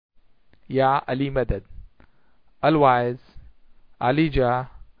या अली मदद, always ELISA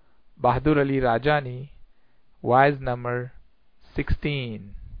बहादुर Ali Rajani, wise number 16।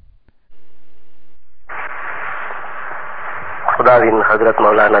 खुदाविन हजरत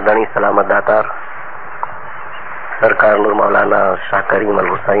मौलाना दणी सलामत दातार सरकार नूर मौलाना शाह करीम अल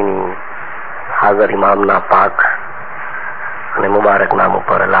हुसैनी हाजर इमाम ना पाक અને મુબારક નામ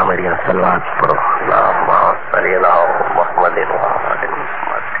ઉપર અલ્લાહ મરિયમ સલવાત પઢો। અલ્લાહુમ્મા સલ્લી અલા મુહમ્મદિન વ આલિ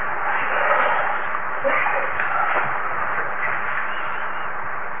મુહમ્મદ।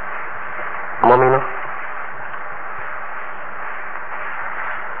 મોમિનો,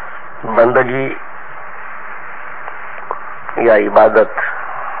 બંદગી या इबादत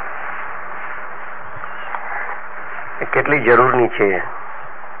કેટલી જરૂરની છે,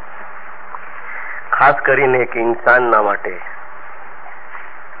 ખાસ કરીને એક ઇન્સાનના માટે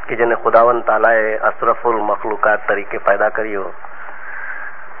કે જેને ખુદાવંદ તાલાએ અશરફુલ મખલુકાત તરીકે પેદા કર્યો।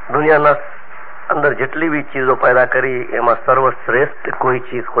 દુનિયાના અંદર જેટલી બી ચીજો પેદા કરી એમાં સર્વશ્રેષ્ઠ કોઈ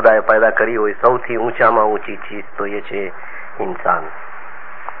ચીજ ખુદાએ પેદા કરી હોય, સૌથી ઊંચામાં ઊંચી ચીજ તો એ છે ઇન્સાન।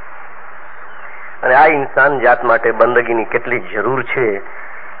 અને આ ઇન્સાન જાત માટે બંદગીની કેટલી જરૂર છે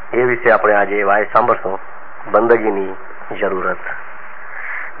એ વિશે આપણે આજે વાય સાંભળશું। બંદગીની જરૂરત।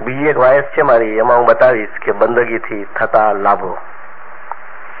 બીજી એક વાયસ છે મારી, એમાં હું બતાવીશ કે બંદગીથી થતા લાભો।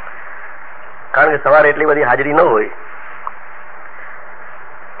 કારણ કે સવારે એટલી બધી હાજરી ન હોય,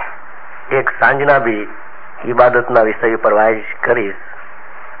 એક સાંજના બી ઇબાદતના વિષય ઉપર વાયસ કરીશ,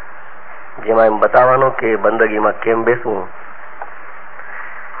 જેમાં એમ બતાવવાનો કે બંદગીમાં કેમ બેસવું,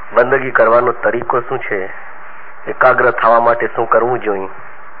 બંદગી કરવાનો તરીકો શું છે, એકાગ્ર થવા માટે શું કરવું જોઈએ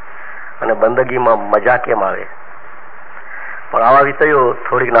અને બંદગીમાં મજા કેમ આવે। પણ આવા વિષયો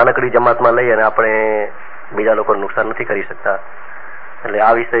થોડીક નાનકડી જમાતમાં લઈ અને આપણે બીજા લોકોને નુકસાન નથી કરી શકતા, એટલે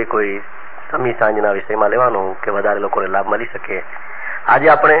આ વિષય કોઈ સમી સાંજના વિષયમાં લેવાનો કે વધારે લોકોને લાભ મળી શકે। આજે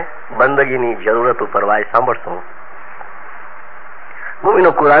આપણે બંદગીની જરૂરત ઉપર વાય સાંભળશું।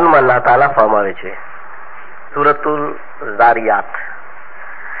 મુમિનો, કુરાનમાં અલ્લાહ તાલા ફરમાવે છે સૂરતુલ ઝારિયાત,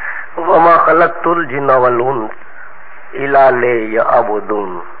 વમા ખલકતુલ જિન્ન વલ ઉન્સ ઇલા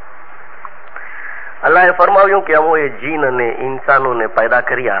લિયઅબુદૂન। અલ્લાહે ફરમાવ્યું કે અમોએ જીન અને ઇન્સાનોને પેદા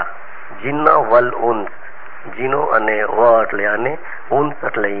કર્યા। જિન્ન વલ ઉન્સ, જીનો અને વ એટલે અને ઉન્સ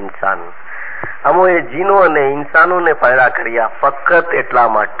એટલે ઇન્સાન। અમોએ જીનો અને ઇન્સાનોને પેદા કર્યા ફક્ત એટલા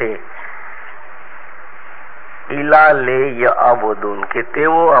માટે ઇલા લિયઅબુદૂન કે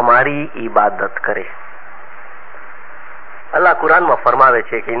તેઓ અમારી ઇબાદત કરે। અલ્લાહ કુરાનમાં ફરમાવે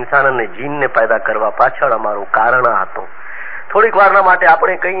છે કે ઇન્સાન અને જીનને પેદા કરવા પાછળ અમારું કારણ હતું। થોડીક વારના માટે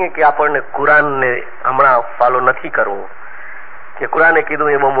આપણે કહીએ કે આપણને કુરાનને હમણાં ફોલો નથી કરવું, કે કુરાને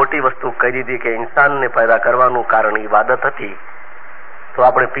કીધું એ બહુ મોટી વસ્તુ કહી દીધી કે ઇન્સાનને પેદા કરવાનું કારણ ઇબાદત હતી, તો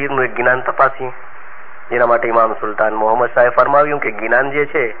આપણે પીરનું એક જ્ઞાન તપાસીએ। જેના માટે ઇમામ સુલતાન મોહમ્મદ સાહેબ ફરમાવ્યું કે જ્ઞાન જે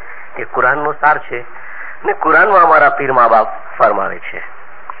છે એ કુરાનનો સાર છે ને કુરાનમાં અમારા પીર મા બાપ ફરમાવે છે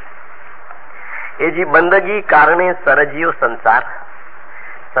એ જી બંદગી કારણે સર્જ્યો સંસાર।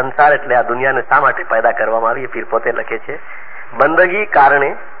 સંસાર એટલે આ દુનિયાને શા માટે પેદા કરવામાં આવી, પીર પોતે લખે છે બંદગી કારણે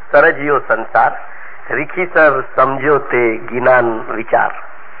સર્જ્યો સંસાર, રીખીસર સમજ્યો તે જ્ઞાન વિચાર।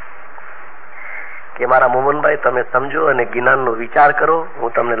 કે મારા મોમનભાઈ તમે સમજો અને જ્ઞાનનો વિચાર કરો।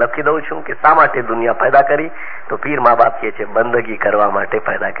 હું તમને લખી દઉં છું કે શા માટે દુનિયા પેદા કરી, તો પીર મા બાપ કહે છે બંદગી કરવા માટે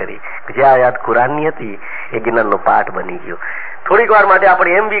પેદા કરી। જે આયાત કુરાનની હતી એ જ્ઞાનનો પાઠ બની ગયો। થોડીક વાર માટે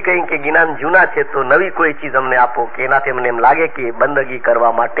આપણે એમ બી કહીએ કે જ્ઞાન જૂના છે તો નવી કોઈ ચીજ અમને આપો કે એનાથી અમને એમ લાગે કે બંદગી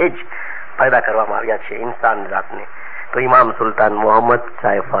કરવા માટે જ પેદા કરવામાં આવ્યા છે ઇન્સાન જાતને। તો ઇમામ સુલતાન મોહમ્મદ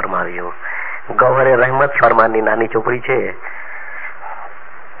સાહેબ ફરમાવ્યું, ગૌહરે રહેમત ફરમાનની નાની ચોપડી છે,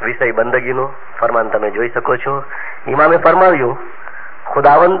 વિષય બંદગીનો ફરમાન તમે જોઈ શકો છો। ઇમામે ફરમાવ્યું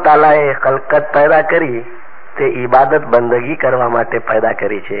ખુદાવંદ તાલાએ ખલકત પેદા કરી તે ઇબાદત બંદગી કરવા માટે પેદા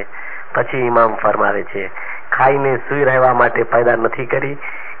કરી છે। પછી ઇમામ ફરમાવે છે ખાઈને સુઈ રહેવા માટે પેદા નથી કરી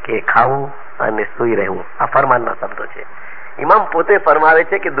કે ખાવું અને સુઈ રહેવું। આ ફરમાનના શબ્દો છે। ઇમામ પોતે ફરમાવે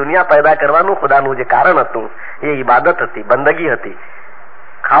છે કે દુનિયા પેદા કરવાનું ખુદાનું જે કારણ હતું એ ઇબાદત હતી, બંદગી હતી।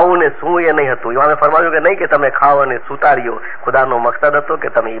 ખાવું ને શું એ નહીં હતું। ઇમામે ફરમાવ્યું કે નહીં કે તમે ખાઓ અને સુતા રહ્યો, ખુદાનો મકસદ હતો કે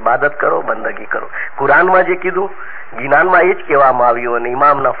તમે ઇબાદત કરો, બંદગી કરો। કુરાનમાં જે કીધું જ્ઞાનમાં એ જ કહેવામાં આવ્યું અને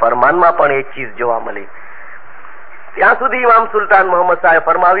ઇમામના ફરમાનમાં પણ એ ચીજ જોવા મળી। ત્યાં સુધી ઇમામ સુલતાન મોહમ્મદ સાહેબ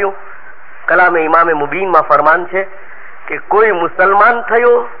ફરમાવ્યું, કલામે ઇમામે મુબીનમાં ફરમાન છે કે કોઈ મુસલમાન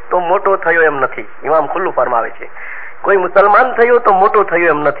થયો તો મોટો થયો એમ નથી। ઇમામ ખુલ્લું ફરમાવે છે કોઈ મુસલમાન થયો તો મોટો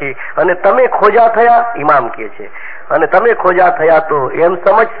થયો એમ નથી, અને તમે ખોજા થયા, ઇમામ કહે છે, અને તમે ખોજા થયા તો એમ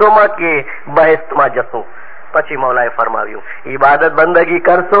સમજશોમાં કે બહેસ્તમાં જશો। પછી મૌલાએ ફરમાવ્યું ઇબાદત બંદગી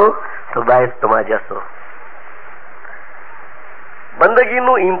કરશો તો બહેસ્તમાં જશો।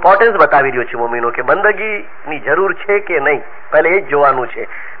 બંદગીનું ઇમ્પોર્ટન્સ બતાવી રહ્યો છે મોમીનો કે બંદગીની જરૂર છે કે નહીં, પહેલે એ જ જોવાનું છે।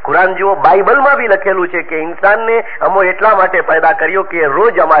 કુરાન જુઓ, બાઇબલમાં બી લખેલું છે કે ઇન્સાનને અમો એટલા માટે પેદા કર્યો કે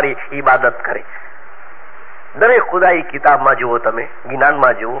રોજ અમારી ઇબાદત કરે. દરેક ખુદાઈ કિતાબમાં જુઓ, તમે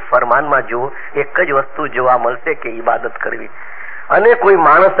જ્ઞાનમાં જુઓ, ફરમાનમાં જુઓ, એક જ વસ્તુ જોવા મળશે કે ઇબાદત કરવી. અને કોઈ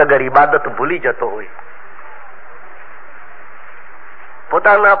માણસ અગર ઇબાદત ભૂલી જતો હોય,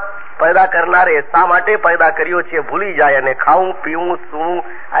 પોતાના પેદા કરનારે શા માટે પેદા કર્યો છે ભૂલી જાય અને ખાવું પીવું સૂવું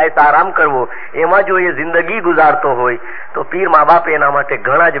આયતા આરામ કરવો એમાં જો એ જિંદગી ગુજારતો હોય તો પીર મા બાપે એના માટે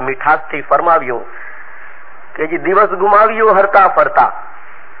ઘણા જ મીઠાશથી ફરમાવ્યો કે જે દિવસ ગુમાવ્યો હરતા ફરતા,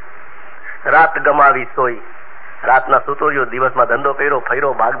 રાત ગમાવી સોઈ. રાતના સૂતો રહ્યો, દિવસમાં ધંધો કર્યો,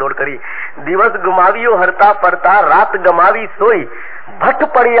 ફર્યો, ભાગદોડ કરી. દિવસ ગુમાવ્યો હરતા ફરતા, રાત ગમાવી સોઈ.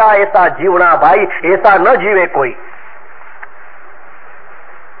 ભટ્ટ પડ્યા એસા જીવણા ભાઈ, એસા ન જીવે કોઈ.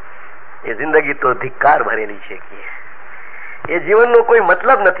 એ જિંદગી તો ધિક્કાર ભરેલી છે કે એ જીવનનો કોઈ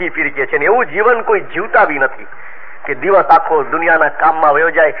મતલબ નથી ફીરકે છે ને એવું જીવન કોઈ જીવતા બી નથી કે દિવસ આખો દુનિયાના કામમાં વયો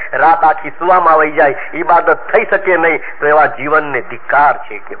જાય, રાત આખી સુવામાં વહી જાય, ઇબાદત થઈ શકે નહીં. તો એવા જીવનને ધિક્કાર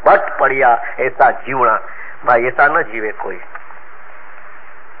છે કે ભટ્ટ પડ્યા એસા જીવણા ભાઈ, એસા ન જીવે કોઈ.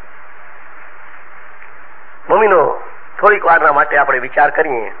 મમ્મીનો થોડીક વારના માટે આપણે વિચાર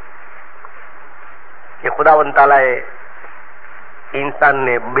કરીએ કે ખુદાવંદ તાલાએ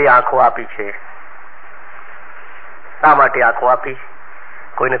ઇન્સાનને બે આંખો આપી છે. શા માટે આંખો આપી?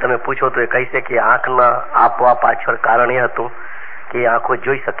 કોઈને તમે પૂછો તો એ કહેશે કે આંખના આપવા પાછળ કારણ એ હતું કે આંખો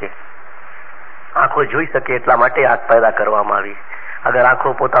જોઈ શકે. આંખો જોઈ શકે એટલા માટે આંખ પેદા કરવામાં આવી. અગર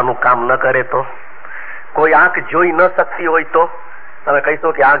આંખો પોતાનું કામ ન કરે તો, કોઈ આંખ જોઈ ન શકતી હોય તો તમે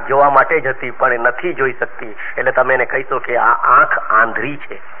કહીશો કે આંખ જોવા માટે જ હતી પણ એ નથી જોઈ શકતી, એટલે તમે એને કહીશો કે આ આંખ આંધળી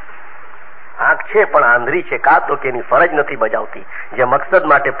છે. આંખ છે પણ આંધળી છે, કાં તો કે એની ફરજ નથી બજાવતી. જે મકસદ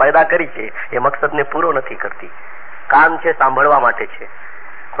માટે પેદા કરી છે એ મકસદને પૂરો નથી કરતી. કાન છે, સાંભળવા માટે છે.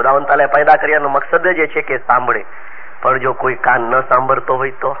 ખુદાવંદ તાલાએ પેદા કર્યાનો મકસદ જ એ છે કે સાંભળે. પણ જો કોઈ કાન ન સાંભળતો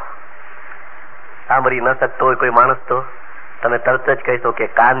હોય તો, સાંભળી ન શકતો હોય કોઈ માણસ, તો તમે તરત જ કહીશો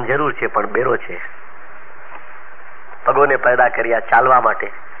કે કાન જરૂર છે પણ બેરો છે. પગોને પેદા કર્યા ચાલવા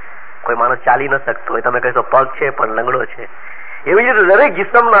માટે. કોઈ માણસ ચાલી ન શકતો હોય, તમે કહીશો પગ છે પણ લંગડો છે. એવી રીતે દરેક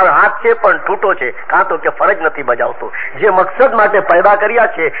જિસ્મના હાથ છે પણ ટૂટો છે, કાં તો કે ફરજ નથી બજાવતો. જે મકસદ માટે પેદા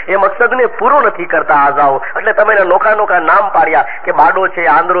કર્યા છે એ મકસદને પૂરો નથી કરતા આઝાઓ. એટલે તમે એને નોખા નોખા નામ પાડ્યા કે બાડો છે,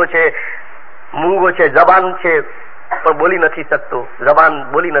 આંધળો છે, મૂંગો છે, જબાન છે પણ બોલી નથી શકતો, જબાન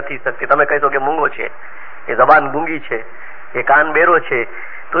બોલી નથી શકતી. તમે કહીશો કે મૂંગો છે, એ જબાન ગૂંગી છે, એ કાન બેરો છે.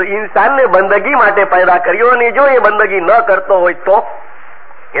 તો ઇન્સાનને બંદગી માટે પેદા કર્યો અને જો એ બંદગી ન કરતો હોય તો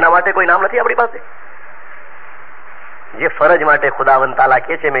એના માટે કોઈ નામ નથી આપણી પાસે. જે ફરજ માટે ખુદાવંદ તાલા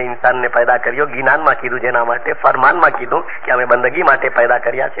કે છે મેં ઇન્સાનને પેદા કર્યો, જ્ઞાનમાં કીધું જેના માટે, ફરમાનમાં કીધું કે અમે બંદગી માટે પેદા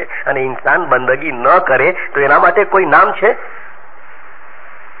કર્યા છે, અને ઇન્સાન બંદગી ન કરે તો એના માટે કોઈ નામ છે?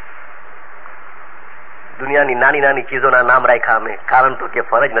 દુનિયાની નાની નાની ચીજોના નામ રાખ્યા અમે, કારણ તો કે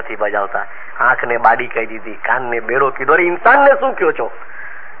ફરજ નથી બજાવતા. આંખને બાડી કહી દીધી, કાનને બેરો કીધો. અરે ઇન્સાનને શું કહો છો?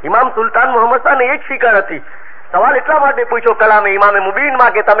 ઇમામ સુલતાન મોહમ્મદ શાહને એ જ ફિકર હતી. સવાલ એટલા માટે પૂછ્યો કલામે ઇમામે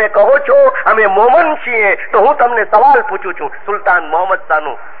મુબીનમાં કે તમે કહો છો અમે મોમન છીએ, તો હું તમને સવાલ પૂછું છું. સુલતાન મોહમ્મદ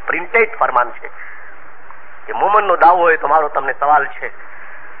શાહનું પ્રિન્ટેડ ફરમાન છે કે મોમનનો દાવો હોય તો મારો તમને સવાલ છે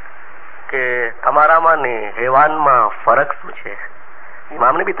કે તમારામાં ને હેવાનમાં ફરક શું છે?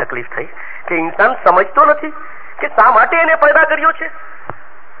 ઇમામને બી તકલીફ થઈ કે ઇન્સાન સમજતો નથી કે શા માટે એને પેદા કર્યો છે.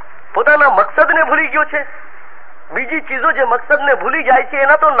 પોતાના મકસદને ભૂલી ગયો છે. બીજી ચીજો જે મકસદને ભૂલી જાય છે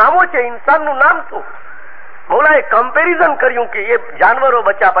એના તો નામો છે. ઇન્સાનનું નામ શું? મૌલાએ કમ્પેરિઝન કર્યું કે એ જાનવરો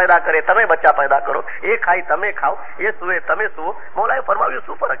બચ્ચા પેદા કરે, તમે બચ્ચા પેદા કરો, એ ખાય તમે ખાઓ, એ સુવે તમે સુવો. મૌલાએ ફરમાવ્યું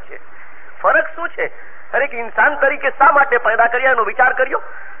શું ફરક છે? ફરક શું છે? દરેક ઇન્સાન તરીકે શા માટે પેદા કર્યા એનો વિચાર કર્યો?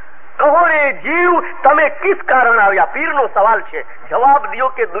 કહો રે જીવ, તમે કિસ કારણ આવ્યા? પીરનો સવાલ છે. જવાબ દો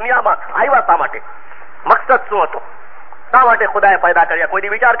કે દુનિયામાં આવ્યા શા માટે? મકસદ શું હતો? શા માટે ખુદાએ પેદા કર્યા? કોઈ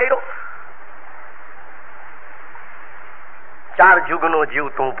વિચાર કર્યો? ચાર જુગનો જીવ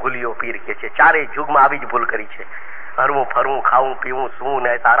તું ભૂલ્યો, પીર કે છે. ચારે જુગમાં આવી જ ભૂલ કરી છે. હરવું ફરવું, ખાવું પીવું, સૂવું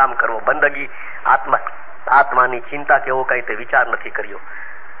ને આરામ કરવો, બંદગી, આત્માની ચિંતા કેવો કઈ તે વિચાર નથી કર્યો.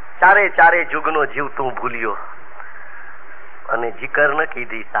 ચારે જુગનો જીવ તું ભૂલ્યો અને જીકર ન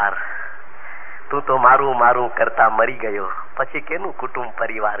કીધી સાર. તું તો મારું મારું કરતા મરી ગયો, પછી કેનું કુટુંબ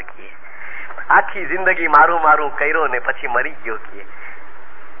પરિવાર કીએ? આખી જિંદગી મારું મારું કર્યો ને પછી મરી ગયો કીએ.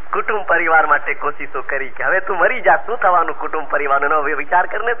 કુટુંબ પરિવાર માટે કોશિશો કરી કે હવે તું મરી જા, શું થવાનું કુટુંબ પરિવારનો? હવે વિચાર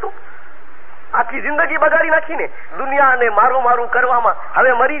કરને. તું આખી જિંદગી બગાડી નાખીને દુનિયાને મારું મારું કરવામાં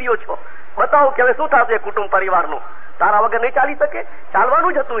હવે મરી રહ્યો છો. બતાવો કે હવે શું થશે કુટુંબ પરિવારનું? તારા વગર નહીં ચાલી શકે,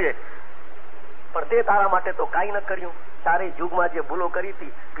 ચાલવાનું જ હતું એ, પણ તે તારા માટે તો કાંઈ ન કર્યું. ચારે યુગમાં જે ભૂલો કરી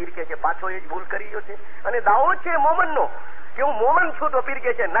હતી, પીર કે છે પાછો એ જ ભૂલ કરી રહ્યો છે. અને દાવો છે મોમનનો કે હું મોમન છું, તો પીર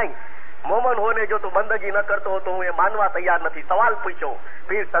કે છે નહીં, મોમન હોને જો તું બંદગી ન કરતો તો હું એ માનવા તૈયાર નથી. સવાલ પૂછ્યો,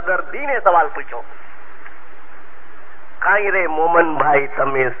 પીર સદરદીને સવાલ પૂછ્યો, કાંઈ રે મોમનભાઈ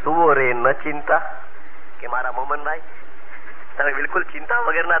તમે સુવો રે ન ચિંતા? કે મારા મોમનભાઈ તમે બિલકુલ ચિંતા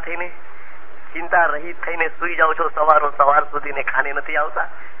વગરના થઈને, ચિંતા રહિત થઈને સુઈ જાઓ છો સવારો સવાર સુધી ને ખાને નથી આવતા?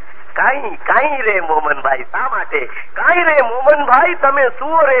 કાંઈ રે મોમનભાઈ, શા માટે? કાંઈ રે મોમનભાઈ તમે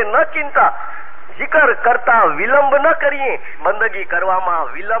સુવો રે ન ચિંતા, જિકર કરતા વિલંબ ન કરીએ. બંદગી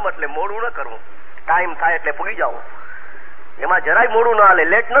કરવામાં વિલંબ એટલે મોડું ન કરવું. ટાઈમ થાય એટલે પૂરી જાઓ, એમાં જરાય મોડું ન હાલે,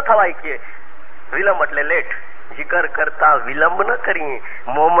 લેટ ન થવાય. કે વિલંબ એટલે લેટ. જિકર કરતા વિલંબ ન કરીએ.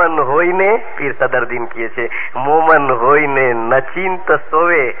 મોમન હોઈને, પીર સદરદીન કહે છે, મોમન હોઈને નચિંત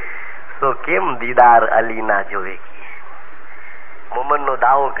સોવે, તો કેમ દીદાર અલી ના જોવે. મોમન નો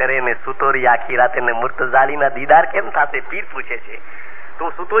દાવો કરે ને સુતોરી આખી રાત ને મુર્તઝાલી ના દીદાર કેમ થશે? પીર પૂછે છે,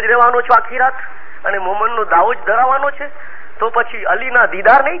 તું સુતો જ રહેવાનો છો આખી રાત અને મોમન નો દાવો જ ધરાવવાનો છે? તો પછી અલી ના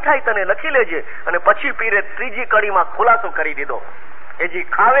દીદાર નહીં થાય, તને લખી લેજે. અને પછી પીરે ત્રીજી કડીમાં ખુલાસો કરી દીધો, એ જી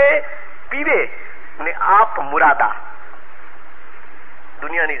ખાવે પીવે ને આપ મુરાદા.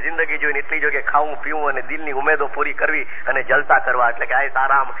 દુનિયાની જિંદગી જોઈને એટલી જો કે ખાવું પીવું અને દિલની ઉમેદો પૂરી કરવી અને જલસા કરવા, એટલે કે આયસ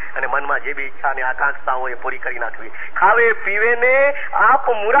આરામ અને મનમાં જે બી ઈચ્છા અને આકાંક્ષા હોય એ પૂરી કરી નાખવી. ખાવે પીવે ને આપ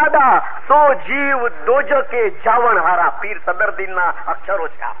મુરાદા, સો જીવ દોજકે જાવણ હારા. પીર સદરદીન ના અક્ષરો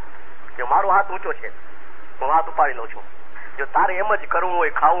છે આ. જો મારો હાથ ઊંચો છે, હું હાથ ઉપાડી લઉં છું. જો તારે એમ જ કરવું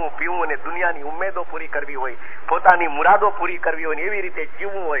હોય, ખાવું પીવું અને દુનિયાની ઉમેદો પૂરી કરવી હોય, પોતાની મુરાદો પૂરી કરવી હોય, એવી રીતે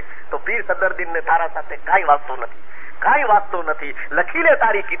જીવવું હોય, તો પીર સદરદીન ને તારા સાથે કાંઈ વાંચતો નથી, કાંઈ વાંચતો નથી. લખી લે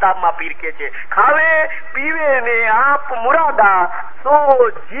તારી કિતાબમાં. પીર કે છે, ખાવે પીવે ને આપ મુરાદા, સો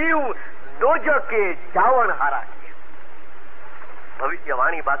જીવ દોજકે જાવણ હારા.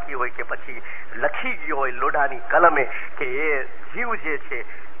 ભવિષ્યવાણી બાકી હોય કે પછી લખી ગયો હોય લોઢાની કલમે કે એ જીવ જે છે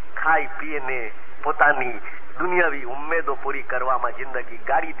ખાઈ પીને પોતાની દુનિયાવી ઉમેદો પૂરી કરવામાં જિંદગી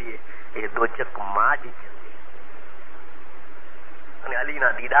ગાળી દે, એ દોજકમાં જ છે. અને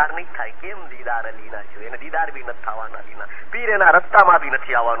અલીના દીદાર નહીં થાય. કેમ દીદાર અલીના જોઈએ? એને દીદાર બી નથી થવાના અલીના. પીર એના રસ્તામાં બી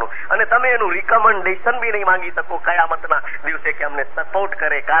નથી આવવાનું. અને તમે એનું રિકમેન્ડેશન બી નહીં માંગી શકો કયામતના દિવસે કે અમને સપોર્ટ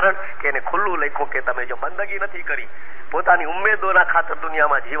કરે. કારણ કે એને ખુલ્લું લખ્યું કે તમે જો બંદગી નથી કરી, પોતાની ઉમેદોના ખાતર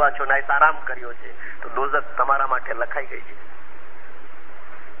દુનિયામાં જીવા છો, નાઈસ આરામ કર્યો છે, તો દોઝક તમારા માટે લખાઈ ગઈ છે.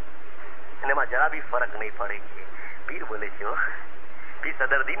 અને એમાં જરા બી ફરક નહીં પડે. પીર બોલે છે, પીર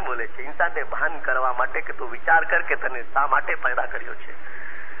સદરદીન બોલે છે, ઇન્સાનને ભાન કરવા માટે કે તું વિચાર કર કે તને શા માટે પેદા કર્યો છે.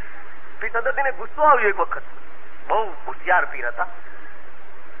 પીર સદરદીને ગુસ્સો આવ્યો એક વખત. બહુ હોશિયાર પીર હતા.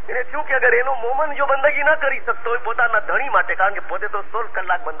 એને થયું કે અગર એનો મોમન જો બંદગી ન કરી શકતો હોય પોતાના ધણી માટે, કારણ કે પોતે તો 16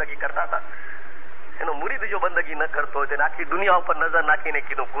 કલાક બંદગી કરતા હતા, એનો મુરીદ જો બંદગી ન કરતો હોય તો આખી દુનિયા ઉપર નજર નાખીને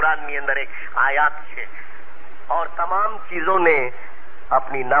કીધું, કુરાનની અંદર એક આયાત છે, और तमाम चीजों ने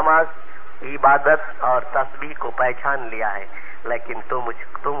अपनी नमाज, इबादत और तस्बीह को पहचान लिया है, लेकिन तुम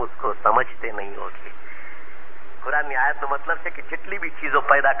उसको समझते नहीं होगे. કુરાનની આયતનો મતલબ છે કે જેટલી બી ચીજો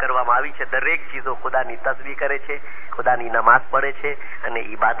પેદા કરવામાં આવી છે, દરેક ચીજો ખુદાની તસ્બીહ કરે છે, ખુદાની નમાઝ પડે છે અને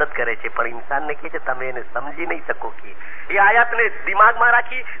ઇબાદત કરે છે, પણ ઇન્સાનને કહે છે તમે એને સમજી નહીં શકો. કે એ આયતને દિમાગમાં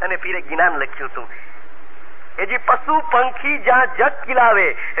રાખી અને પીરે જ્ઞાન લખ્યું હતું. એ જે પશુ પંખી જ્યાં જગ ખિલાવે,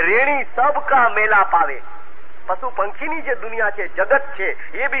 રેણી સબ કા મેલા પાવે. પશુ પંખીની જે દુનિયા છે, જગત છે,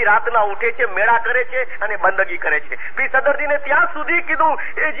 એ બી રાતના ઉઠે છે, મેળા કરે છે અને બંદગી કરે છે. પીર સદરદીને ત્યાં સુધી કીધું,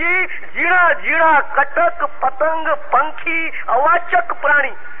 એ જી ઝીણા ઝીણા કટક પતંગ પંખી અવાચક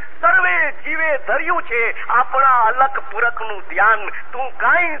પ્રાણી સર્વે જીવે ધર્યું છે આપણા અલક પુરખ નું ધ્યાન. તું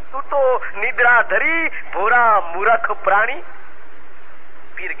કાંઈ સૂતો નિદ્રા ધરી ભોરા મૂરખ પ્રાણી.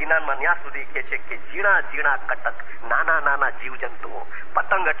 પીર જ્ઞાનમાં ત્યાં સુધી કે છે કે ઝીણા ઝીણા કટક, નાના નાના જીવજંતુઓ,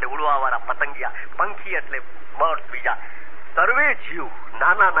 પતંગ એટલે ઉડવા વાળા પતંગિયા, પંખી એટલે બર્ડ બીજા, સર્વે જીવ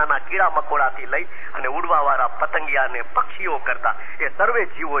નાના નાના કીડા મકોડાથી લઈ અને ઉડવા વાળા પતંગિયા ને પક્ષીઓ કરતા એ સર્વે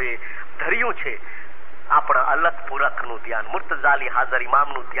જીવોએ ધર્યું છે આપણા અલગ પુરખ નું ધ્યાન. મુર્તઝાલી હાજર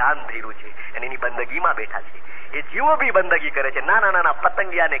ઇમામ નું ધ્યાન ધર્યું છે અને એની બંદગીમાં બેઠા છે. એ જીવો બી બંદગી કરે છે, નાના નાના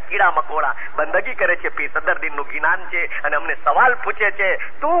પતંગિયા ને કીડા મકોડા બંદગી કરે છે. પીર સદરદીન નું જ્ઞાન છે અને અમને સવાલ પૂછે છે,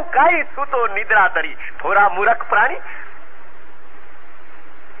 તું કઈ સૂતો નિદ્રા ધરી ભોરા મૂરખ પ્રાણી.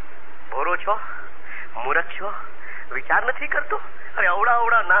 ભોરો છો, મૂરખ છો, વિચાર નથી કરતો? અરે અવડા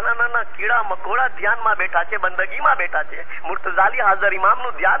અવડા નાના નાના કીડા મકોડા ધ્યાનમાં બેઠા છે, બંદગીમાં બેઠા છે. મુર્તઝાલી હાજર ઇમામ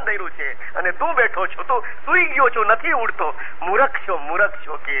નું ધ્યાન ધર્યું છે અને તું બેઠો છો, તું સુઈ ગયો છો, નથી ઉડતો. મૂરખ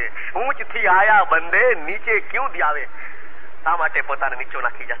છો કે ઊંચ થી આયા બંદે નીચે ક્યું ધ્યાવે. શા માટે પોતાને નીચો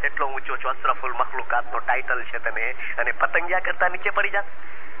નાખી જશે? એટલો ઊંચો છો, અશરફુલ મખલુકાત નો ટાઇટલ છે તને, અને પતંગિયા કરતા નીચે પડી જશે.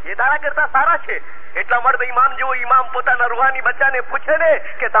 એ તારા કરતા સારા છે. એટલા માટે ઇમામ જેવો ઇમામ પોતાના રૂહાની બચ્ચાને પૂછે ને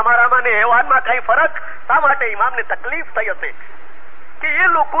કે તમારામાં ને હેવાનમાં કઈ ફરક? શા માટે ઇમામને તકલીફ થઈ હશે કે એ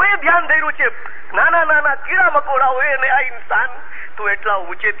લોકોએ ધ્યાન ધર્યું છે, નાના નાના કીડા મકોડાઓ અને આ ઇન્સાન તું એટલા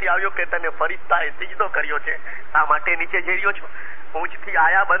ઊંચેથી આવ્યો કે તને ફરિશ્તાએ સિજદો કર્યો છે, શા માટે નીચે જઈ રહ્યો છો? ઊંચથી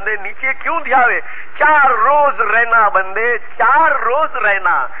આયા બંદે નીચે ક્યું ધ્યાવે? 4 રોજ રહેના બંદે, 4 રોજ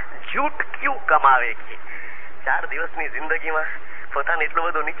રહેના, झूठ क्यों कमावे की? 4 દિવસની જિંદગીમાં પોતાને એટલો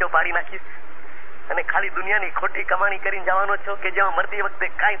બધો નીચો પાડી નાખીશ અને ખાલી દુનિયાની ખોટી કમાણી કરીને જવાનો છો કે જેમાં મરતી વખતે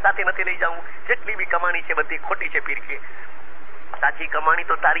કાંઈ સાથે નથી લઈ જવું? જેટલી બી કમાણી છે બધી ખોટી છે પીર કે. સાચી કમાણી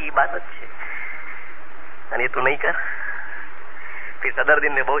તો તારી ઇબાદત છે અને એ તું નહીં કર. પીર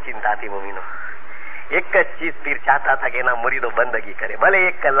સદરદીન ને બહુ ચિંતા હતી મમ્મીનો. એક જ ચીજ પીર ચાહતા હતા કે એના મુરીદો બંદગી કરે, ભલે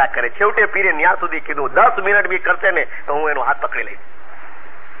 1 કલાક કરે. છેવટે પીરે ન્યા સુધી કીધું 10 મિનિટ બી કરશે ને તો હું એનો હાથ પકડી લઈશ.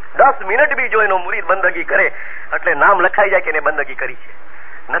 10 મિનિટ બી જો એનો મુરીદ બંદગી કરે એટલે નામ લખાઈ જાય કે એને બંદગી કરી છે.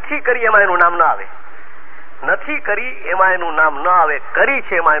 નથી કરી એમાં એનું નામ ના આવે, નથી કરી એમાં એનું નામ ના આવે, કરી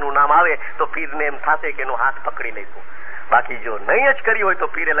છે એમાં એનું નામ આવે તો પીરને એમ થશે કે એનો હાથ પકડી લઈશું. બાકી જો નહીં જ કરી હોય તો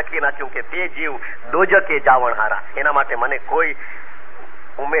પીરે લખી નાખ્યું કે તે જીવ દોજકે જાવણ હારા. એના માટે મને કોઈ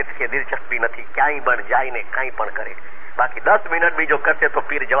ઉમેદ કે દિલચસ્પી નથી, ક્યાંય પણ જાય ને કાંઈ પણ કરે. બાકી 10 મિનિટ બી જો કરશે તો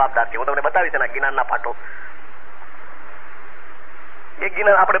પીર જવાબદાર છે. હું તમને બતાવીશ એના ગિનારના પાઠો. એક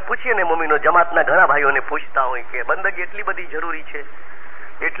ગિનાર આપણે પૂછીએ ને મમ્મીનો, જમાતના ઘણા ભાઈઓને પૂછતા હોય કે બંદગી એટલી બધી જરૂરી છે,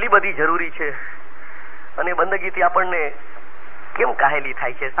 એટલી બધી જરૂરી છે અને બંદગીથી આપણને કેમ કાહેલી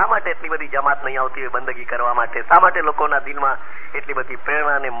થાય છે? શા માટે એટલી બધી જમાત નહીં આવતી હોય બંદગી કરવા માટે? શા માટે લોકોના દિલમાં એટલી બધી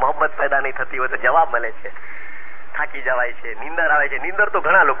પ્રેરણા અને મોહબ્બત પેદા નહીં થતી હોય? તો જવાબ મળે છે, થાકી જવાય છે, નીંદર આવે છે. નીંદર તો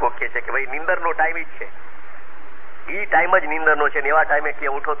ઘણા લોકો કહે છે કે ભાઈ નીંદરનો ટાઈમ જ છે, એ ટાઈમ જ નીંદરનો છે ને એવા ટાઈમે કે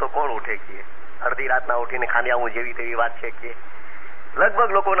ઉઠો તો કોણ ઉઠે કે અડધી રાતના ઉઠીને ખાને આવું જેવી તેવી વાત છે કે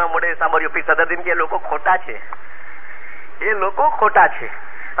લગભગ લોકોના મોઢે સાંભળ્યું પીર સદરદીન કે લોકો ખોટા છે, એ લોકો ખોટા છે.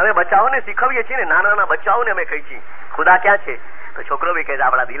 અમે બચ્ચાઓને શીખવીએ છીએ ને, નાના નાના બચ્ચાઓને અમે કહી છીએ ખુદા ક્યાં છે? તો છોકરો બી કહે છે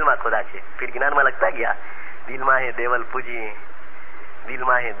આપણા દિલમાં ખુદા છે. પીર જ્ઞાનમાં લખતા ગયા, દિલમાં હે દેવલ પૂજી,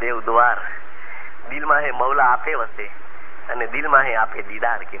 દિલમાં હે દેવ દ્વાર, દિલમાં હે મૌલા આપે વસે અને દિલમાં હે આપે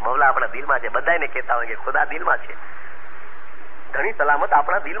દીદાર. કે મૌલા આપણા દિલમાં છે. બધાને કહેતા હોય કે ખુદા દિલમાં છે. ઘણી સલામત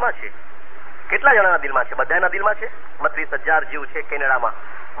આપણા દિલમાં છે. કેટલા જણાના દિલમાં છે? બધાના દિલમાં છે. 32,000 જીવ છે કેનેડામાં,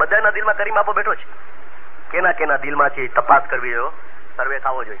 બધાના દિલમાં કરીમ બાપો બેઠો છે. કેના કેના દિલમાં છે તપાસ કરવી જોઈએ, સર્વે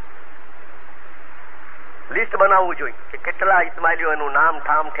થવો જોઈએ, લિસ્ટ બનાવવું જોઈએ કે કેટલા ઇસ્માઇલીઓ એનું નામ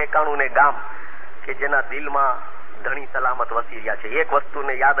ઠામ ઠેકાણું ને ગામ કે જેના દિલમાં ધણી સલામત વસી રહ્યા છે. એક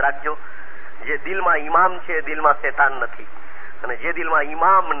વસ્તુને યાદ રાખજો, જે દિલમાં ઈમામ છે દિલમાં શેતાન નથી, અને જે દિલમાં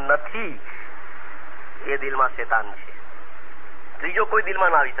ઈમામ નથી એ દિલમાં શેતાન છે. ત્રીજો કોઈ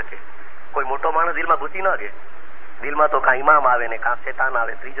દિલમાં ના આવી શકે. કોઈ મોટો માણસ દિલમાં ઘૂસી ન ગયે, દિલમાં તો કાં ઇમામ આવે ને કાં શેતાન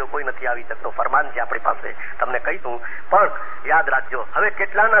આવે, ત્રીજો કોઈ નથી આવી શકતો. ફરમાન છે આપણી પાસે, તમને કહીશું. પણ યાદ રાખજો, હવે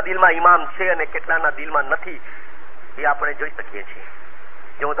કેટલાના દિલમાં ઇમામ છે અને કેટલાના દિલમાં નથી એ આપણે જોઈ શકીએ છીએ.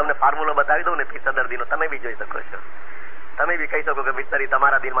 જો હું તમને ફોર્મ્યુલો બતાવી દઉં ને પીર સદરદીનો, તમે બી જોઈ શકો છો. તમે બી કહી શકો કે મિસ્તરી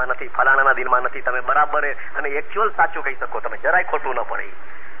તમારા દિલમાં નથી, ફલાણાના દિલમાં નથી. તમે બરાબર અને એકચ્યુઅલ સાચું કહી શકો, તમે જરાય ખોટું ન પડે.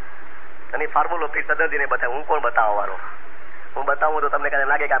 અને ફોર્મ્યુલો પીર સદરદીને બતાવે. હું કોણ બતાવવા વાળો? હું બતાવું તો તમને કદાચ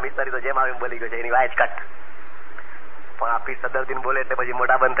લાગે કે આ મિસ્તરી તો જેમ આવે એમ બોલી ગયો છે, એની વાયજ કટ. પણ આ પીર સદરદીન બોલે એટલે પછી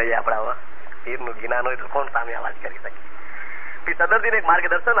મોઢા બંધ થઈ જાય આપણા. પીરનું જ્ઞાન હોય તો કોણ સામે અવાજ કરી શકે? પીર સદરદીને એક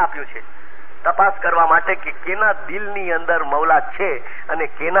માર્ગદર્શન આપ્યું છે તપાસ કરવા માટે કે કેના દિલની અંદર મૌલા છે અને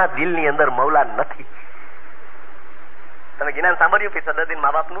કેના દિલની અંદર મૌલા નથી. તમે જ્ઞાન સાંભળ્યું પીર સદરદીન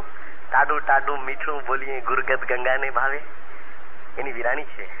મા બાપનું? ટાડું ટાડું મીઠું બોલીએ ગુરગદ ગંગાને ભાવે, એની વિરાણી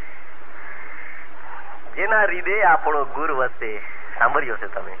છે. જેના હૃદય આપણો ગુર વસે, સાંભળ્યો છે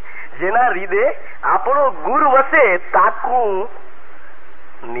તમે? જેના હૃદય આપણો ગુર વસે તાકું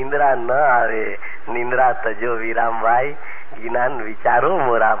નિંદ્રા ન આવે, નિંદ્રા તજો વિરામભાઈ, જ્ઞાન વિચારો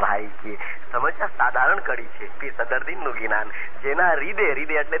મોરા ભાઈ. કે સમજ્યા? સાધારણ કડી છે પીર સદરદીન નું જ્ઞાન. જેના હૃદય,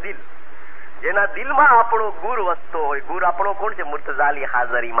 હૃદય એટલે દિલ, જેના દિલમાં આપણો ગુર વસતો હોય. ગુર આપણો કોણ છે? મુર્તઝાલી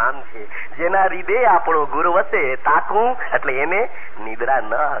હાજર ઇમામ છે. જેના હૃદય આપણો ગુર વસે તાકું એટલે એને નિંદ્રા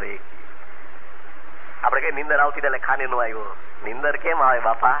ન આવે. આપણે કઈ નિંદર આવતી એટલે ખાને નો આવ્યો. નિંદર કેમ આવે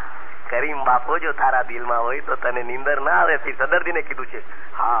બાપા? કરીમ બાપો જો તારા દિલમાં હોય તો તને નિંદર ના આવે. પીર સદરદીને કીધું છે.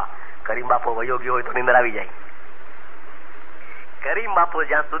 હા, કરીમ બાપો વયો ગયો હોય તો નિંદર આવી જાય. કરીમ બાપો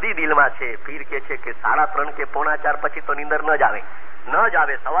જ્યાં સુધી દિલમાં છે, પીર કે છે કે 3:30 કે 3:45 પછી તો નિંદર ન જ આવે, ન જ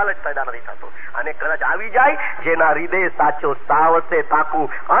આવે. સવાલ જ પેદા નથી થતો. અને કદાચ આવી જાય, જેના હૃદય સાચો સાવસે તાકું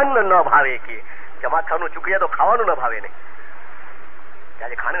અન્ન ન ભાવે. કે જમાખાનું ચૂકી જાય તો ખાવાનું ન ભાવે ને.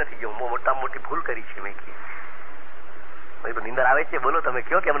 આજે ખાને નથી ગયો, મોટા મોટી ભૂલ કરી છે મેં. કે નિંદર આવે છે? બોલો તમે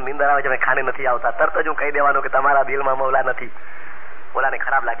કયો કે નિંદર આવે છે, અમે ખાને નથી આવતા. તરત જ હું કહી દેવાનું કે તમારા દિલમાં મૌલા નથી. ઓલાને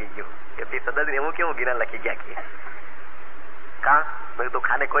ખરાબ લાગી ગયો કે પીર સદરદીન એવું કેવું જ્ઞાન લખી ગયા કે કા મેં તો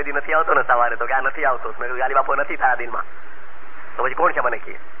ખાને કોઈ દી નથી આવતો ને સવારે, તો કે આ નથી આવતો. મેં ગાલી બાપો નથી તારા દિલમાં, તો પછી કોણ છે મને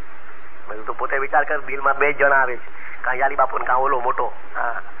કે? મેં તો પોતે વિચાર કર, દિલમાં 2 જણા આવે છે, કાં યાલી બાપો ને કાં ઓલો મોટો,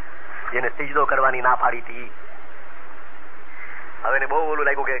 હા, જેને સિજદો કરવાની ના પાડી હતી. હવે બહુ ઓલું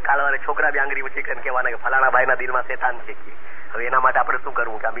લાગ્યું કે કાલવારે છોકરા બી આંગળી ઊંચી કરીને કહેવાના કે ફલાણા ભાઈના દિલમાં શેતાન છે કે હવે એના માટે આપણે શું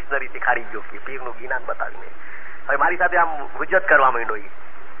કરવું કે આ મિશનરી શીખાડી ગયો કે પીરનું જ્ઞાન બતાવીને હવે મારી સાથે આમ હુજ્જત કરવા માંડ્યો.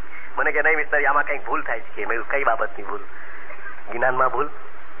 મને કે નહીં મિશનરી આમાં કંઈક ભૂલ થાય છે કે મેં કઈ બાબતની ભૂલ? જ્ઞાનમાં ભૂલ?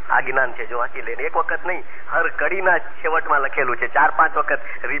 આ જ્ઞાન છે જો વાંચી લે. એક વખત નહીં, હર કડીના છેવટમાં લખેલું છે, 4-5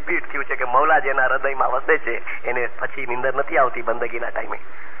 વખત રિપીટ થયું છે કે મૌલા જેના હૃદયમાં વસે છે એને પછી નીંદર નથી આવતી બંદગીના ટાઈમે.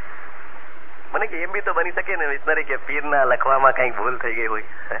 મને કે એમ બી તો બની શકે ને મિશનરી કે પીરના લખવામાં કઈક ભૂલ થઈ ગઈ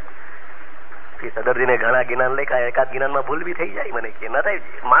હોય. પીર સદરજીને ઘણા જ્ઞાન લખ્યા, એકાદ જ્ઞાનમાં ભૂલ બી થઈ જાય. મને કે ન થાય,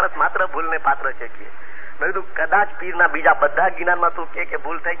 માણસ માત્ર ભૂલને પાત્ર છે કે મેં કીધું કદાચ પીરના બીજા બધા જ્ઞાનમાં તું કે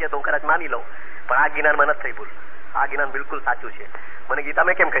ભૂલ થઈ જાય તો હું કદાચ માની લઉં, પણ આ જ્ઞાનમાં નથી થઈ ભૂલ. આ જ્ઞાન બિલકુલ સાચું છે. મને કે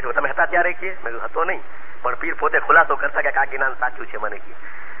તમે કેમ કહેશો? તમે હતા ત્યારે કે? મેં કીધું હતો નહીં, પણ પીર પોતે ખુલાસો કરતા કે આ જ્ઞાન સાચું છે. મને કે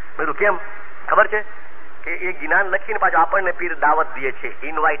મેં કીધું કેમ? ખબર છે કે એ જ્ઞાન લખીને પાછું આપણને પીર દાવત દે છે,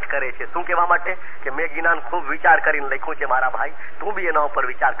 ઇન્વાઇટ કરે છે. શું કહેવા માટે? કે મેં જ્ઞાન ખૂબ વિચાર કરીને લખ્યું છે મારા ભાઈ, તું બી એના ઉપર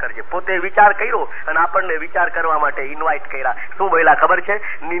વિચાર કરજે. પોતે વિચાર કર્યો અને આપણને વિચાર કરવા માટે ઇન્વાઇટ કર્યા. શું બોલ્યા ખબર છે?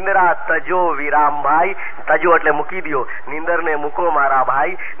 નિંદ્રા તજો વિરામભાઈ. તજો એટલે મૂકી દો, નિંદર ને મૂકો મારા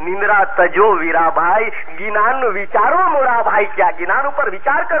ભાઈ. નિંદ્રા તજો વીરાભાઈ, જ્ઞાન વિચારો મોરા ભાઈ. ક્યાં જ્ઞાન ઉપર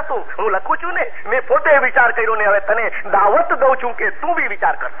વિચાર કરતું હું લખું છું ને, મેં પોતે વિચાર કર્યો ને હવે તને દાવત દઉં છું કે તું બી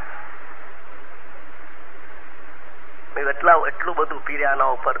વિચાર કર. એટલું બધું પીરે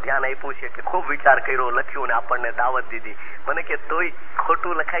આના ઉપર ધ્યાન આપ્યું છે કે ખૂબ વિચાર કર્યો, લખ્યું ને આપણને દાવત દીધી. મને કે તોય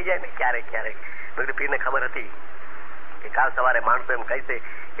ખોટું લખાઈ જાય ને ક્યારેક ક્યારેક. પીરને ખબર હતી કે કાલ સવારે માણસો એમ કહેશે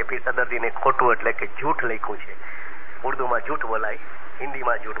કે પીર સદરજીને ખોટું એટલે કે જૂઠ લખ્યું છે. ઉર્દુમાં જૂઠ બોલાય,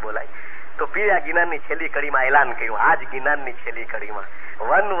 હિન્દીમાં જૂઠ બોલાય. તો પીરે આ જ્ઞાનની છેલ્લી કડીમાં એલાન કર્યું. આ જ જ્ઞાનની છેલ્લી કડીમાં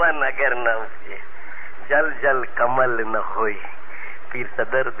વન વન અગર ન ઉપજે, જલ જલ કમલ ન હોય. પીર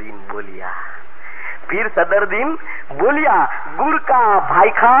સદરદીન બોલ્યા, પીર સદરદીન બોલ્યા, ગુર કા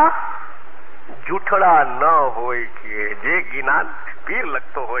ભાઈખા જૂઠડા ન હોય. કે જે જ્ઞાન પીર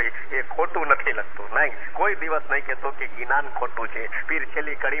લખતો હોય એ ખોટું નથી લખતું. નહીં, કોઈ દિવસ નહીં કેતો કે જ્ઞાન ખોટું છે. પીર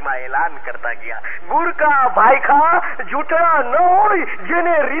છેલ્લી કડીમાં એલાન કરતા ગયા, ગુર કા ભાઈખા જૂઠડા ન હોય.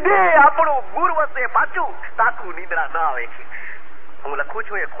 જેને હૃદય આપણું ગુર વસે પાછું સાચું નિદ્રા ન આવે છે. હું લખું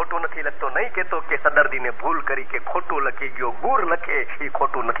છું એ ખોટું નથી લખતો. નહીં કેતો કે સદરદીને ભૂલ કરી કે ખોટું લખી ગયો. ગુર લખે એ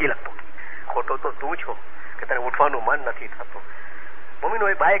ખોટું નથી લખતું. ખોટો તો તું છો કે તને ઉઠવાનું મન નથી થતું. મમ્મીનો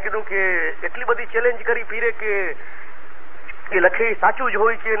એક ભાઈએ કીધું કે એટલી બધી ચેલેન્જ કરી પીરે કે એ લખે સાચું જ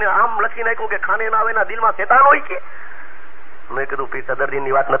હોય છે અને આમ લખી નાખ્યું કે ખાને ના આવે એના દિલમાં શેતાન હોય કે. મેં કીધું પીર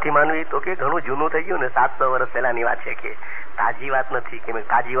સદરદીનની વાત નથી માનવી. તો કે ઘણું જૂનું થઈ ગયું ને, 700 વર્ષ પહેલાની વાત છે કે તાજી વાત નથી. કે મેં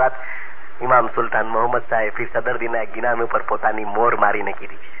તાજી વાત ઇમામ સુલતાન મોહમ્મદ સાહેબ પીર સદરદીના જ્ઞાન ઉપર પોતાની મોર મારીને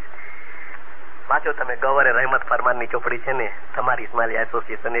કીધી છે. વાંચો તમે, ગવરે રહેમત ફરમાનની ચોપડી છે ને, તમારી ઇસ્માઇલી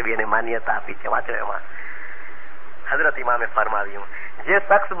એસોસિએશને બી એને માન્યતા આપી છે. વાંચો, એમાં હઝરત ઇમામે ફરમાવ્યું, જે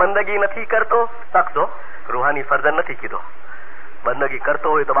શખ્સ બંદગી નથી કરતો, શખ્સ રૂહાની ફરજન નથી કીધો, બંદગી કરતો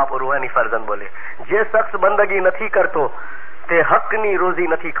હોય તો બાપુ રૂહાની ફરજન બોલે. જે શખ્સ બંદગી નથી કરતો તે હકની રોજી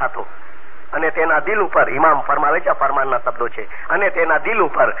નથી ખાતો અને તેના દિલ ઉપર, ઇમામ ફરમાવે છે, ફરમાનના શબ્દો છે, અને તેના દિલ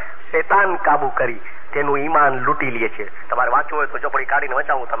ઉપર શેતાન કાબુ કરી તેનું ઈમાન લૂંટી લે છે. તમારે વાંચવું હોય તો ચોપડી કાઢીને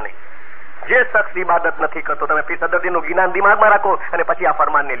વચાવું તમને. જે શખ્સ ઇબાદત નથી કરતો, તમે પીર સદરદીનું જ્ઞાન દિમાગમાં રાખો અને પછી આ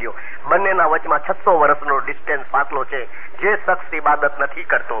ફરમાનને લ્યો. બંનેના વચમાં 600 વર્ષનો ડિસ્ટન્સ ફાસલો છે. જે શખ્સ ઇબાદત નથી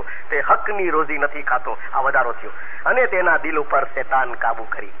કરતો તે હકની રોજી નથી ખાતો, આ વધારો થયો, અને તેના દિલ ઉપર શેતાન કાબુ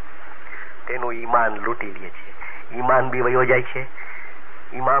કરી તેનું ઈમાન લૂંટી લે છે. ઈમાન બી વયો જાય છે,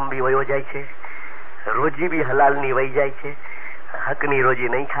 ઇમામ બી વયો જાય છે, રોજી બી હલાલની વહી જાય છે, હકની રોજી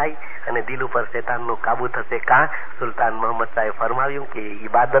નહીં ખાય અને દિલ ઉપર શેતાનનો કાબુ થશે. કાં? સુલતાન મોહમ્મદ સાહેબ ફરમાવ્યું કે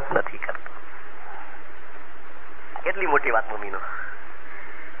ઇબાદત નથી કરતો. કેટલી મોટી વાત મમ્મીનો,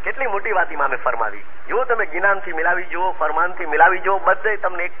 કેટલી મોટી વાત ઇમામે ફરમાવી. જો તમે જ્ઞાનથી મિલાવી જુઓ, ફરમાનથી મિલાવી જુઓ, બધે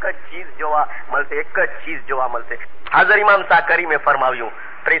તમને એક જ ચીજ જોવા મળશે, એક જ ચીજ જોવા મળશે. હાજર ઇમામ શાહ કરીમે ફરમાવ્યું,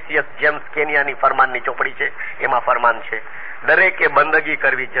 પ્રેસિયસ જેમ્સ કેનિયાની ફરમાનની ચોપડી છે, એમાં ફરમાન છે, દરેકે બંદગી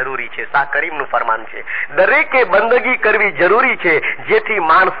કરવી જરૂરી છે. શાહ કરીમનું ફરમાન છે, દરેકે બંદગી કરવી જરૂરી છે, જેથી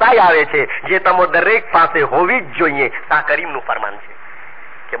માણસાઈ આવે છે, જે તમો દરેક પાસે હોવી જ જોઈએ. શાહ કરીમનું ફરમાન છે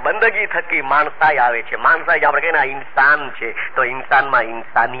કે બંદગી થકી માણસાઈ આવે છે. માણસાઈ આપણે કહીએ ને ઇન્સાન છે, તો ઇન્સાનમાં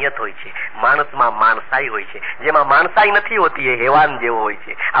ઇન્સાનિયત હોય છે, માણસમાં માણસાઈ હોય છે. જેમાં માણસાઈ નથી હોતી એ હેવાન જેવો હોય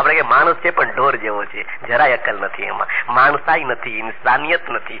છે. આપણે કે માણસ છે પણ ઢોર જેવો છે, જરાય અકલ નથી એમાં, માણસાઈ નથી, ઇન્સાનિયત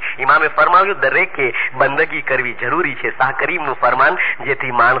નથી. ઇમામે ફરમાવ્યું દરેકે બંદગી કરવી જરૂરી છે. શાહ કરીમનું ફરમાન,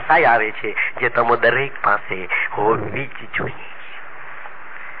 જેથી માણસાઈ આવે છે, જે તમો દરેક પાસે હોવી જ જોઈએ.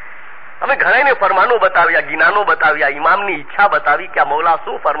 અમે ઘણાને ફરમાનો બતાવ્યા, જ્ઞાનો બતાવ્યા, ઇમામની ઈચ્છા બતાવી કે આ મૌલા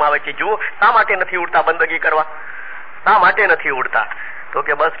શું ફરમાવે છે. જુઓ, શા માટે નથી ઉડતા બંદગી કરવા? શા માટે નથી ઉડતા? તો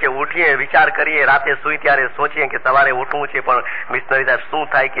કે બસ કે ઉઠીએ, વિચાર કરીએ, રાતે સુઈ ત્યારે સોચીએ કે સવારે ઉઠવું છે, પણ મિશનરી સાહેબ શું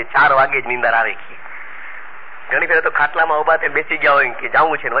થાય કે 4 વાગે જ નીંદર આવે છે. ઘણી ફેર તો ખાટલામાં ઉભા થઈને બેસી ગયા હોય કે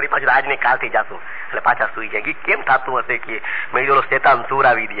જાવું છે, વળી પાછું આજને કાલથી જાશું એટલે પાછા સુઈ જાય. કે કેમ થતું હશે કે મેં ઓલો શેતાન સૂર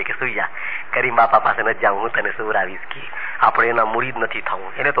આવી દે કે સુઈ જા, કરીમ બાપા પાસે ન જાઉં, હું તને સૂર આવીશ કે આપણે એના મૂડી જ નથી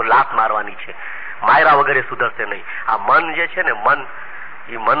થવું, એને તો લાત મારવાની છે, માયરા વગેરે સુધરશે નહીં. આ મન જે છે ને, મન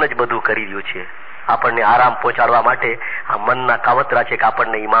એ મન જ બધું કરી રહ્યું છે. આપણને આરામ પહોંચાડવા માટે આ મનના કાવતરા છે કે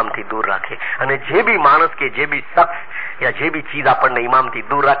આપણને ઇમામથી દૂર રાખે. અને જે બી માણસ કે જે બી શખ્સ યા જે બી ચીજ આપણને ઇમામથી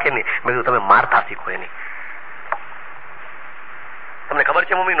દૂર રાખે ને, મેં તમે મારતા શીખો એને. તમને ખબર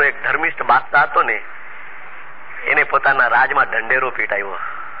છે મમ્મીનો એક ધર્મિષ્ઠ બાદશાહ હતો ને, એને પોતાના રાજમાં ઢંઢેરો પીટાયો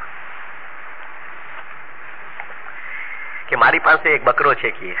કે મારી પાસે એક બકરો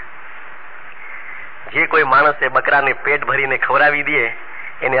છે કે જે કોઈ માણસે બકરાને પેટ ભરીને ખવડાવી દે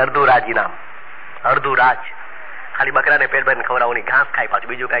એને અડધું રાજ ઇનામ. અડધું રાજ ખાલી બકરાને પેટ ભરીને ખવડાવવાની, ઘાસ ખાય, પાછું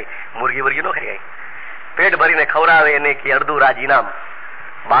બીજું કઈ મુરગી વર્ગી નો ખાય, પેટ ભરીને ખવડાવે એને કે અડધું રાજ ઇનામ.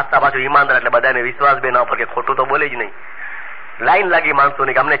 બાદશાહ પાછું ઈમાનદાર એટલે બધાને વિશ્વાસ બે ના ઉપર કે ખોટું તો બોલે જ નહીં. લાઈન લાગી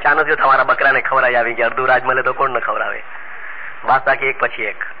માણસોની કે અમને ચા નથી, તમારા બકરાને ખવડાવી આવી કે અડધું રાજ મળે તો કોણ ન ખવડાવે. બાદશાહ કે એક પછી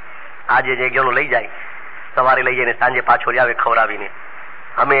એક, આજે જે એક જણું લઈ જાય, સવારે લઈ જઈને સાંજે પાછો આવે ખવડાવીને,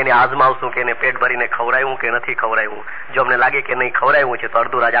 અમે એને આઝમાવશું કે એને પેટ ભરીને ખવડાવ્યું કે નથી ખવડાવ્યું. જો અમને લાગે કે નહીં ખવડાવ્યું છે તો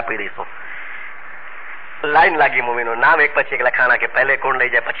અડધું રાજ આપી દઈશું. લાઈન લાગી મમ્મીનું નામ એક પછી એક લખાણા કે પહેલે કોણ લઈ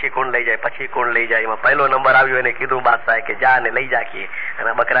જાય, પછી કોણ લઈ જાય, પછી કોણ લઈ જાય. એમાં પહેલો નંબર આવ્યો, એને કીધું બાદશાહ કે જા ને લઈ જા કે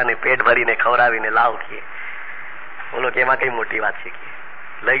અને બકરાને પેટ ભરીને ખવડાવીને લાવ કે. બોલો કે એમાં કઈ મોટી વાત છે કે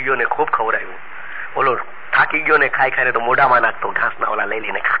લઈ ગયો ને ખૂબ ખવડાવ્યું. બોલો થાકી ગયો ને ખાઈ ખાઈને તો મોઢામાં નાખતો, ઘાસના ઓલા લઈ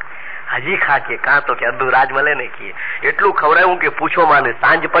લઈને ખા, હજી ખા કે કાં તો કે અડધું રાજ મળે ને કે એટલું ખવડાવ્યું કે પૂછો માને.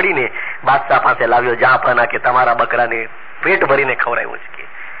 સાંજ પડીને બાદશાહ પાસે લાવ્યો જહાંપના કે તમારા બકરાને પેટ ભરીને ખવડાવ્યું છે કે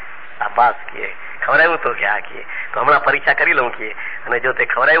શાબાશ કે ખવડાવ્યું તો કે આ કે તો હમણાં પરીક્ષા કરી લઉં કે અને જો તે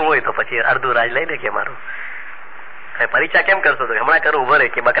ખવડાવ્યું હોય તો પછી અડધું રાજ લઈ લે કે મારું. પરીક્ષા કેમ કરશો તો હમણાં કરવું ભરે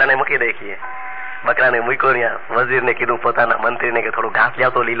કે બકરાને મૂકી દે કે બકરાને મૂક્યો ત્યાં વજીરને કીધું પોતાના મંત્રીને કે થોડું ઘાસ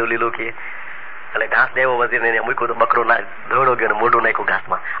લાવતો લીલું લીલું કે એટલે ઘાસ લેવો વજીરને મૂક્યું તો બકરો ના દોડો ગયો મોઢું નાખ્યું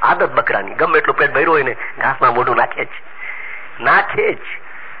ઘાસમાં. આદત બકરાની ગમે એટલું પેટ ભર્યું હોય ને ઘાસમાં મોઢું નાખે જ.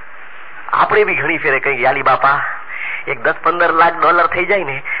 આપણે બી ઘણી ફેરે કઈ યાલી બાપા એક 10-15 લાખ ડોલર થઈ જાય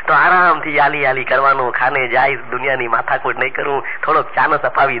ને તો આરામથી યાલી કરવાનું, ખાને જાય, દુનિયાની માથાકૂટ નહીં કરું, થોડોક ચાનસ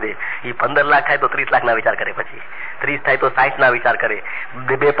અપાવી દે. એ 15 લાખ થાય તો 30 લાખ ના વિચાર કરે, પછી 30 થાય તો 60 ના વિચાર કરે,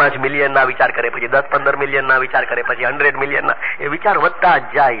 2-5 મિલિયન ના વિચાર કરે, પછી 10-15 મિલિયન ના વિચાર કરે, પછી 100 મિલિયન ના. એ વિચાર વધતા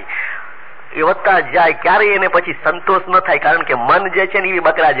જ જાય, ક્યારેય એને પછી સંતોષ ન થાય. કારણ કે મન જે છે ને એ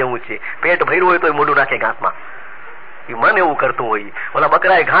બકરા જેવું છે, પેટ ભર્યું હોય તો મોઢું નાખે ઘાસમાં. એ મન એવું કરતું હોય. ઓલા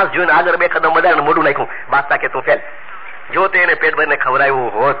બકરાએ ઘાસ જોઈને આગળ 2 કદમ વધારે મોઢું નાખ્યું. બાદશાહ કે તું ફેલ. જો તે એને પેટ ભરીને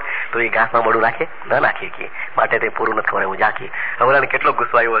ખવડાવ્યું હોત તો એ ઘાસમાં મોઢું નાખે ન નાખે કે માટે તે પૂરું નથી ખવડાવ્યું. જાકે હવરાને કેટલો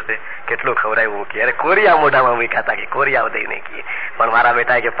ગુસ્સો આવ્યો હશે, કેટલું ખવડાવ્યું કે અરે કોરિયા મોઢામાં મૂકાતા કે કોરિયા દઈને કે પણ મારા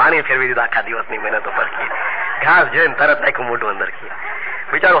બેટાએ કે પાણી ફેરવી દીધું આખા દિવસની મહેનત ઉપર કે ઘાસ જોઈને તરત નાખ્યું મોઢું અંદર કે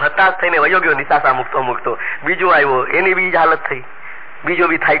બિચારો હતાશ થઈને વયો ગયો. નિશાસા મૂકતો બીજો આવ્યો, એની બી હાલત થઈ. બીજો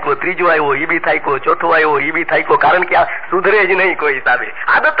બી થાયકો, ત્રીજો આવ્યો, એ બી થાયકો, ચોથો આવ્યો, એ બી થાયકો. કારણ કે આ સુધરે જ નહીં કોઈ હિસાબે.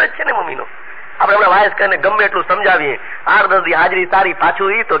 આદત જ છે ને મમ્મીનો. આપણે હમણાં વાયસ કરીને ગમે એટલું સમજાવીએ, 8-10 દી હાજરી સારી,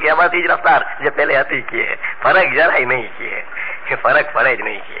 પાછું ઈ તો કે આમાંથી જ રફતાર જે પેલે હતી કે ફરક જરાય નહીં કે ફરક પડે જ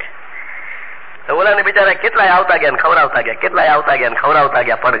નહીં કે. તો ઓલાને બિચારા કેટલાય આવતા ગયા ને ખવડાવતા ગયા, કેટલાય આવતા ગયા ને ખવડાવતા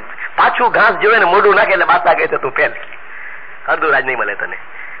ગયા, પણ પાછું ઘાસ જોવે ને મોઢું નાખે એટલે બાદશાહ કહે તું ફેલ, અડધું રાજ નહીં મળે તને.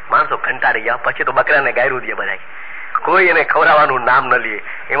 માણસો કંટાળી ગયા. પછી તો બકરાને ગાયરું દે બધા, કોઈ એને ખવડાવવાનું નામ ન લે.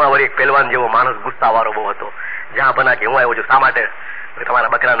 એમાં વળી એક પહેલવાન જેવો માણસ ગુસ્સા વાળો બહુ હતો. જ્યાં બના કે હું આવ્યો છું, શા માટે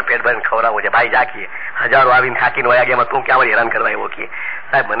તમારા બકરાને પેટ ભરીને ખવડાવવું છે? ભાઈ જાકીએ, હજારો આવીને ખાકીને વયા ગયા, તું ક્યાં વળી હેરાન કરવા આવ્યો કે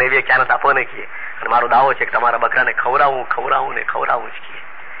સાહેબ મને બી ચાનસ આપો ને કે અને મારો દાવો છે કે તમારા બકરાને ખવડાવું જ કે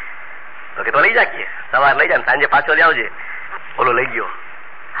તો કે તો લઈ જાકીએ, સવાર લઈ જાય સાંજે પાછો લઈ આવજે. ઓલો લઈ ગયો,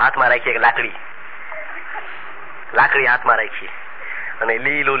 હાથમાં રાખી એક લાકડી હાથમાં રાખી અને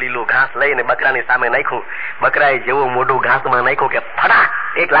લીલું ઘાસ લઈને બકરાની સામે નાખ્યું. બકરાએ જેવું મોઢું ઘાસમાં નાખ્યું કે ફડા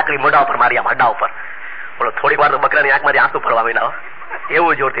એક લાકડી મોઢા ઉપર મારી, આમ હડા ઉપર. ઓલો થોડીક વાર તો બકરાની આંખમાંથી આંસુ ફરવા માંડ્યા,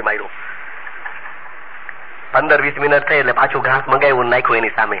 એવું જોરથી માર્યું. 15-20 મિનિટ થઈ એટલે પાછું ઘાસ મંગાવ્યું, નાખ્યું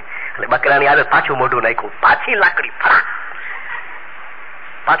એની સામે. એટલે બકરાની આદત પાછું મોઢું નાખ્યું, પાછી લાકડી ફરા.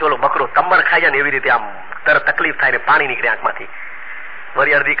 પાછો ઓલો બકરો કમર ખાઈ જાય ને એવી રીતે આમ તરત તકલીફ થાય ને પાણી નીકળે આંખમાંથી.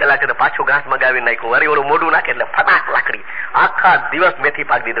 વળી અડધી કલાકે તો પાછું ઘાસ મગાવી નાખ્યું. વળી ઓલું મોઢું નાખે એટલે ફટાક લાકડી. આખા દિવસ મેથી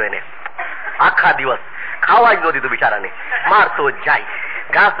પાક દીધો એને, આખા દિવસ ખાવા જ ન દીધું બિચારાને. મારતો જાય,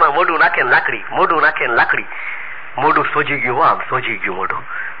 ઘાસમાં મોઢું નાખે ને લાકડી, મોઢું નાખે ને લાકડી. મોઢું સોજી ગયું, આમ સોજી ગયું મોઢું,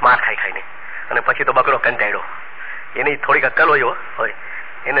 માર ખાઈને. અને પછી તો બકરો કંટાળ્યો. એની થોડીક અક્કલ હોય,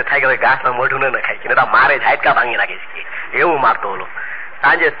 એને થાય કે ઘાસમાં મોઢું ન નખાય કે મારે ઝાટકા ભાંગી નાખે છે, એવું મારતો ઓલો.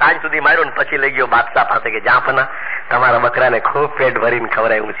 સાંજ સુધી માર્યો ને પછી લઈ ગયો બાદશાહ પાસે કે જાપના તમારા બકરાને ખૂબ પેટ ભરીને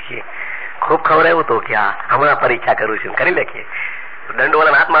ખવડાવ્યું છે. ખૂબ ખવડાવ્યું તો કે હમણાં પરીક્ષા કરું છું, કરી લે કે દંડો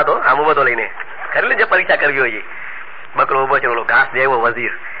વાળા હાથમાં તો આમ ઉભો તો લઈને કરી લેજે, પરીક્ષા કરવી હોય. બકરો ઉભો છે, ઓલો ઘાસ દેવો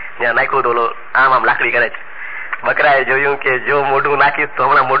વઝીર ત્યાં નાખ્યું તો ઓલો આમ આમ લાકડી કરે છે. બકરાએ જોયું કે જો મોઢું નાખીશ તો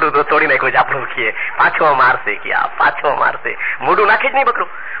હમણાં મોઢું તો તોડી નાખ્યું છે આપણું, કે પાછો મારશે, કે પાછો મારશે. મોઢું નાખી જ નહીં બકરું.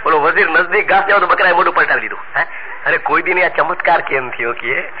 ઓલો વઝીર નજદીક ઘાસ જાવ તો બકરાએ મોઢું પલટાવી દીધું. અરે કોઈ દી આ ચમત્કાર કેમ થયો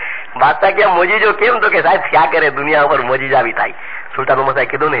કે બાદશાહ ક્યાં મોજીજો કેમ? તો કે સાહેબ ક્યાં કરે દુનિયા ઉપર મોજીજા બી થાય. સુલતાન મસાએ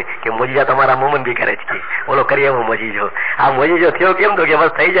કીધું ને કે મોજીજા તમારા મોમન બી કરે છે, કે ઓલો કરી એવો મોજીજો. આ મોજીજો થયો કેમ? તો કે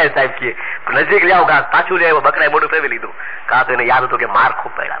બસ થઈ જાય સાહેબ, કે નજીક લે આવો ઘાસ, પાછું લે આવો. બકરાએ મોઢું ફેરવી લીધું. કા તો એને યાદ હતું કે માર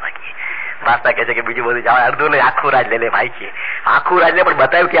ખૂબ પડ્યા હતા. બાદશાહ કહે છે કે બીજું બધું જવા અડધું ને આખું રાજ લે લે ભાઈ, કે આખું રાજ લે, પણ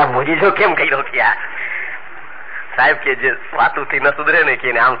બતાવ્યું કે આ મોજીજો કેમ કર્યો કે સાહેબ કે જે વાતુથી ન સુધરે ને કે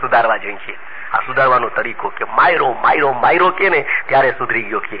એને આમ સુધારવા જોઈએ. આ સુધારવાનો તરીકો કે માયરો માયરો માયરો કે ને ત્યારે સુધરી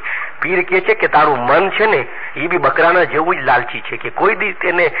ગયો. કે પીર કે છે કે તારું મન છે ને એ બી બકરાના જેવું જ લાલચી છે, કે કોઈ દી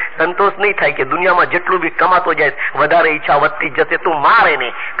તેને સંતોષ નહીં થાય, કે દુનિયામાં જેટલું બી કમાતો જાય વધારે ઈચ્છા વધતી જશે. તું માર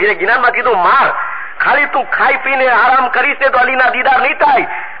એને. પીરે જ્ઞાનમાં કીધું માર. ખાલી તું ખાઈ પીને આરામ કરીશ ને તો અલીના દીદાર નહીં થાય.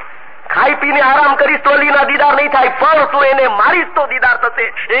 ખાઈ પીને આરામ કરીશ તો અલીના દીદાર નહીં થાય, પણ તું એને મારીશ તો દીદાર થશે.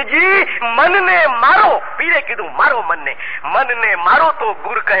 એજી મનને મારો. પીરે કીધું મારો મનને. મનને મારો તો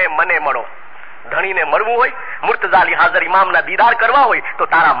ગુર કહે મને મળો. ધણીને મળવું હોય, મુર્તઝાલી હાજર ઇમામના દીદાર કરવા હોય તો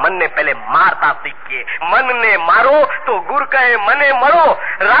તારા મનને પહેલે મારતા શીખીએ. મનને મારો તો ગુર કહે મને મળો.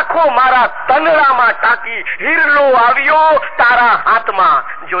 રાખો મારા તનડામાં ટાંકી, હિરલો આવ્યો તારા હાથમાં.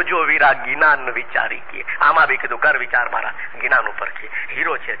 જોજો વીરા ગિનાન વિચારી. કે આમાં બી કીધું કર વિચાર મારા ગિનાન ઉપર. કે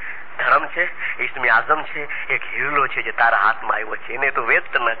હીરો છે, ધર્મ છે, ઇસ્મે આઝમ છે, એક હિરલો છે જે તારા હાથમાં આવ્યો છે, એને તો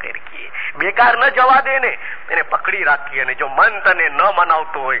વેસ્ટ ન કરી, બેકાર ન જવા દે ને, એને પકડી રાખીએ. અને જો મન તને ન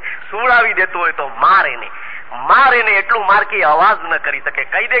મનાવતો હોય, સુવડાવી દેતો હોય તો માર એને. માર એને એટલું માર કે અવાજ ન કરી શકે.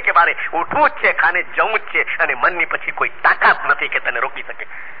 કહી દે કે મારે ઉઠવું જ છે, ખાને જવું જ છે, અને મનની પછી કોઈ તાકાત નથી કે તને રોકી શકે.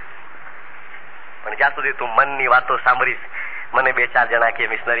 પણ જ્યાં સુધી તું મનની વાતો સાંભળીશ. મને 2-4 જણા કે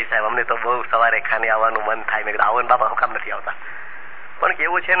મિશનરી સાહેબ અમને તો બહુ સવારે ખાને આવવાનું મન થાય. મેં કીધું આવો ને બાબા, હું કામ નથી આવતા? પણ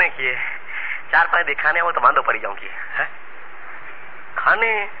કેવું છે ને કે 4-5 દી ખાને આવો તો માંદો પડી જાઉં. કે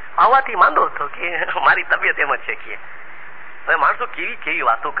ખાને આવવાથી માંદો હતો, કે મારી તબિયત એમ જ છે. કે હવે માણસો કેવી કેવી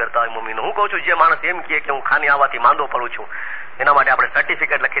વાતો કરતા હોય મમ્મીનો. હું કઉ છું જે માણસ એમ કે હું ખાને આવવાથી માંદો પડું છું, એના માટે આપણે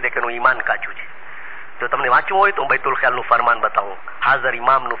સર્ટિફિકેટ લખી દે કે એનું ઈમાન કાચું છે. જો તમને વાંચવું હોય તો બૈતુલ ખ્યાલનું ફરમાન બતાવું, હાજર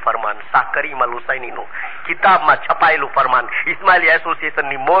ઇમામનું ફરમાન, શાહ કરીમ અલ હુસૈનીનું કિતાબમાં છપાયેલું ફરમાન, ઇસ્માઇલી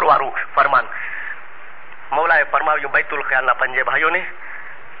એસોસિએશનની મોરવાળું ફરમાન. મૌલાએ ફરમાવ્યું બૈતુલ ખ્યાલના પંજે ભાઈઓને,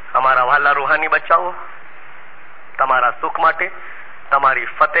 અમારા વહાલા રૂહાની બચાવો, તમારા સુખ માટે, તમારી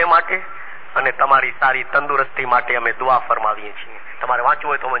ફતેહ માટે અને તમારી સારી તંદુરસ્તી માટે અમે દુઆ ફરમાવીએ છીએ. તમારે વાંચવું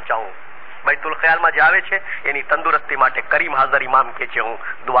હોય તો વંચાવું. બૈતુલ ખ્યાલમાં જે આવે છે એની તંદુરસ્તી માટે કરીમ હાજર ઇમામ કે છે હું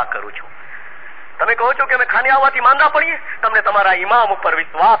દુઆ કરું છું. તમે કહો છો કે અમે ખાને આવવાથી માંદા પડીએ, તમને તમારા ઇમામ ઉપર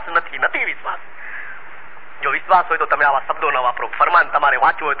વિશ્વાસ નથી વિશ્વાસ. જો વિશ્વાસ હોય તો તમે આવા શબ્દો ન વાપરો. ફરમાન તમારે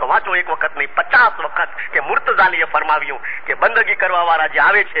વાંચવું હોય તો વાંચો, એક વખત નહીં 50 વખત. કે મુર્તઝાલીએ ફરમાવ્યું કે બંદગી કરવા વાળા જે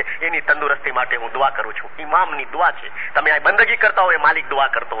આવે છે એની તંદુરસ્તી માટે હું દુઆ કરું છું. ઇમામની દુઆ છે. તમે આ બંદગી કરતા હોય માલિક દુઆ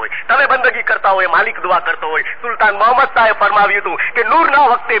કરતો હોય, તમે બંદગી કરતા હોય માલિક દુઆ કરતો હોય. સુલતાન મોહમ્મદ શાહે ફરમાવ્યું હતું કે નૂરના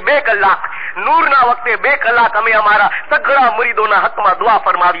વખતે 2 કલાક, નૂરના વખતે 2 કલાક અમે અમારા સઘળા મુરીદોના હકમાં દુઆ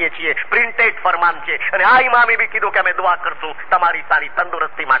ફરમાવીએ છીએ. પ્રિન્ટેડ ફરમાન છે. અને આ ઇમામે બી કીધું કે અમે દુઆ કરશું તમારી સારી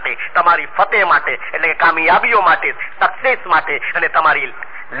તંદુરસ્તી માટે, તમારી ફતેહ માટે, એટલે કે કામયાબીઓ માટે, સક્સેસ માટે, અને તમારી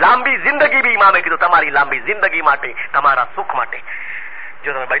લાંબી જિંદગી બી ઇમામે કીધું તમારી લાંબી જિંદગી માટે, તમારા સુખ માટે.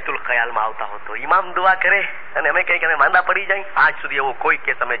 જો તમે બૈતુલ ખયાલમાં આવતા હો તો ઇમામ દુઆ કરે અને અમે કહીએ કે અમે માંદા પડી જાય. આજ સુધી એવો કોઈ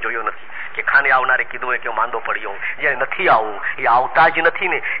કેસ અમે જોયો નથી કે ખાને આવનારે કીધું હોય કે હું માંદો પડ્યો. જે નથી આવવું એ આવતા જ નથી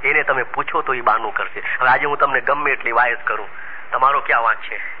ને, એને તમે પૂછો તો એ બહાનું કરશે. હવે આજે હું તમને ગમે એટલી વાયસ કરું, તમારો ક્યાં વાંક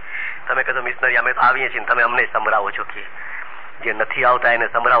છે? તમે કહેશો મિશનરી અમે તો આવીએ છીએ, તમે અમને સંભળાવો છો. કે જે નથી આવતા એને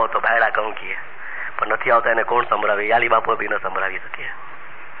સંભળાવો તો ભાયડા કહું કે, પણ નથી આવતા એને કોણ સંભળાવે? યાલી બાપુ બી ન સંભળાવી શકે,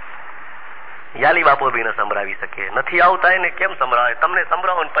 યાલી બાપુ બી ન સંભળાવી શકે. નથી આવતા એને કેમ સંભળાવે? તમને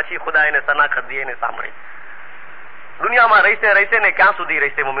સંભળાવો ને પછી ખુદા એને સનાખત દે, એને સાંભળે. દુનિયામાં રહેશે ને ક્યાં સુધી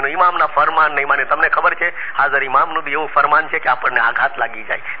રહેશે મમ્મીનો? ઇમામના ફરમાન નહીં માને. તમને ખબર છે હાજર ઇમામનું બી એવું ફરમાન છે કે આપણને આઘાત લાગી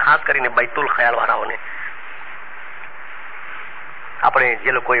જાય, ખાસ કરીને બૈતુલ ખયાલ વાળાઓને. આપણે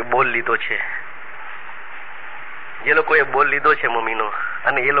જે લોકોએ બોલ લીધો છે, મમ્મીનો,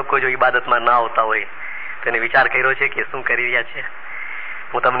 અને એ લોકો જો ઇબાદતમાં ના આવતા હોય તેને વિચાર કર્યો છે કે શું કરી રહ્યા છે?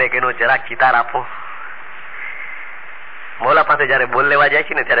 હું તમને એનો જરાક ચિતાર આપું. મૌલા પાસે જયારે બોલ લેવા જાય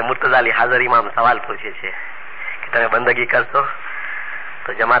છે ને ત્યારે મુર્તઝાલી હાજર ઇમામ સવાલ પૂછે છે કે તમે બંદગી કરશો?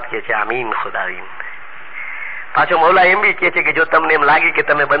 તો જમાત કે છે આમીન ખુદાવીન. પાછો મૌલા એમ બી કે છે કે જો તમને એમ લાગે કે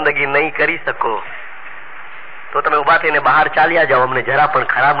તમે બંદગી નહીં કરી શકો તો તમે ઉભા થઈને બહાર ચાલ્યા જાઓ, અમને જરા પણ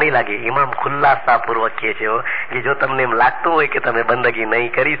ખરાબ નહીં લાગે. ઇમામ ખુલ્લાસાપૂર્વક કહે છે કે જો તમને એમ લાગતું હોય કે તમે બંદગી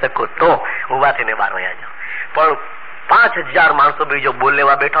નહીં કરી શકો તો ઉભા થઈને બહાર વયા જાઓ. પણ 5000 માણસો બીજો બોલ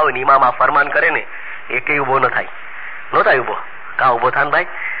લેવા બેઠા હોય ને ઇમામ આ ફરમાન કરે ને, એકેય ઉભો ન થાય. નો થાય ઉભો. કા ઉભો થાય ને ભાઈ?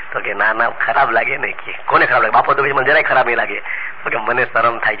 તો કે ના ના ખરાબ લાગે ને. કે કોને ખરાબ લાગે? બાપો તો મને જરાય ખરાબ નહીં લાગે. તો કે મને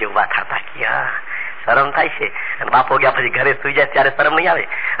શરમ થાય છે ઉભા થતા. કે હા શરમ થાય છે. અને બાપો ગયા પછી ઘરે સુઈ જાય ત્યારે શરમ નહીં આવે,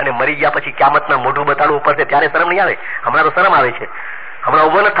 અને મરી ગયા પછી ક્યામતના મોઢું બતાડવું ઉપર છે ત્યારે શરમ નહીં આવે. હમણાં તો શરમ આવે છે. હમણાં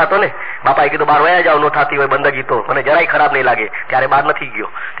ઉભો નથી થતો ને. બાપાએ કીધું બહાર વયા જાવ, નો થતી હોય બંદગી તો મને જરાય ખરાબ નહીં લાગે. ત્યારે બહાર નથી ગયો,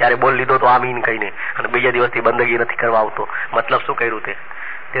 ત્યારે બોલ લીધો તો આમીન કહીને, અને બીજા દિવસથી બંદગી નથી કરવા આવતો. મતલબ શું કર્યું?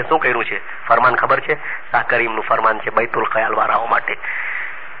 તે શું કર્યું છે? ફરમાન ખબર છે? શાહ કરીમનું ફરમાન છે બૈતુલ ખયાલ વાળાઓ માટે.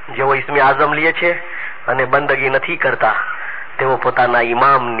 જેઓ ઇસ્મે આઝમ લે છે અને બંદગી નથી કરતા તેઓ પોતાના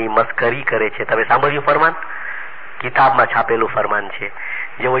ઇમામની મસ્કરી કરે છે. તમે સાંભળ્યું ફરમાન? કિતાબમાં છાપેલું ફરમાન છે.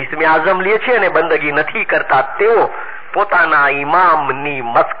 જેઓ ઇસ્મે આઝમ લે છે અને બંદગી નથી કરતા તેઓ પોતાના ઇમામની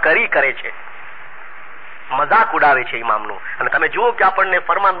મસ્કરી કરે છે, મજાક ઉડાવે છે ઇમામનું. અને તમે જુઓ કે આપણને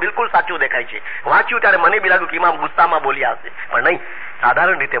ફરમાન બિલકુલ સાચું દેખાય છે. વાંચ્યું ત્યારે મને બી લાગ્યું કે ઇમામ ગુસ્સામાં બોલ્યા હશે, પણ નહીં,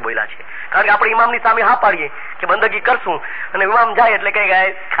 સાધારણ રીતે બોલ્યા છે. કારણ કે આપણે ઇમામની સામે હા પાડીએ કે બંદગી કરશું, અને ઇમામ જાય એટલે કઈ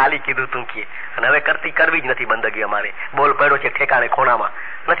ગાય ખાલી કીધું તું કે, અને હવે કરવી જ નથી બંદગી. અમારે બોલ પડ્યો છે ઠેકાણે ખોણામાં,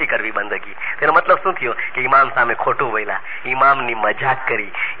 નથી કરવી બંદગી. તેનો મતલબ શું થયો? કે ઇમામ સામે ખોટું બોલ્યા, ઇમામની મજાક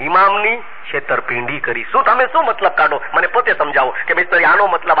કરી, ઇમામની છેતરપિંડી કરી. તમે શું મતલબ કાઢો? મને પોતે સમજાવો કે ભાઈ આનો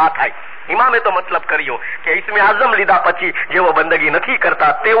મતલબ આ થાય. ઇમામે તો મતલબ કર્યો કે ઇસ્મે આઝમ લીધા પછી જેઓ બંદગી નથી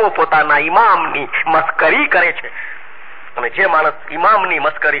કરતા તેઓ પોતાના ઇમામની મસ્કરી કરે છે. અને જે માણસ ઇમામની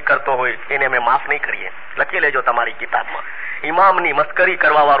મસ્કરી કરતો હોય એને અમે માફ નહીં કરીએ. લખી લેજો તમારી કિતાબમાં. ઇમામની મસ્કરી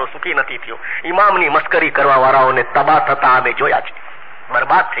કરવા વાળો સુખી નથી થયો. ઇમામની મસ્કરી કરવા વાળાઓને તબાહ થતા અમે જોયા છે,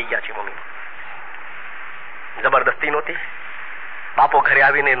 બરબાદ થઈ ગયા છે. મમ્મી જબરદસ્તી નહોતી. બાપો ઘરે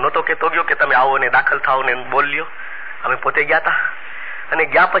આવીને નહોતો કેતો ગયો કે તમે આવો ને દાખલ થાઓ ને બોલ લ્યો. અમે પોતે ગયા હતા, અને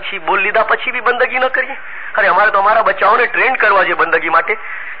ગયા પછી બોલ લીધા પછી બી બંદગી ન કરીએ. અરે અમારે તો અમારા બચ્ચાઓને ટ્રેન કરવા છે બંદગી માટે.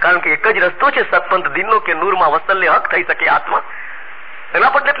 કારણ કે એક જ રસ્તો છે સતપંથ દિનનો કે નૂરમાં વસલને હક થઈ શકે આત્મા.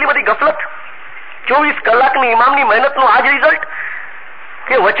 એના પર એટલી બધી ગફલત. 24 કલાકની ઇમામની મહેનતનો આ જ રિઝલ્ટ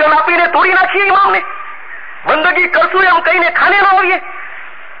કે વચન આપીને તોડી નાખીએ ઇમામને. બંદગી કરશું એમ કહીને ખાને ન હોઈએ.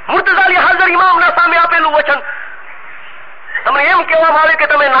 મુર્તઝાલી હાજર ઇમામના સામે આપેલું વચન. તમને એમ કહેવામાં આવે કે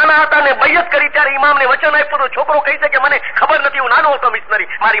તમે નાના હતા ને બૈયત કરી ત્યારે ઇમામને વચન આપ્યું તો છોકરો કહી શકે મને ખબર નથી, હું નાનો હતો મિશનરી,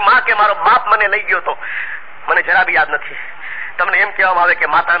 મારી માં કે મારો બાપ મને લઈ ગયો તો મને જરા બી યાદ નથી. તમને એમ કહેવામાં આવે કે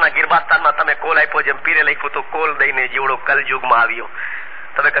માતાના ગિરબાસ્તાનમાં તમે કોલ આપ્યો, જેમ પીરે લખ્યું તો કોલ દઈને જીવડો કલયુગમાં આવ્યો.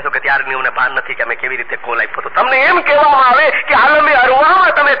 તમે કહેશો કે ત્યારની મને ભાન નથી કે અમે કેવી રીતે કોલ આપ્યો. તો તમને એમ કહેવામાં આવે કે આલમે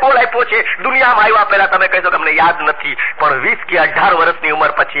અરવાહમાં તમે કોલ આપ્યો છે, દુનિયામાં આવ્યા પહેલા તમે કહેશો કે અમને યાદ નથી. પણ 20 કે 18 વર્ષની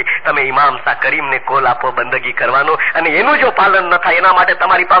ઉંમર પછી તમે ઇમામ શાહ કરીમને કોલ આપો બંદગી કરવાનો, અને એનું જો પાલન ન થાય એના માટે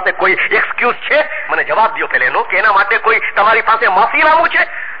તમારી પાસે કોઈ એક્સક્યુઝ છે? મને જવાબ દો પહેલા એનો, કે એના માટે કોઈ તમારી પાસે માફીનામું છે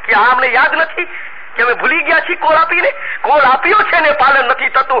કે આ અમને યાદ નથી, કે અમે ભૂલી ગયા છીએ કોલ આપીને? કોલ આપ્યો છે ને પાલન નથી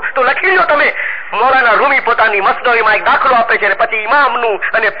થતું તો લખી લો તમે. મૌલાના રૂમી પોતાની મસ્નવીમાં એક દાખલો આપે છે, અને પછી ઇમામનું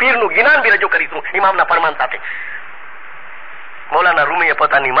અને પીરનું જ્ઞાન બી રજૂ કરીશું ઇમામના ફરમાન સાથે. મૌલાના રૂમીએ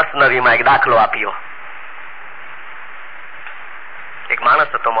પોતાની મસ્નવીમાં એક દાખલો આપ્યો. એક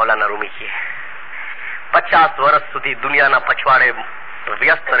માણસ હતો મૌલાના રૂમી છે, 50 વર્ષ સુધી દુનિયાના પછવાડે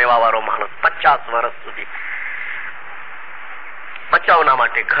વ્યસ્ત રહેવા વાળો માણસ. 50 વર્ષ સુધી બચાવના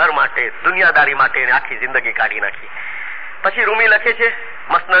માટે, ઘર માટે, દુનિયાદારી માટે આખી જિંદગી કાઢી નાખી. પછી રૂમી લખે છે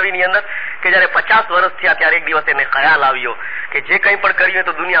મસ્નવીની અંદર કે જયારે 50 વર્ષ થયા ત્યારે એક દિવસ એને ખ્યાલ આવ્યો કે જે કંઈ પણ કર્યું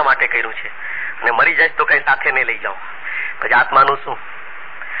તો દુનિયા માટે કર્યું છે, અને મરી જાય તો કઈ સાથે નહીં લઈ જાઓ. પછી આત્માનું શું,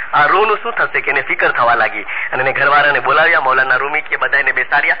 આ રૂહનું શું થશે? કે એને ફિકર થવા લાગી, અને એને ઘરવાળાને બોલાવ્યા મૌલાના રૂમી કે બધાને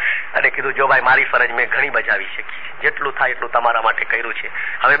બેસાડ્યા, અને કીધું જો ભાઈ મારી ફરજ મેં ઘણી બજાવી શકી, જેટલું થાય એટલું તમારા માટે કર્યું છે.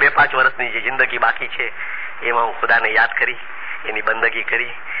 હવે 2-5 વર્ષની જે જિંદગી બાકી છે એમાં હું ખુદાને યાદ કરી, એની બંદગી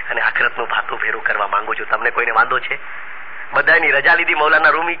કરી અને આખરતનું ભાતું ભેરું કરવા માંગુ છું. તમને કોઈને વાંધો છે? બધાની રજા લીધી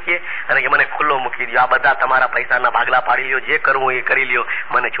મૌલાના રૂમી કે, અને કે મને ખુલ્લો મૂકી દો, આ બધા તમારા પૈસાના ભાગલા પાડી લ્યો, જે કરવું એ કરી લ્યો,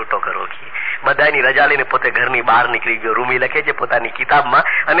 મને છૂટો કરો. બધાની રજા લઈને પોતે ઘરની બહાર નીકળી ગયો. રૂમી લખે છે પોતાની કિતાબમાં,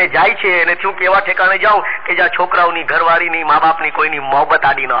 અને જાય છે એને થયું કે એવા ઠેકાણે જાઉં કે જ્યાં છોકરાઓની, ઘરવાળીની, મા બાપની કોઈની મોહબત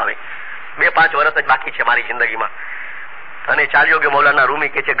આડી ન આવે. 2-5 વર્ષ જ બાકી છે મારી જિંદગીમાં. અને ચાલ્યો કે મૌલાના રૂમી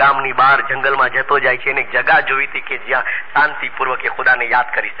કે છે ગામની બહાર જંગલમાં જતો જાય છે, એને એક જગા જોઈ હતી કે જ્યાં શાંતિપૂર્વક એ ખુદાને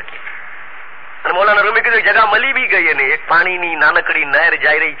યાદ કરી શકે. અને મૌલાના રૂમી કીધું જગા મળી બી ગઈ, અને એક પાણીની નાનકડી નહેર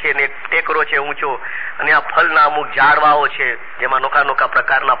જઈ રહી છે, ને એક ટેકરો છે ઊંચો, અને આ ફળના અમુક ઝાડવાઓ છે જેમાં નોખા નોખા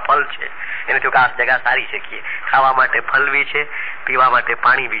પ્રકારના ફળ છે. એને થયું કે આ જગા સારી છે કે ખાવા માટે ફળ બી છે, પીવા માટે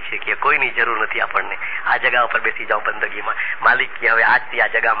પાણી બી છે, કે કોઈની જરૂર નથી આપણને, આ જગા ઉપર બેસી જાઓ બંદગીમાં. માલિક કે હવે આજથી આ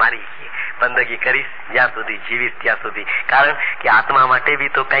જગા મારી, બંદગી કરીશ જ્યાં સુધી જીવીશ ત્યાં સુધી, કારણ કે આત્મા માટે બી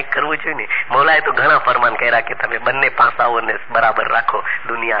તો કંઈક કરવું જોઈએ ને. મૌલાએ તો ઘણા ફરમાન કર્યા કે તમે બંને પાસાઓને બરાબર રાખો,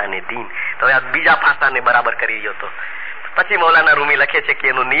 દુનિયા અને દીન. તો હવે આ બીજા પાસાને બરાબર કરી ગયો. તો પછી મૌલાના રૂમી લખે છે કે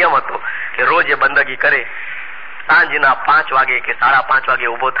એનો નિયમ હતો કે રોજ એ બંદગી કરે, સાંજના 5 વાગે કે 5:30 વાગે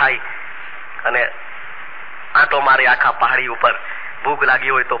ઉભો થાય અને આંટો મારે આખા પહાડી ઉપર. ભૂખ લાગી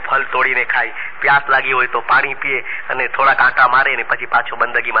હોય તો ફળ તોડીને ખાય, પ્યાસ લાગી હોય તો પાણી પીએ, અને થોડાક આંટા મારે ને પછી પાછો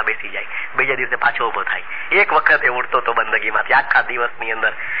બંદગીમાં બેસી જાય. બીજા દિવસે પાછો ઉભો થાય. એક વખત એ ઉઠતો તો બંદગીમાંથી આખા દિવસની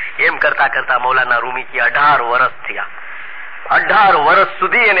અંદર. એમ કરતા કરતા મૌલાના રૂમી કે 18 વર્ષ થયા. 18 વર્ષ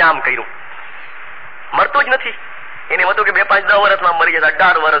સુધી એને આમ કર્યું, મરતો જ નથી. એને હતું કે 2-5-10 વર્ષમાં મરી જતા.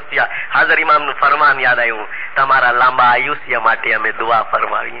 18 વર્ષ થયા. હાજર ઇમામનું ફરમાન યાદ આવ્યું, તમારા લાંબા આયુષ્ય માટે અમે દુઆ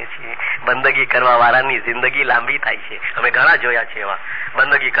ફરમાવીએ છીએ. બંદગી કરવા વાળાની જિંદગી લાંબી થાય છે. અમે ઘણા જોયા છે એવા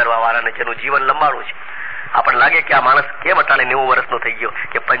બંદગી કરવા વાળાને જેનું જીવન લંબાણું છે. આપણને લાગે કે આ માણસ કેમ અટાણે 90 વર્ષનો થઈ ગયો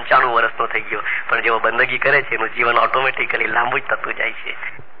કે 95 વર્ષનો થઈ ગયો, પણ જેવો બંદગી કરે છે એનું જીવન ઓટોમેટિકલી લાંબુ જ થતું જાય છે.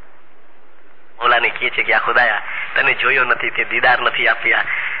 મૌલાને કહે છે કે આ ખુદાયા, તને જોયો નથી, તે દીદાર નથી આપ્યા,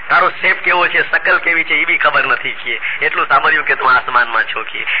 તારો શેપ કેવો છે, શકલ કેવી છે એ બી ખબર નથી કે, એટલું સાંભળ્યું કે તું આસમાનમાં છો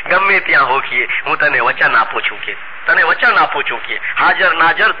કે ગમે ત્યાં હો કે હું તને વચન આપું છું કે તને વચન આપું છું કે હાજર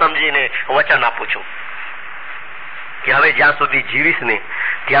નાજર સમજીને વચન આપું છું કે હવે જ્યાં સુધી જીવીશ ને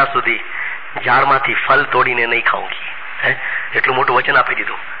ત્યાં સુધી ઝાડમાંથી ફળ તોડીને નહીં ખાઉં કે. એટલું મોટું વચન આપી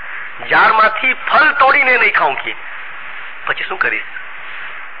દીધું, ઝાડમાંથી ફળ તોડીને નહીં ખાઉં કે. પછી શું કરીશ,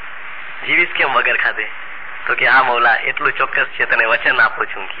 જીવીશ કેમ વગર ખાધે? તો કે હા મૌલા, એટલું ચોક્કસ છે, તને વચન આપું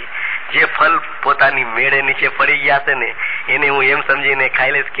છું કે જે ફળ પોતાની મેળે નીચે પડી ગયા છે ને એને હું એમ સમજીને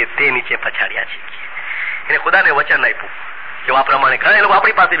ખાઈ લઈશ કે તે નીચે પછાડ્યા છે. એને ખુદાને વચન આપ્યું કે આ પ્રમાણે ઘણા લોકો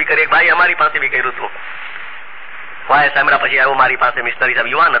આપણી પાસે બી કરે. ભાઈ અમારી પાસે બી કર્યું હતું. વાય સાંભળ્યા પછી આવ્યો મારી પાસે મિસ્ત્રી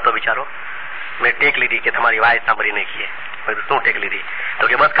સાહેબ, યુવાન હતો બિચારો. મેં ટેક લીધી કે તમારી વાય સાંભળીને કીએ. શું ટેક લીધી? તો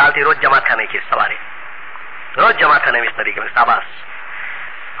કે બસ કાલથી રોજ જમાતખાને કીએ, સવારે રોજ જમાતખાને મિસ્ત્રી કે. શાબાશ.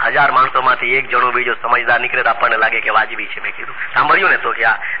 1000 માણસોમાંથી એક જણો બીજો સમજદાર નીકળે તો આપણને લાગે કે વાજબી છે. મેં કીધું સાંભળ્યું ને? તો કે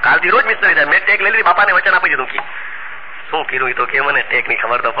આ કાલથી રોજ મિસ્ત્રી થાય. મેં ટેક લઈ લીધી, બાપાને વચન આપી દીધું. કે શું કીધું? એ તો કે મને ટેક ની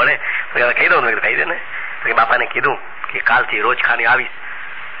ખબર તો પડે. તો હવે કહી દઉં. મેં કહી દે ને. તો બાપાને કીધું કે કાલથી રોજ ખાને આવીશ,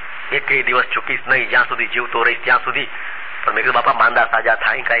 એક દિવસ ચૂકીશ નહીં, જ્યાં સુધી જીવતો રહીશ ત્યાં સુધી. પણ મેં કીધું બાપા માંદા સાજા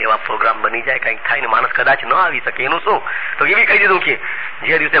થાય, કઈ એવા પ્રોગ્રામ બની જાય, કઈક થાય ને માણસ કદાચ ન આવી શકે, એનું શું? તો એવી કહી દીધું કે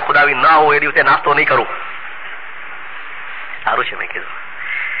જે દિવસે ખુદાવી ના હોય એ દિવસે નાસ્તો નહીં કરું. સારું છે. મેં કીધું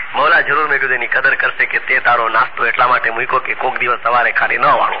મૌલા જરૂર, મેં કીધું એની કદર કરશે કે તે તારો નાસ્તો એટલા માટે મૂક્યો કે કોક દિવસ સવારે ખાલી ન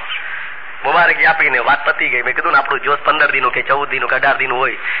વાળો. મુબારકી આપીને વાત પતી ગઈ. મેં કીધું ને આપણું જોશ 15 દિનો કે 14 દિનો કે 18 દિનો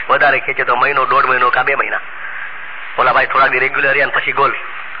હોય, વધારે ખેંચે તો મહિનો, 1.5 મહિનો કે 2 મહિના. ઓલા ભાઈ થોડાક દી રેગ્યુલર રહ્યા પછી ગોલ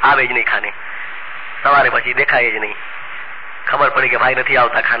આવે જ નહીં ખાને. સવારે પછી દેખાય જ નહીં. ખબર પડી કે ભાઈ નથી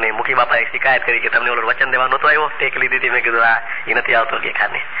આવતા ખાને. મુખી બાપાએ શિકાયત કરી કે તમને ઓલો વચન દેવા નતો આવ્યો, ટેક લીધી હતી. મેં કીધું હા, એ નથી આવતો કે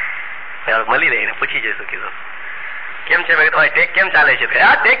ખાને. મળી લઈને પૂછી જઈશું. કીધું કેમ છે? મેં કીધું ટેક કેમ ચાલે છે?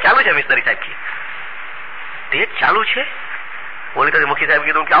 આ ટેક ચાલુ છે મિસ્ત્રી સાહેબ. ટેક ચાલુ છે? બોલી તો મુખી સાહેબ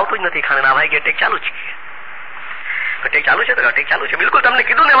કીધું કે આવતું જ નથી ખાને. ના ભાઈ કે ટેક ચાલુ છે. ટેક ચાલુ છે? તો ટેક ચાલુ છે. બિલકુલ તમને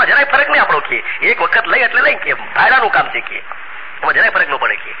કીધું ને, એમાં જરાય ફરક નહીં આપણો કે એક વખત લઈ એટલે લઈ કે ભાયરાનું કામ છે કે એમાં જરાય ફરક ન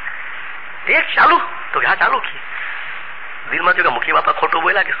પડે. કે ટેક ચાલુ? તો કે હા ચાલુ. કે દિલમાં થયું કે મુખી બાપા ખોટું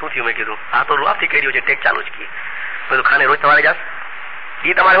બોલ્યા કે શું થયું? મેં કીધું આ તો રૂઆબથી કર્યું છે, ટેક ચાલુ જ. કે બધું ખાને રોજ સવારે જાસ.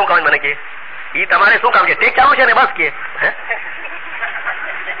 એ તમારે શું કામ? મને કે ઈ તમારે શું કામ છે? ટેક ચાલુ છે ને બસ. કે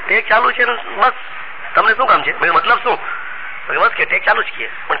ટેક ચાલુ છે ને બસ, તમને શું કામ છે? મતલબ શું? તો બસ કે ટેક ચાલુ જ. કે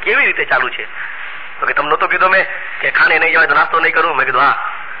પણ કેવી રીતે ચાલુ છે? તો કે તમને તો કીધું મેં કે ખાને નહીં જવાય તો નાસ્તો નહીં કરું. મેં કીધું હા,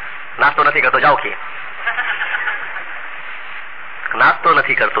 નાસ્તો નથી કરતો, જાઓ. કે નાસ્તો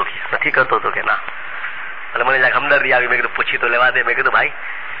નથી કરતો? કે નથી કરતો. તો કે ના. એટલે મને જ્યાં હમદર્દી આવી. મેં કીધું પૂછી તો લેવા દે. મેં કીધું ભાઈ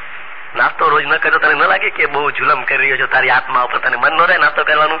નાસ્તો રોજ ન કર્યો તને ન લાગે કે બહુ જુલમ કરી રહ્યો છો તારી આત્મા ઉપર? તને મન ન રહે નાસ્તો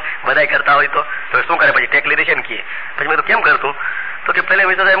કરવાનું? બધા કરતા હોય તો શું કરે? પછી ટેક લીધી છે ને. કે પછી મેં તો કેમ કરતું? તો કે પહેલે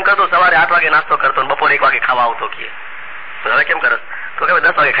મિત્ર એમ કરતો, સવારે 8 વાગે નાસ્તો કરતો, બપોરે 1 વાગે ખાવા આવતો. કે હવે કેમ કરસ? તો કે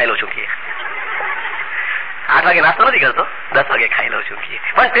 10 વાગે ખાઈ લઉં છું. કે 8 વાગે નાસ્તો નથી કરતો, 10 વાગે ખાઈ લઉં છું. કે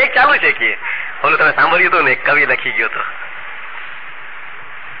પણ ટેક ચાલુ છે. કે ઓલું તમે સાંભળ્યું હતું ને, એક કવિ લખી ગયો હતો.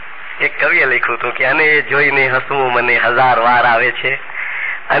 એક કવિએ લખ્યું હતું કે અને જોઈને હસવું મને 1000 વાર આવે છે,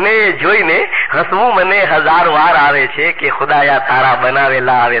 અને જોઈને હસવું મને 1000 વાર આવે છે કે ખુદાયા તારા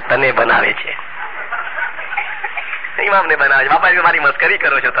બનાવેલા આવે તને બનાવે છે. ઇમામને બનાવે છે. બાપા મારી મસ્કરી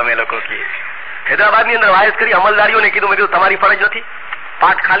કરો છો તમે લોકો. કે હૈદરાબાદ ની અંદર વાયસ કરી અમલદારીઓને કીધું, મેં કીધું તમારી ફરજ નથી?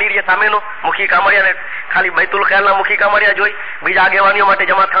 પાઠ ખાલી રહે સામેનો, મુખી કામળિયાને ખાલી બૈતુલ ખ્યાલના મુખી કામળિયા જોઈ, બીજા આગેવાનીઓ માટે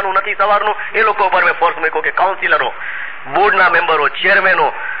જમા થવાનું નથી સવારનું. એ લોકો ઉપર મેં ફોર્સ મૂક્યો કે કાઉન્સિલરો, બોર્ડના મેમ્બરો, ચેરમેનો,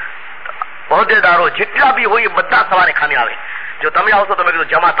 હોદ્દેદારો જેટલા બી હોય એ બધા સવારે ખાને આવે. જો તમે આવશો તો મેં કીધું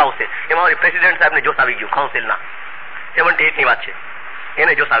જમાત આવશે. એમાં મારી પ્રેસિડેન્ટ સાહેબને જોશ આવી ગયું. કાઉન્સિલના 78ની વાત છે,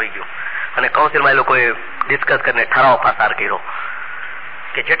 એને જોશ આવી ગયો. અને કાઉન્સિલમાં એ લોકોએ ડિસ્કસ કરીને ઠરાવ પસાર કર્યો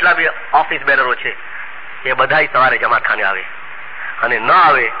કે જેટલા બી ઓફિસ બેરરો છે એ બધા સવારે જમાતખાને આવે, અને ન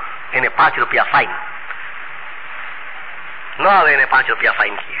આવે એને ₹5 ફાઇન, ન આવે એને ₹5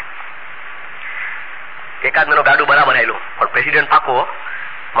 ફાઇન કીએ. એકાદ મેનો ગાડું બરાબર આવેલું, પણ પ્રેસિડેન્ટ પાકો,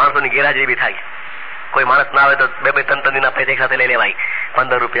 માણસોની ગેરહાજરી બી થાય. કોઈ માણસ ના આવે તો 2-3 દિનના પૈસા સાથે લઈ લેવાય,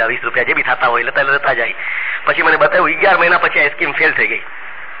 ₹15, ₹20 જે બી થતા હોય લેતા જાય. પછી મને બતાવ્યું 11 મહિના પછી આ સ્કીમ ફેલ થઈ ગઈ.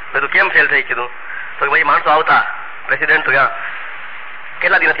 મેં તો કેમ ફેલ થઈ કીધું? તો ભાઈ માણસો આવતા, પ્રેસિડેન્ટ તો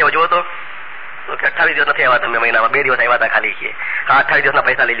કેટલા દિવસ થયા જોવો તો કે 28 દિવસ નથી આવ્યા તમે મહિનામાં, 2 દિવસ આવ્યા હતા ખાલી કે. હા 28 દિવસના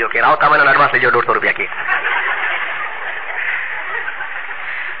પૈસા લઈ લો કે આવતા મહિનાના એડવાન્સ લઈ લો ₹150 કે.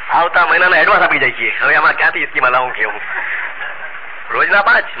 આવતા મહિનાના એડવાન્સ આપી જાય છે. હવે આમાં ક્યાંથી સ્કીમ લાવું કે હું રોજના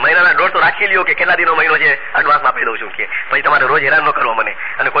 5 મહિનાના 150 રાખી લ્યો કે કેટલા દિનો મહિનો છે એડવાન્સ આપી દઉં છું કે પછી તમારે રોજ હેરાન ન કરવો મને,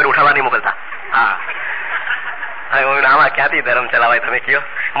 અને કોઈને ઉઠાવવા નહીં મોકલતા. હા આમાં ક્યાંથી ધર્મ ચલાવાય તમે કયો?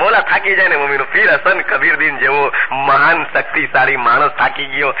 મોલા થાકી જાય ને મમ્મીનું. પીર હસન કબીરદીન જેવો મહાન શક્તિશાળી માણસ થાકી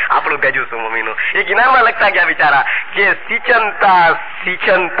ગયો, આપણું ગજું શું મમ્મીનું. એ ગિનારમાં લખતા ગયા બિચારા કે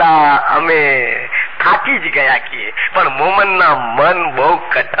સિંચનતા અમે થાકી જ ગયા છીએ, પણ મોમનના મન બહુ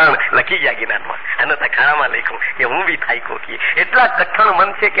કઠણ, લખી ગયા ગિનારમાં. અને તખાણામાં લખ્યું કે હું બી થાક્યો કે એટલા કઠણ મન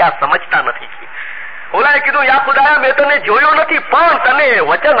છે કે આ સમજતા નથી કે. ઓલાએ કીધું યા ખુદાયા મેં તને જોયો નથી, પણ તને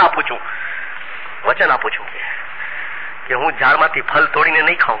વચન આપું છું કે હું ઝાડમાંથી ફળ તોડીને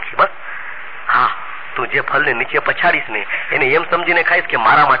નહીં ખાઉં કે બસ. હા તું જે ફળને નીચે પછાડીશ ને એને એમ સમજીને ખાઈશ કે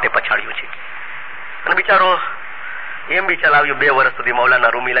મારા માટે પછાડ્યું છે. અને બિચારો એમ બી ચલાવ્યું 2 વર્ષ સુધી.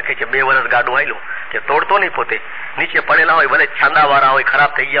 મૌલાના રૂમી લખે છે 2 વર્ષ ગાડું આવેલું કે તોડતો નહીં, પોતે નીચે પડેલા હોય, ભલે છાંદાવાળા હોય,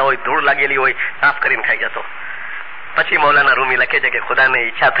 ખરાબ થઈ ગયા હોય, ધૂળ લાગેલી હોય, સાફ કરીને ખાઈ જતો. પછી મૌલાના રૂમી લખે છે કે ખુદાને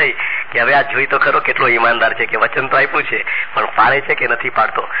ઈચ્છા થઈ કે હવે આ જોઈ તો ખરો કેટલો ઈમાનદાર છે, કે વચન તો આપ્યું છે પણ પાળે છે કે નથી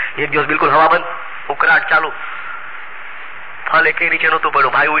પાડતો. એક દિવસ બિલકુલ હવા બંધ, ઉકળાટ ચાલુ, ફળ એકે નીચે નહોતું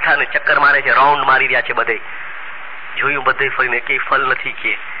પડ્યું. ભાઈ ઉઠા ને ચક્કર મારે છે, રાઉન્ડ મારી રહ્યા છે બધે. જોયું બધે ફરીને એકેય ફળ નથી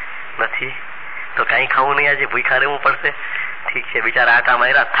કે નથી, તો કઈ ખાવું નહીં, આજે ભૂખા રહેવું પડશે. ઠીક છે, બિચારા આટા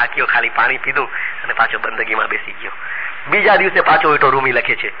માર્યા, થાક્યો, ખાલી પાણી પીધું અને પાછો બંદગીમાં બેસી ગયો. બીજા દિવસે પાછો ઉઠો રૂમી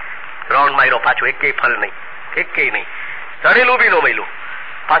લખે છે, રાઉન્ડ માર્યો, પાછો એકેય ફળ નહીં, એકેય નહીં, સડેલું બી ન મળ્યું,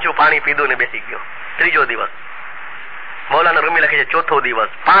 પાછું પાણી પીધું ને બેસી ગયો. ત્રીજો દિવસ મૌલાના રૂમી લખે છે, ચોથો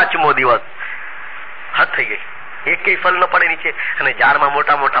દિવસ, 5મો દિવસ, હદ થઈ ગઈ, એકેય ફળ ન પડે નીચે. અને ઝાડમાં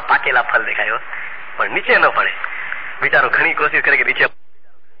મોટા મોટા પાકેલા ફળ દેખાયો, પણ નીચે ન પડે. બિચારો ઘણી કોશિશ કરે કે નીચે.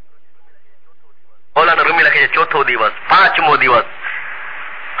 મૌલાના રૂમી લખે છે, ચોથો દિવસ, 5મો દિવસ,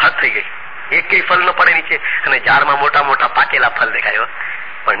 હદ થઈ ગઈ, એકેય ફળ ન પડે નીચે. અને ઝાડમાં મોટા મોટા પાકેલા ફળ દેખાયો,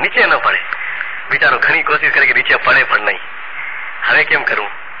 પણ નીચે ન પડે. બિચારો ઘણી કોશિશ કરે કે નીચે પડે પણ નહીં. હવે કેમ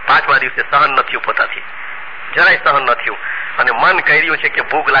કરવું? 5મા દિવસે સહન ન થયું પોતાથી, જરાય સહન ન થયું, અને મન કહી રહ્યું છે કે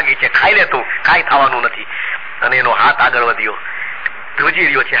ભૂખ લાગી છે, ખાઈ લે તું, કાંઈ થવાનું નથી. અને એનો હાથ આગળ વધ્યો, ધ્રુજી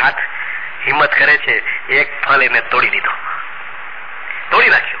રહ્યો છે હાથ, હિંમત કરે છે, એક ફળ એને તોડી લીધો, તોડી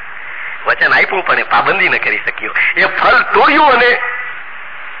નાખ્યો. વચન આપ્યું પણ એ પાબંદી ન કરી શક્યો. એ ફળ તોડ્યું અને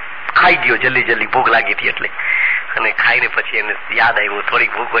ખાઈ ગયો જલ્દી, ભૂખ લાગી હતી એટલે. અને ખાઈને પછી એને યાદ આવ્યું,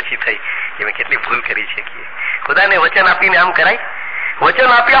 થોડીક ભૂખ ઓછી થઈ કે મેં કેટલી ભૂલ કરી છે કે ખુદાને વચન આપીને આમ કરાય?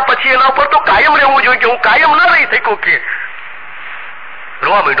 વચન આપ્યા પછી એના ઉપર તો કાયમ રહેવું જોઈએ, કે હું કાયમ ના રહી શકું કે.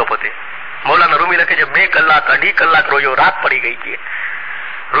 રોવા માંડ્યો પોતે. મૌલાના રૂમી લખે છે, 2 કલાક 2.5 કલાક રોયો, રાત પડી ગઈ કે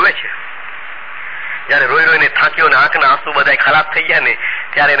રોવે છે. જયારે રોઈને થાક્યો ને આંખના આંસુ બધા ખરાબ થઈ ગયા ને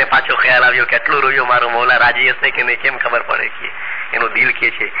ત્યારે એને પાછો ખ્યાલ આવ્યો કે એટલું રોયો મારો મૌલા રાજી હશે કે નહીં, કેમ ખબર પડે કે એનું દિલ કે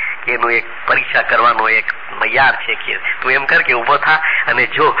છે કે એનું એક પરીક્ષા કરવાનો એક મૈયાર છે કે તું એમ કર કે ઉભો થા, અને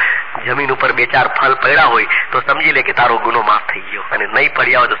જો જમીન ઉપર 2-4 ફળ પડ્યા હોય તો સમજી લે કે તારો ગુનો માફ થઈ ગયો, અને નહીં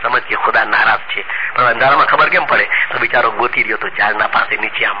પડ્યા હોય તો સમજ કે ખુદા નારાજ છે. પણ અંધારામાં ખબર કેમ પડે? તો બિચારો ગોતી રહ્યો તો ઝાડના પાસે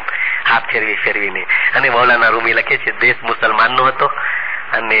નીચે આમ હાથ ફેરવીને. અને મૌલાના રૂમી લખે છે, દેશ મુસલમાનનો હતો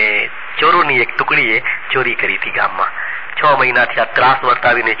અને ચોરોની એક ટુકડીએ ચોરી કરી હતી ગામમાં. 6 મહિનાથી આ ત્રાસ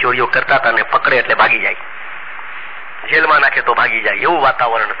વર્તાવીને ચોરીઓ કરતા હતા, ને પકડે એટલે ભાગી જાય, જેલમાં નાખે તો ભાગી જાય, એવું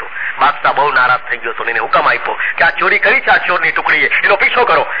વાતાવરણ હતું. બાદશાહ બહુ નારાજ થઈ ગયો હતો, એને હુકમ આપ્યો કે આ ચોરી કરી છે આ ચોરની ટુકડીએ, એનો પીછો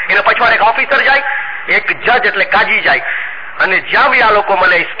કરો. એને પછવાડે એક ઓફિસર જાય, એક જજ એટલે કાજી જાય, અને જ્યાં બી આ લોકો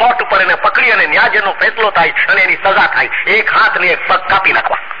મળે સ્પોટ ઉપર એને પકડી અને ન્યાજ એનો ફેસલો થાય અને એની સજા થાય. એક હાથ ને એક પગ કાપી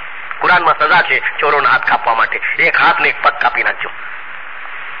નાખવા. કુરાનમાં સજા છે ચોરોના હાથ કાપવા માટે, એક હાથ ને એક પગ કાપી નાખજો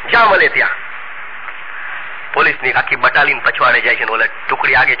જ્યાં મળે ત્યાં. પોલીસની આખી બટાલીન પછવાડે જાય છે, ઓલા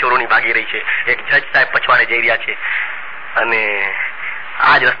ટુકડી આગે ચોરોની ભાગી રહી છે. એક જજ સાહેબ પછવાડે જઈ રહ્યા છે, અને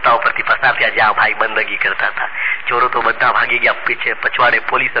આ જ રસ્તા ઉપરથી પસાર થયા જ્યાં ભાઈ બંદગી કરતા હતા. ચોરો તો બધા ભાગી ગયા. પીછે પછવાડે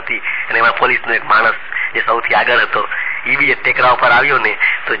પોલીસ હતી અને એમાં પોલીસનો એક માણસ જે સૌથી આગળ હતો એ બી ટેકરા ઉપર આવ્યો ને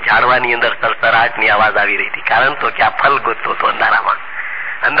તો ઝાડવાની અંદર સરસરાટની અવાજ આવી રહી હતી. કારણ તો કે આ ફલ ગોતતો હતો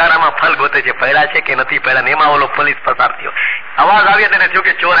અંધારામાં ફલ ગોતે છે, પડ્યા છે કે નથી પડ્યા. ને એમાં ઓલો પોલીસ પસાર થયો. અવાજ આવ્યો તેને થયું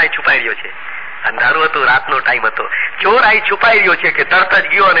કે ચોર અહીં છુપાઈ રહ્યો છે. અંધારું હતું, રાતનો ટાઈમ હતો. ચોર અહીં છુપાઈ રહ્યો છે કે તરત જ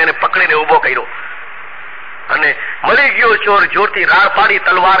ગયો અને એને પકડીને ઉભો કર્યો અને મળી ગયો ચોર. જોરથી રાડ પાડી,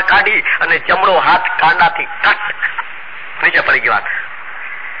 તલવાર કાઢી અને જમણો હાથ કાંડાથી નીચે પડી ગયો.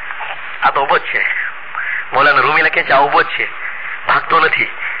 આ તો ઉભો જ છે. મોલાના રૂમી લખે છે આ ઉભો જ છે, ભાગતો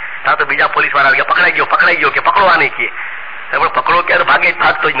નથી. ત્યાં તો બીજા પોલીસ વાળા ગયા, પકડાઈ ગયો કે પકડવા નહીં કે પણ પકડો ક્યારે ભાગે,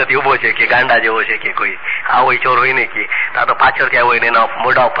 ભાગતો જ નથી, ઉભો છે કે ગાંડા જેવો છે કે કોઈ આવો ચોર હોય ને કે. ત્યાં તો પાછળથી આવ્યો એને એના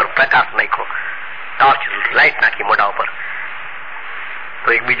મોઢા ઉપર પ્રકાશ નાખ્યો, ટોર્ચ લાઈટ નાખી મોઢા ઉપર.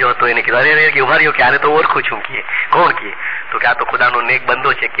 તો એક બીજો હતો એને કીધું અરે કે ઉભા રહ્યો કે આને તો ઓળખું છું કે. કોણ કે? તો કે આ તો ખુદાનો નેક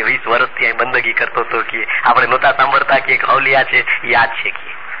બંદો છે કે 20 વર્ષથી અહીં બંદગી કરતો હતો કે આપણે નહોતા સાંભળતા કે એક અવલિયા છે યાદ છે કે.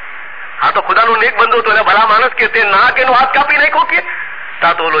 આ તો ખુદાનો નેક બંદો હતો ને ભલા માણસ કે તે ના કે હાથ કાપી નાખ્યો કે.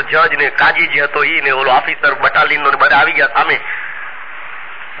 તા તો ઓલો જજ ને કાજી જે હતો ઈ ને ઓલો ઓફિસર બટાલિયન નો બધા આવી ગયા સામે.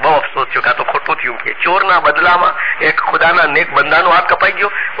 બહુ અફસોસ થયો કે આ તો ખોટું થયું કે ચોરના બદલામાં એક ખુદાના નેક બંદાનો હાથ કપાઈ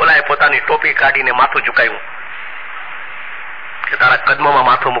ગયો. ઓલાએ પોતાની ટોપી કાઢીને માથું ઝુકાવ્યું કે તારા કદમોમાં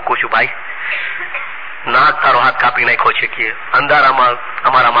માથું મૂકું છું ભાઈ, ના તારો હાથ કાપી નાખ્યો છે કે અંધારામાં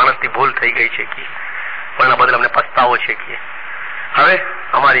અમારા માણસથી ભૂલ થઈ ગઈ છે કે પણ બદલ અમને પસ્તાવો છે કે હવે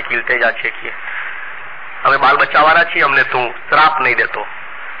અમારી કિલ તેજા છે કે અમે બાલ બચ્ચા વાળા છીએ, અમને તું શ્રાપ નહીં દેતો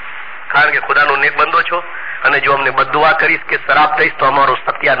કારણ કે ખુદાનો નેક બંદો છો અને જો અમને બદદુઆ કરીશ કે શ્રાપ દઈશ તો અમારો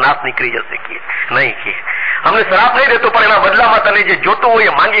સત્યાનાશ નીકળી જશે કે નહીં કે અમને શ્રાપ નહીં દેતો પણ એના બદલામાં તને જે જોતું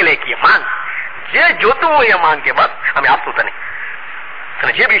હોય એ માંગી લે કે માંગ, જે જોતું હોય એ માંગ કે બસ અમે આપશું તને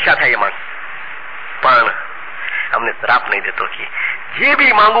જે બી ઈચ્છા થાય એ માંગ પણ અમને શ્રાપ નહીં દેતો કે જે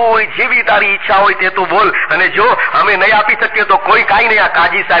બી માંગવું હોય જે બી તારી ઈચ્છા હોય તે તું બોલ અને જો અમે નહીં આપી શકીએ તો કોઈ કાંઈ નહીં. આ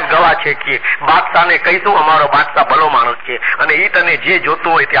કાજી સાહેબ ગવાહ છે કે બાદશાહને કહીશું અમારો બાદશાહ ભલો માણસ છે અને ઈ તને જે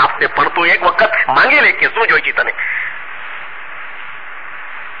જોતું હોય તે આપશે પણ તું એક વખત માંગી લે કે શું જોઈ છે તને.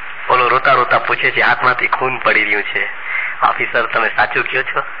 બોલો રોતા રોતા પૂછે છે હાથમાંથી ખૂન પડી રહ્યું છે. ઓફિસર તમે સાચું કહો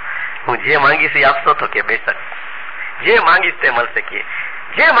છો? હું જે માંગીશ એ આપશો? તો કે બેશક જે માંગીશ તે મળશે કે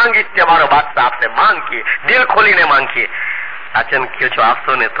જે માંગીશ તે મારો બાદશાહ આપશે. માંગ કે દિલ ખોલીને માંગ કે સાચન કયો છો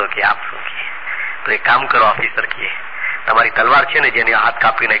આપશો ને તો કે આપશો કે તો એક કામ કરો ઓફિસર કે તમારી તલવાર છે ને જેને હાથ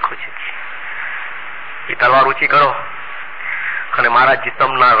કાપી નાખ્યો છે એ તલવાર ઊંચી કરો અને મારા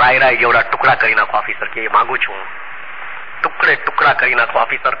જીસમના રાય જેવડા ટુકડા કરી નાખો ઓફિસર કે એ માંગુ છું. ટુકડે ટુકડા કરી નાખો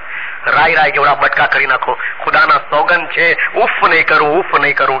ઓફિસર, રાય જેવડા બટકા કરી નાખો. ખુદાના સોગન છે ઉફ નહીં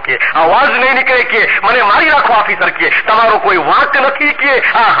કરું કે અવાજ નહીં નીકળે કે મને મારી નાખો ઓફિસર કે તમારો કોઈ વાંક નથી કે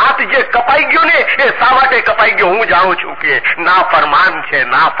આ હાથ જે કપાઈ ગયો ને એ શા માટે કપાઈ ગયો હું જાણું છું કે ના ફરમાન છે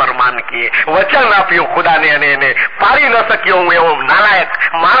ના ફરમાન કે વચન આપ્યું ખુદાને અને એને પાડી ન શક્યો. હું એવો નાલાયક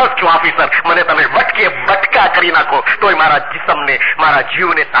માણસ છું ઓફિસર, મને તમે બટકા કરી નાખો તોય મારા જીસમને મારા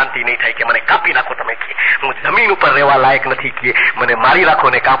જીવને શાંતિ નહીં થાય કે મને કાપી નાખો તમે કે હું જમીન ઉપર રહેવા લાયક નથી કે મને મારી રાખો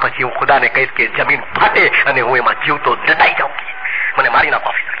ને કાં પછી હું ખુદાને કહીશ કે જમીન ફાટે અને હું એમાં જીવતો દટાઈ જાઉં કે મને મારી નાખો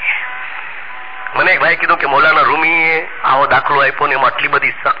ઓફિસર કે. મને એક ભાઈ કીધું કે મૌલાના રૂમીએ આવો દાખલો આપ્યો ને એમાં આટલી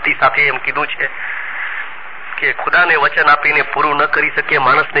બધી શક્તિ સાથે એમ કીધું છે કે ખુદાને વચન આપીને પૂરું ન કરી શકે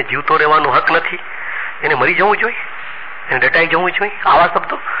માણસને જીવતો રહેવાનો હક નથી, એને મરી જવું જોઈએ, એને દટાઈ જવું જોઈએ. આવા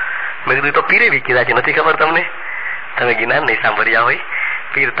શબ્દો મેં કીધું તો પીરે બી કીધા છે, નથી ખબર તમને? તમે જ્ઞાન નહીં સાંભળ્યા હોય.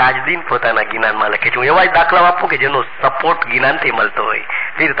 પીર તાજદીન પોતાના જ્ઞાનમાં લખે છે. હું એવા જ દાખલા આપું કે જેનો સપોર્ટ જ્ઞાનથી મળતો હોય.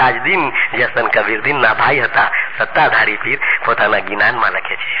 પીર તાજદીન જસન કબીરદીન ના ભાઈ હતા, સત્તાધારી પીર પોતાના જ્ઞાનમાં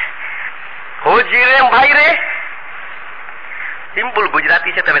લખે છે. હો જીરે ભાઈ રે, સિમ્પલ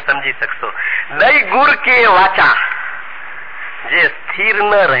ગુજરાતી છે તમે સમજી શકશો. દઈ ગુર કે વાચા જે સ્થિર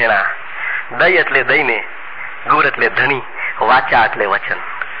ન રહેણા. દઈ એટલે દઈને, ગુર એટલે ધણી, વાચા એટલે વચન.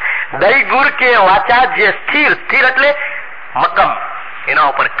 દઈ ગુર કે વાચા જે સ્થિર એટલે મક્કમ, એના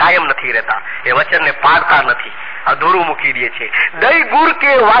ઉપર કાયમ નથી રહેતા, એ વચનને પાડતા નથી, અધૂરું મૂકી દે છે. દઈ ગુર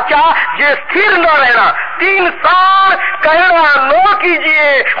કે વાચા જે સ્થિર ન રહેના. 3 સાણ કહેણા ન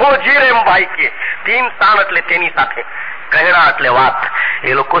કીજીએ હો જીરેમ ભાઈ કે. 3 સાણ એટલે તેની સાથે, કહેણા એટલે વાત.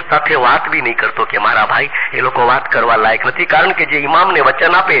 એ લોકો સાથે વાત બી નહીં કરતો કે મારા ભાઈ એ લોકો વાત કરવા લાયક નથી, કારણ કે જે ઇમામને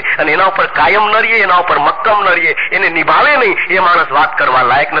વચન આપે અને એના ઉપર કાયમ ન રહીએ, એના ઉપર મક્કમ ન રહીએ, એને નિભાવે નહીં, એ માણસ વાત કરવા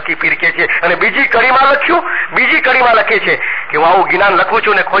લાયક નથી. પીર કે છે. અને બીજી કડીમાં લખે છે કે હું આવું જ્ઞાન લખું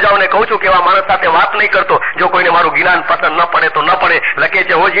છું ને ખોજાઓને કહું છું કે એવા માણસ સાથે વાત નહીં કરતો. જો કોઈને મારું જ્ઞાન પસંદ ન પડે તો ન પડે. લખે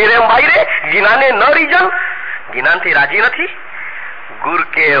છે હો જીરેમ ભાઈ રે, જ્ઞાને ન રીજન, જ્ઞાનથી રાજી નથી. ગુર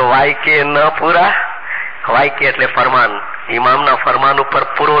કે વાય કે ન પૂરા. વાય કે એટલે ફરમાન, ઇમામના ફરમાન ઉપર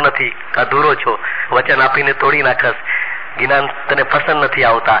પૂરો નથી, અધૂરો છો, વચન આપીને તોડી નાખસ. ज्ञान तने पसंद नहीं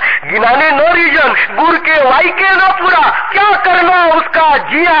आवता, ज्ञाने नो रीजन, गुर के वाई के न पूरा, क्या करना उसका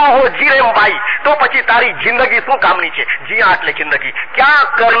जिया हो जीरेम भाई, तो पची तारी जिंदगी शू कामनी छे, जिया એટલે जिंदगी, क्या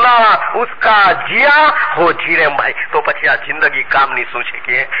करना उसका जिया हो जीरेम भाई, तो पची आ जिंदगी कामनी शू छे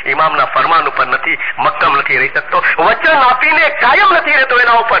के इमामना फरमान ઉપર નથી મક્કમ નથી રહી શકતો, વચન આપીને કાયમ નથી રહેતો,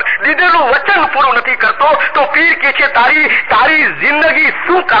 એના ઉપર દીધેલું વચન પૂરું નથી કરતો, તો પીર કે છે તારી જિંદગી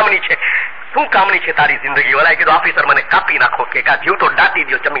શું કામની છે, શું કામની છે તારી જિંદગી? વલાય કીધું ઓફિસર મને કાપી નાખો કે જીવ તો દાટી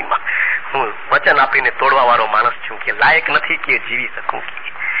દો જમીનમાં, હું વચન આપીને તોડવા વાળો માણસ છું કે લાયક નથી કે જીવી શકું.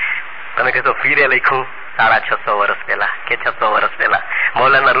 તમે કહેશો પીરે લખ્યું 650 વર્ષ પહેલા કે 600 વર્ષ પહેલા,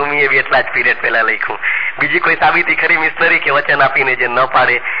 મૌલાના રૂમીએ બી એટલા જ પીરિયડ પહેલા લખ્યું. બીજી કોઈ સાબિતી ખરી મિશનરી કે વચન આપીને જે ન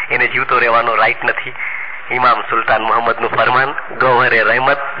પાડે એને જીવતો રહેવાનો રાઈટ નથી? ઇમામ સુલતાન મોહમ્મદનું ફરમાન, ગૌહરે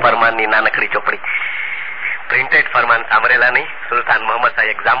રહેમત ફરમાનની નાનકડી ચોપડી, પ્રિન્ટેડ ફરમાન સાંભળેલા નહીં, સુલતાન મોહમ્મદ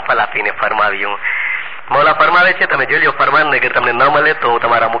સાહેબ એક્ઝામ્પલ આપીને ફરમાવ્યું. મૌલા ફરમાવે છે, તમે જોઈ લો ફરમાન ને, અગર તમને ન મળે તો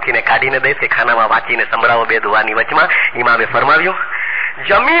તમારા મુખીને કાઢીને દઈશ કે ખાનામાં વાંચીને સંભળાવો બે દુઆની વચમાં. ઇમામે ફરમાવ્યું,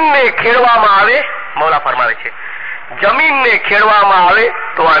 જમીનને ખેડવામાં આવે, મૌલા ફરમાવે છે, જમીનને ખેડવામાં આવે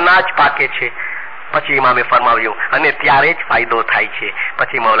તો અનાજ પાકે છે. પછી ઇમામે ફરમાવ્યું અને ત્યારે જ ફાયદો થાય છે.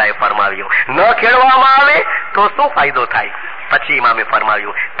 પછી મૌલાએ ફરમાવ્યું ન ખેડવામાં આવે તો શું ફાયદો થાય? પછી ઇમામે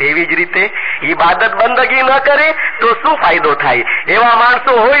ફરમાવ્યું તેવી જ રીતે ઈબાદત બંદગી ન કરે તો શું ફાયદો થાય? એવા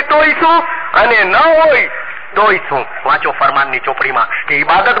માણસો હોય તોય શું અને ન હોય તોય શું? વાંચો ફરમાનની ચોપડીમાં કે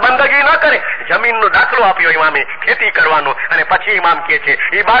ઈબાદત બંદગી ન કરે, જમીનનો દાખલો આપ્યો ઇમામે ખેતી કરવાનો, અને પછી ઇમામ કહે છે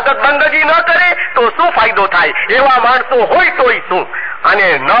ઈબાદત બંદગી ન કરે તો શું ફાયદો થાય? એવા માણસો હોય તોય શું અને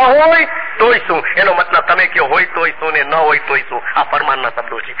ન હોય તોય શું? એનો મતલબ તમે કહો હોય તોય શું ને ન હોય તોય શું, આ ફરમાનના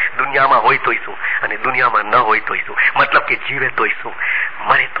શબ્દો છે. દુનિયામાં હોય તોય શું અને દુનિયામાં ન હોય તોય શું, મતલબ કે જીવે તોય શું,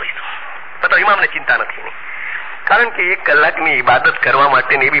 મરે તોય શું. તો ઇમામને ચિંતા નથી નહીં, કારણ કે 1 કલાકની ઇબાદત કરવા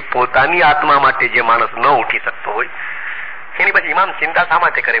માટે ને એવી પોતાની આત્મા માટે જે માણસ ન ઉઠી શકતો હોય એની પછી ઇમામ ચિંતા શા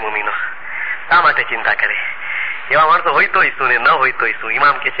માટે કરે? મુમીનો શા માટે ચિંતા કરે? એવા માણસો હોય તોય શું ને ન હોય તોય શું?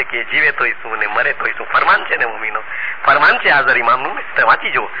 ઇમામ કે છે કે જીવે તોય શું ને મરે તોય શું. ફરમાન છે ને મુમીનો, ફરમાન છે હાજર ઇમામનું.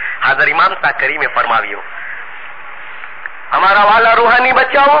 વાંચી જો, હાજર ઇમામ સા કરીમે ફરમાવ્યો, અમારા વાલા રૂહાની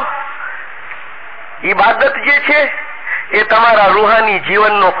બચાવો, ઇબાદત જે છે એ તમારા રૂહાની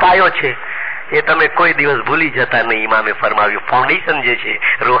જીવનનો પાયો છે, એ તમે કોઈ દિવસ ભૂલી જતા નહીં. ઇમામે ફરમાવ્યું ફાઉન્ડેશન જે છે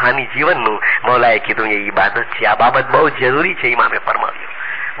રૂહાની જીવનનું, મૌલાએ કીધું એ ઇબાદત છે. આ બાબત બહુ જરૂરી છે. ઇમામે ફરમાવ્યું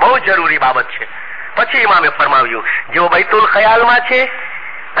બહુ જરૂરી બાબત છે. પછી ઇમામે ફરમાવ્યું જેઓ બૈતુલ ખયાલમાં છે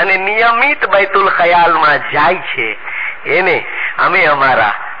અને નિયમિત બૈતુલ ખયાલમાં જાય છે એને અમે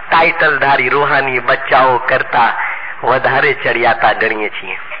અમારા ટાઇટલધારી રૂહાની બચ્ચાઓ કરતા વધારે ચડિયાતા ગણીએ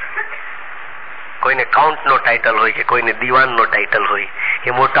છીએ. કોઈને કાઉન્ટ નો ટાઇટલ હોય કે કોઈને દીવાન નો ટાઇટલ હોય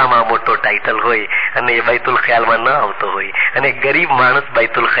કે મોટામાં મોટો ટાઇટલ હોય અને એ બૈતુલ ખયાલમાં ન આવતો હોય અને ગરીબ માણસ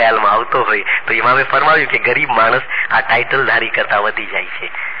બૈતુલ ખયાલમાં આવતો હોય તો ઇમામે ફરમાવ્યું કે ગરીબ માણસ આ ટાઇટલધારી કરતા વધી જાય છે,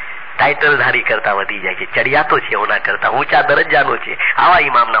 ટાઇટલધારી કરતા વધી જાય છે, ચડિયાતો છે ઓના કરતા ઊંચા દરજ્જાનો છે. આવા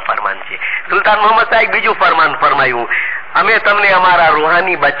ઇમામના ફરમાન છે. સુલતાન મોહમ્મદ સાહેબ બીજું ફરમાન ફરમાયું, અમે તમને અમારા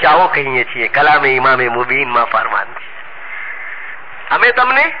રૂહાની બચ્ચાઓ કહીએ છીએ. કલામે ઇમામે મુબીનમાં ફરમાન છે, અમે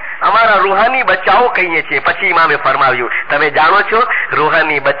તમને અમારા રૂહાની બચ્ચાઓ કહીએ છીએ. પછી ઇમામે ફરમાવ્યું તમે જાણો છો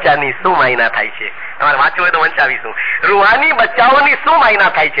રૂહાની બચ્ચાની શું માયના થાય છે? તમારે વાંચવું હોય તો વંચાવીશું. રૂહાની બચ્ચાઓની શું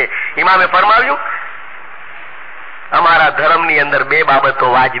માયના થાય છે? ઇમામે ફરમાવ્યું અમારા ધર્મની અંદર 2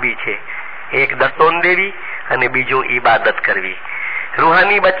 બાબતો વાજબી છે, એક દસોન દેવી અને બીજું ઈબાદત કરવી.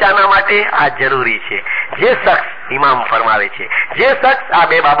 રૂહાની બચ્ચાના માટે આ જરૂરી છે. જે શખ્સ, ઇમામ ફરમાવે છે, જે શખ્સ આ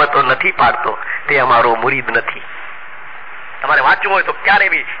 2 બાબતો નથી પાડતો તે અમારો મુરીદ નથી. તમારે વાંચવું હોય તો ક્યારે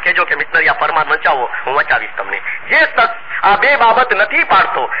બી કેજો કે મિત્ર આ ફરમાન વંચાવો, હું વંચાવીશ તમને. જે શખ્સ આ 2 બાબત નથી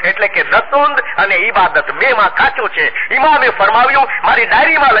પાડતો એટલે કે દસોંદ અને ઈબાદત 2 માં કાચો છે, ઇમામે ફરમાવ્યું મારી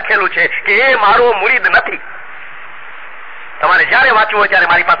ડાયરીમાં લખેલું છે કે એ મારો મુરીદ નથી. તમારે જયારે વાંચવું હોય ત્યારે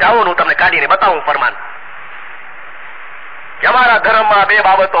મારી પાસે આવો, હું તમને કાઢીને બતાવું ફરમાન. અમારા ધર્મમાં 2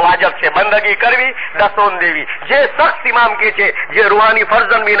 બાબતો વાજબ છે, બંદગી કરવી, દસોન દેવી. જે શખ્સ ઇમામ કે છે જે રૂહાની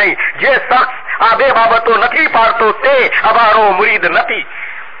ફરજન બી નહીં, જે શખ્સ આ 2 બાબતો નથી પાડતો તે અમારો મુરીદ નથી.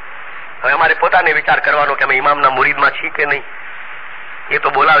 હવે અમારે પોતાને વિચાર કરવાનો કે અમે ઇમામના મુરીદમાં છીએ કે નહીં. એ તો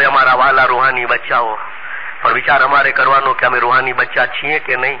બોલાવે અમારા વાલા રૂહાની બચ્ચાઓ, પણ વિચાર અમારે કરવાનો કે અમે રૂહાની બચ્ચા છીએ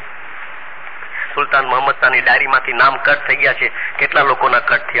કે નહીં. સુલતાન મોહમ્મદ શાહની ડાયરીમાંથી નામ કટ થઈ ગયા છે. કેટલા લોકોના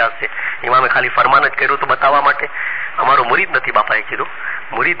કટ થયા હશે? ઇમામે ખાલી ફરમાન જ કર્યું તો બતાવવા માટે. અમારો મુરીદ નથી, બાપાએ કીધું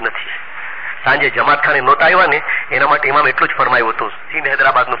મુરીદ નથી. સાંજે જમાત ખાને નહોતા આવ્યા ને એના માટે ઇમામ એટલું જ ફરમાયું હતું. સિંધ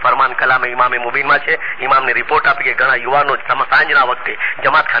હૈદરાબાદનું ફરમાન કલામે ઇમામે મુબીનમાં છે. ઇમામને રિપોર્ટ આપી કે ઘણા યુવાનો સાંજના વખતે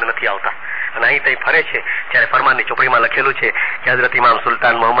જમાત ખાને નથી આવતા અને અહીં તઈ ફરે છે ત્યારે ફરમાનની ચોપડીમાં લખેલું છે કે હઝરત ઇમામ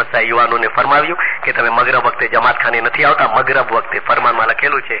સુલતાન મોહમ્મદ શાહ યુવાનોને ફરમાવ્યું કે તમે મગરબ વખતે જમાતખાને નથી આવતા, મગરબ વખતે ફરમાનમાં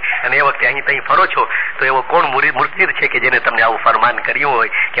લખેલું છે, અને એ વખતે અહીં તઈ ફરો છો તો એવો કોણ મુર્શિદ છે કે જેને તમને આવું ફરમાન કર્યું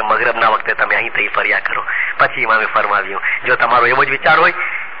હોય કે મગરબના વખતે તમે અહીં તઈ ફર્યા કરો. પછી ઇમામે ફરમાવ્યું, જો તમારો એવો જ વિચાર હોય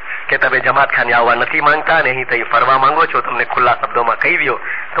કે તમે જમાતખાને આવવા નથી માંગતા અને અહીં તઈ ફરવા માંગો છો, તમને ખુલ્લા શબ્દોમાં કહી દો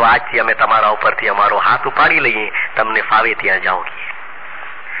તો આજથી અમે તમારા ઉપરથી અમારો હાથ ઉપાડી લઈએ, તમને ફાવે ત્યાં જાઓ.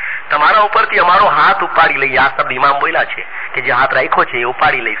 તમારા ઉપરથી અમારો હાથ ઉપાડી લઈએ, આ શબ્દ ઇમામ બોલ્યા છે કે જે હાથ રાખ્યો છે એ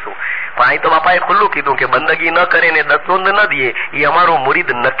ઉપાડી લઈશું. પણ અહીં તો બાપાએ ખુલ્લું કીધું કે બંદગી ન કરે ને દસોંદ ન દે એ અમારો મુરીદ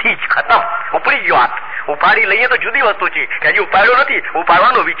નથી જ, ખતમ, ઉપડી ગયો હાથ. ઉપાડી લઈએ તો જુદી વસ્તુ છે કે હજી ઉપાડ્યો નથી,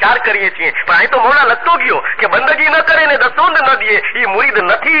 ઉપાડવાનો વિચાર કરીએ છીએ, પણ અહીં તો મોડા લગતો ગયો કે બંદગી ન કરે ને દસોંદ ન દે એ મુરીદ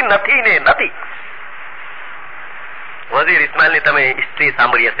નથી, નથી ને નથી. વઝીર ઇસ્માઇલની તમે હિસ્ટ્રી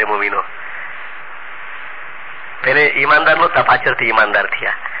સાંભળી હશે મૂવીનો. પેલે ઈમાનદાર નહોતા, પાછળથી ઈમાનદાર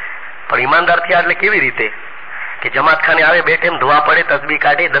થયા. પણ ઈમાનદાર થયા એટલે કેવી રીતે કે જમાતખાને આવે, બે ટાઈમ ધોવા પડે, તસબી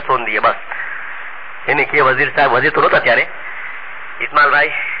કાઢે, દસોંદ દે, બસ. એને કે વઝીર સાહેબ, વઝીર તો નહોતા ત્યારે,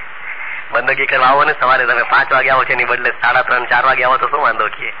 ઇસ્માઇલભાઈ બંદગી કરવા આવો ને સવારે તમે 5 વાગે આવો છે એની બદલે 3:30 4 વાગે આવો તો શું વાંધો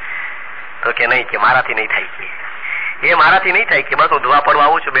કે? તો કે નહીં, કે મારાથી નહીં થાય કે, એ મારાથી નહીં થાય કે, બસ હું ધોવા પડવા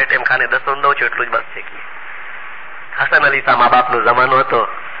આવું છું, બે ટાઈમ ખાને દસોંદ દઉં છું, એટલું જ બસ છે કે. હસન અલી શાહ મા બાપનો જમાનો હતો.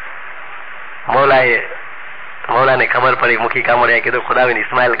 મૌલાને ખબર પડી, મુખી કામડિયા કીધું ખુદાવીન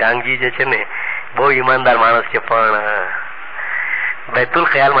ઇસ્માઇલ ગાંગજી જે છે ને બહુ ઈમાનદાર માણસ છે પણ बैतुल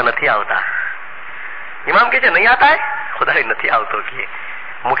ख्याल में नहीं आता। इमाम कहते नहीं आता है, खुदा ही नहीं आवतो कि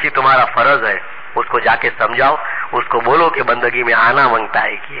मुखी तुम्हारा फर्ज है, उसको जाके समझाओ, उसको बोलो कि बंदगी में आना मांगता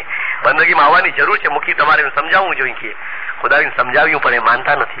है कि बंदगी में आवानी जरूर है, मुखी तुम्हारे समझाऊं जो कि खुदावीन समझाव्યું પણ એ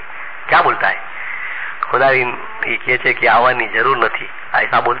मानता नहीं। क्या बोलता है खुदावीन? ये कहते कि आवानी जरूर नहीं,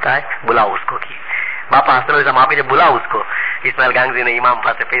 ऐसा बोलता है, बुलाओ उसको कि बापा हसन साहब आपे बुलाओ उसको। इस्माइल गांगजी ने इमाम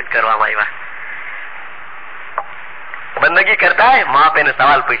पास पेश करवामा आव्या। बंदगी करता है, माँ पे ने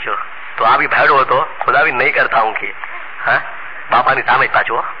सवाल पूछो तो आ भी भाड़ो हो तो खुदावीन नहीं करता हूँ कि हाँ बापा ने सामे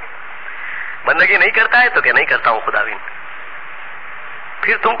पाछो बंदगी नहीं करता है तो क्या नहीं करता हूँ खुदावीन।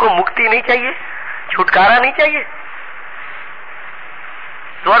 फिर तुमको मुक्ति नहीं चाहिए, छुटकारा नहीं चाहिए,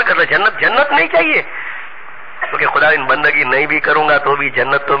 स्वर्ग तो जन्नत जन्नत नहीं चाहिए? तो कि खुदावीन बंदगी नहीं भी करूंगा तो भी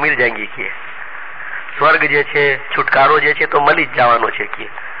जन्नत तो मिल जाएगी कि स्वर्ग जे छे छुटकारो जे छे तो मली ज जवानो छे कि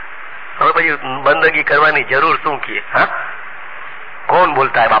હવે પછી बंदगी करवानी जरूर शू किए? हाँ कौन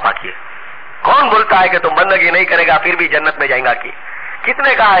बोलता है बापा किए? कौन बोलता है कि तुम बंदगी नहीं करेगा फिर भी जन्नत में जाएगा कि?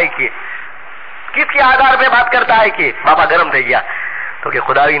 किसने कहा है कि? किसके आधार पे बात करता है कि? बापा गर्म थे गया तो कि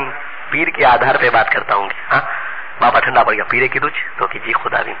खुदावीन पीर के आधार पे बात करता हूँ। हाँ बापा ठंडा पड़ गया, पीरे की तुझ तो कि जी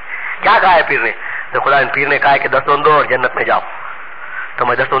खुदावीन। क्या कहा है पीर ने? तो खुदावीन पीर ने कहा है कि 10 दो और जन्नत में जाओ, तो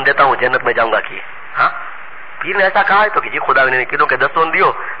मैं 10 देता हूँ, जन्नत में जाऊंगा कि हाँ पीर ने ऐसा कहा है तो कि जी खुदावीन ने कीधुं कि 10 दियो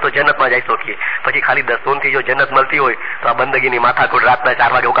तो जन्नत में जाई सकीए, पछी खाली 10 थी जो जन्नत मलती हो तो आ बंदगी नी माथाकूट रातना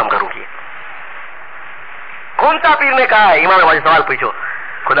 4 वागे हुकम करूं कि? कौन सा पीर ने कहा है? इमाम वाले सवाल पूछो।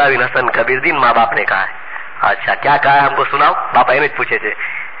 खुदावीन हसन कबीरदीन माँ बाप ने कहा है। अच्छा क्या कहा है हमको सुनाओ? बापा एने ज पूछे थे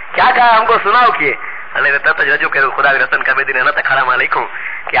क्या कहा है हमको सुनाओ किए? अरे तत ज रजू करूं खुदावीन हसन कबीरदीन न तखाड़ा में लिखूं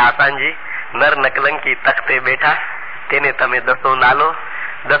कि आसान जी नर नकलंकी तख्ते बैठा तेने तमे 10 नालो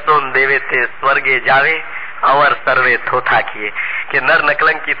 10 देवे ते स्वर्गे जावे अवर सर्वे थोथा किए कि नर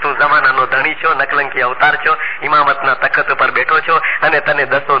नकलंकी तू जमाना नो धणी छो, नकलंकी अवतार छो, इमामत ना तखत पर बैठो छो अने तने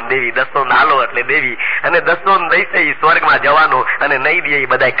 10 देवी 10 नालो एटले देवी अने 10 दईसे ई स्वर्ग में जवानो अने नहीं दिए ई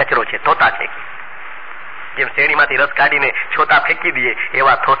बधाय कचरो छे, थोथा छे। जेम श्रेणीमांथी रस काढीने छोटा फेंकी दिए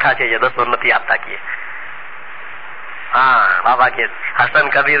एवा थोथा छे, ये 10 नहीं आपता किए। हाँ बाबा के हसन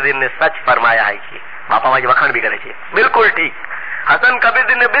कबीरदीन ने सच फरमाया है कि बापा वाजी वखाण भी करे छे, बिल्कुल ठीक। हसन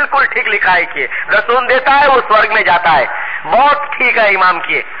कबीरदीन ने बिल्कुल ठीक लिखा है कि 10 देता है वो स्वर्ग में जाता है। बहुत ठीक है इमाम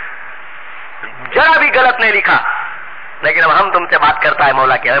किए, जरा भी गलत नहीं लिखा। लेकिन अब हम तुमसे बात करता है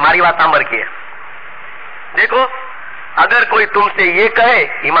मौला की, हमारी बात सांभर की है। देखो अगर कोई तुमसे ये कहे,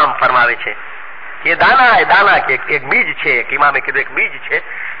 इमाम फरमावे छे ये दाना है, दाना के एक बीज छे, एक इमामे कीधुं एक बीज छे,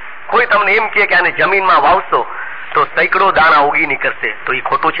 कोई तमने एम कहे कि आने जमीन में वावशो तो सैकड़ों दाना उगी निकलશે, तो ये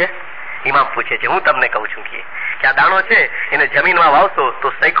खोटું છે? इमाम पूछे छे, हूँ तमने कहूं छूं कि क्या दाणो छे एने जमीन में वावशो तो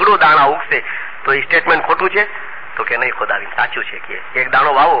सैकड़ों दाणा उगशे, तो ये स्टेटमेंट खोटું છે? तो के नहीं खुदावीन साचું છે कि एक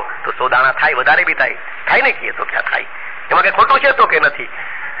दाणो वावो तो 100 दाणा थाय, वधारे भी थाय नहीं किए तो क्या थाय? एमां के खोटું છે तो के नहीं?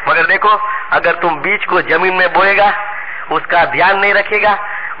 मगर देखो अगर तुम बीज को जमीन में बोएगा, उसका ध्यान नहीं रखेगा,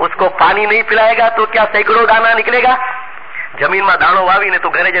 उसको पानी नहीं पिलाएगा तो क्या सैकड़ों दाना निकलेगा? जमीन में दाणो वावीने तो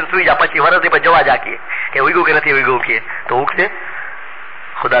घरे जईने सुई जा, पछी वरस पर जवा जा के उग्યું के नहीं उग्યું के तो उगशे?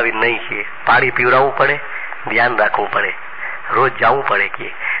 खुदावीन नहीं किए, पानी पीवरावવું પડે, ध्यान રાખવું પડે। રોજ જવું પડે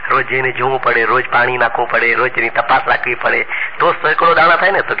કે રોજ જઈને જોવું પડે, રોજ પાણી નાખવું પડે, રોજ એની તપાસ રાખવી પડે, તો સેંકડો દાણા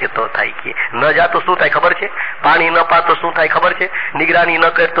થાય ને? તો કે તો થાય કે ન જા તો શું થાય ખબર છે? પાણી ન પા તો શું થાય ખબર છે? નિગરાની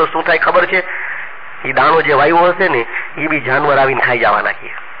ન કરે તો શું થાય ખબર છે? એ દાણો જે વાયુ હશે ને એ બી જાનવર આવીને ખાઈ જવાના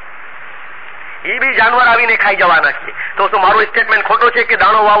કે એ બી જાનવર આવીને ખાઈ જવાના છે. તો શું મારું સ્ટેટમેન્ટ ખોટો છે કે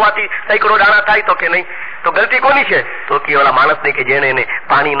દાણો વાવવાથી સેંકડો દાણા થાય? તો કે નહીં. તો ગલતી કોની છે? તો કે ઓલા માણસની કે જેને એને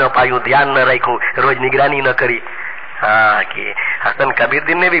પાણી ન પાયું, ધ્યાન ન રાખ્યું, રોજ નિગરાની ન કરી. हाँ कि हसन कबीर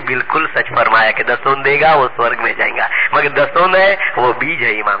ने भी बिल्कुल सच फरमाया कि दसों देगा वो स्वर्ग में जाएगा, मगर दसों है वो बीज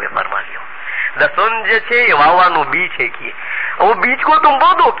है. इमामे फरमा लियो दसों જે છે એ વાવવાનું બીજ है कि वो बीज को तुम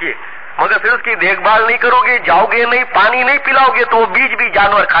बो दो कि मगर फिर उसकी देखभाल नहीं करोगे, जाओगे नहीं, पानी नहीं पिलाओगे तो वो बीज भी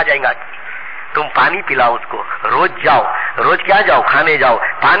जानवर खा जाएगा. तुम पानी पिलाओ उसको, रोज जाओ, रोज क्या जाओ, खाने जाओ,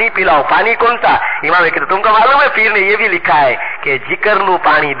 पानी पिलाओ. पानी कौन सा? इमाम ने तुमको मालूम है पीर ने ये भी लिखा है कि जिकर નું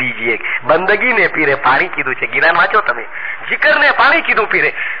પાણી દીજીએ, બંદગી ने पीरे पानी કીધું છે. गिरान वाचो તમે, जिकर ने पानी કીધું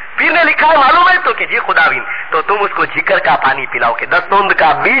पीरे. पीर ने लिखा है मालूम है तो कि जी खुदाविन, तो तुम उसको जिकर का पानी पिलाओ कि दसोंद का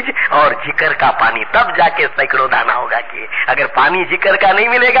बीज और जिकर का पानी, तब जाके सैकड़ों दाना होगा. कि अगर पानी जिकर का नहीं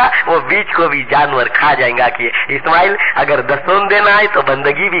मिलेगा वो बीज को भी जानवर खा जाएगा. कि इस्माइल अगर दसोंद देना है तो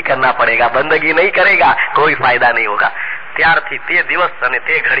बंदगी भी करना पड़ेगा, बंदगी नहीं करेगा कोई फायदा नहीं होगा. ત્યારથી તે દિવસ અને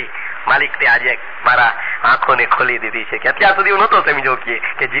તે ઘડી માલિક તે આજે મારા આંખોને ખોલી દીધી છે કે અત્યાર સુધી હું નતો સમજો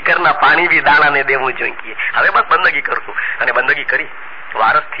કે જીકરના પાણી બી દાણાને દેવું જોઈએ. હવે બસ બંદગી કરશું. અને બંદગી કરી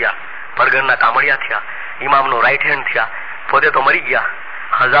વારસ થયા, પરગણના કામળિયા થયા, ઇમામનો રાઈટ હેન્ડ થયા. પોતે તો મરી ગયા,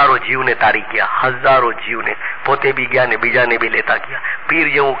 હજારો જીવને તારી ગયા, હજારો જીવને પોતે બી ગયા ને બીજાને બી લેતા ગયા. પીર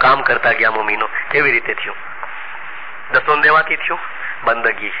જેવું કામ કરતા ગયા મોમીનો. કેવી રીતે થયું? દસોન દેવાથી થયું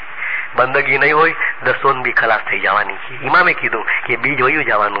બંદગી. બંદગી નહીં હોય દસોન બી ખલાસ થઈ જવાની છે. ઇમામે કીધું કે બીજ વયું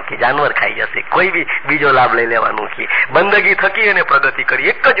જવાનું કે જાનવર ખાઈ જશે, કોઈ બી બીજો લાભ લઈ લેવાનું છે. બંદગી થકી એને પ્રગતિ કરી.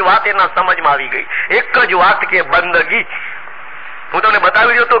 એક જ વાત એના સમજમાં આવી ગઈ, એક જ વાત કે બંદગી. હું તમને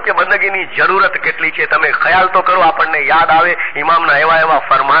બતાવી રહ્યો હતો કે બંદગીની જરૂરત કેટલી છે. તમે ખ્યાલ તો કરો, આપણને યાદ આવે ઇમામના એવા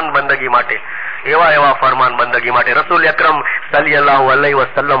ફરમાન બંદગી માટે, એવા ફરમાન બંદગી માટે રસૂલ અકરમ સલ્લલ્લાહુ અલૈહિ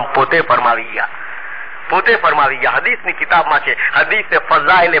વસલ્લમ પોતે ફરમાવી ગયા. પોતે ફરમાવી ગયા. હદીસની કિતાબમાં છે, હદીસે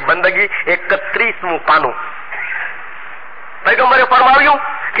ફઝાઇલે બંદગી 31મું પાનું. પૈગંબરે ફરમાવ્યું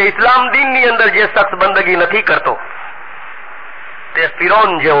કે ઇસ્લામ દીનની અંદર જે શખ્સ બંદગી નથી કરતો તે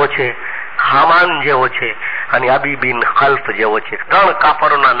ફિરૌન જેવો છે, હામાન જેવો છે અને અબી બિન ખલ્ફ જેવો છે. ત્રણ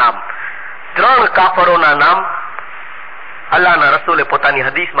કાફરોના નામ અલ્લાહના રસૂલે પોતાની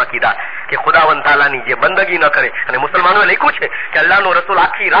હદીસમાં કીધા કે ખુદાવંદ તાલાની જે બંદગી ન કરે. અને મુસલમાનોએ લખ્યું છે કે અલ્લાહનો રસૂલ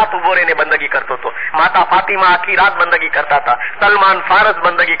આખી રાત ઉભો રહીને બંદગી કરતો હતો. માતા ફાતિમા આખી રાત બંદગી કરતા હતા. સલમાન ફારસ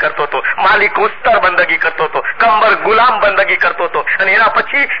બંદગી કરતો હતો. માલિક ઉસ્તર બંદગી કરતો હતો. કંબર ગુલામ બંદગી કરતો હતો. અને એના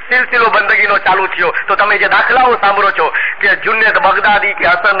પછી સિલસિલો બંદગીનો ચાલુ થયો. તો તમે જે દાખલાઓ સાંભળો છો કે જુન્નત બગદાદી કે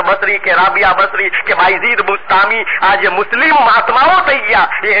હસન બસરી કે રાબિયા બસરી કે બાયઝીદ બુસ્તામી, આ જે મુસ્લિમ મહાત્માઓ થઈ ગયા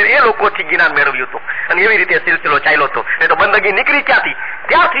એ લોકોથી જ્ઞાન મેળવ્યું હતું. અને એવી રીતે સિલસિલો ચાલ્યો હતો. એ તો બંદગી નીકળી ક્યાંથી?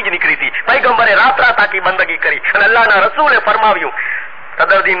 ત્યાંથી જ નીકળી હતી. પૈગંબરે રાત આખી બંદગી કરી અને અલ્લાહના રસૂલે ફરમાવ્યું.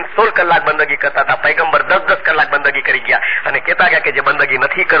 સદરદીન 16 કલાક બંદગી કરતા હતા, પૈગંબર 10-10 કલાક બંદગી કરી ગયા. અને કહેતા ગયા કે જે બંદગી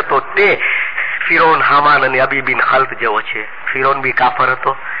નથી કરતો તે ફિરૌન, હામાન અને અબી બિન ખલ્ફ જેવો છે. ફિરૌન બી કાફર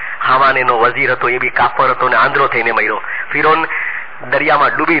હતો, હામાન એનો વઝીર હતો, એ બી કાફર હતો ને આંધળો થઈને મર્યો. ફિરૌન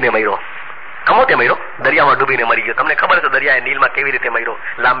દરિયામાં ડૂબીને મર્યો. કમોતે મર્યો, દરિયામાં ડૂબીને મરી ગયો. તમને ખબર છે દરિયાએ નીલમાં કેવી રીતે મર્યો?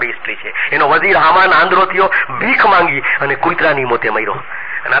 લાંબી હિસ્ટ્રી છે. એનો વઝીર હામાન આંધળો થયો, ભીખ માંગી અને કૂતરાની મોતે મર્યો.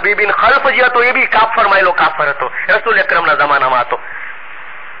 અને અબી બિન ખલ્ફ જે હતો એ બી કાફર હતો. રસૂલ અકરમના જમાનામાં હતો.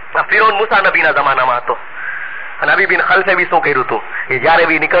 ફિરૌન મૂસા નબીના જમાનામાં હતો. અને અબી બિન ખલ્ફે બી શું કર્યું હતું? એ જયારે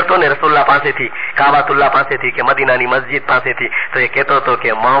બી નીકળતો ને રસુલ્લાહ પાસેથી, કાબાતુલ્લાહ પાસેથી કે મદીનાની મસ્જિદ પાસેથી, તો એ કહેતો હતો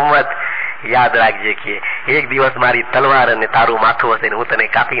કે મોહમ્મદ યાદ રાખજે કે એક દિવસ મારી તલવાર અને તારું માથું હશે ને હું તને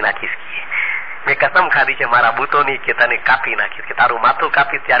કાપી નાખીશ. મેં કસમ ખાધી છે મારા બૂતોની કે તને કાપી નાખીશ, કે તારું માથું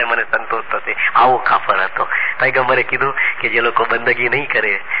કાપીશ ત્યારે મને સંતોષ થશે. આવો કાફર હતો. પૈગંબરે કીધું કે જે લોકો બંદગી નહીં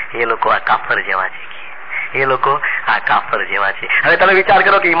કરે એ લોકો આ કાફર જેવા છે, એ લોકો આ કાફર જેવા છે. હવે તમે વિચાર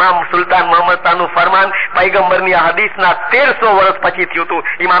કરો કે ઇમામ સુલતાન મોહમ્મદ શાહનું ફરમાન પૈગંબરની આ હદીસના 1300 વર્ષ પછી થયું હતું.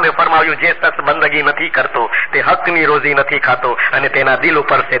 ઇમામે ફરમાવ્યું જે શખ્સ બંદગી નથી કરતો તે હકની રોજી નથી ખાતો અને તેના દિલ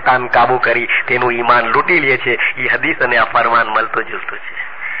ઉપર શેતાન કાબુ કરી તેનું ઈમાન લૂંટી લે છે. એ હદીસ અને આ ફરમાન મળતું જુલતું છે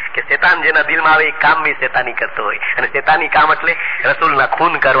કે શેતાન જેના દિલમાં આવે એ કામ બી શેતાની કરતો હોય. અને શેતાની કામ એટલે રસૂલના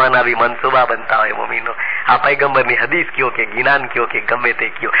ખૂન કરવાના બી મનસુબા બનતા હોય. મોમીનો આ પૈગંબરની હદીસ કયો કે જ્ઞાન કયો કે ગમે તે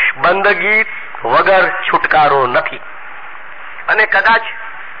કયો, બંદગી વગર છુટકારો નથી. અને કદાચ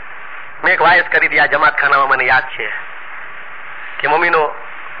મેં એક વાયત કરી હતી આ જમાતખાનામાં, મને યાદ છે કે મમ્મીનો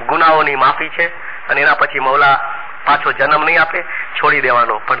ગુનાઓની માફી છે અને એના પછી મૌલા પાછો જન્મ નહીં આપે, છોડી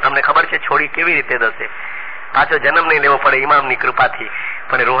દેવાનો. પણ તમને ખબર છે છોડી કેવી રીતે દશે? પાછો જન્મ નહીં લેવો પડે ઇમામની કૃપાથી,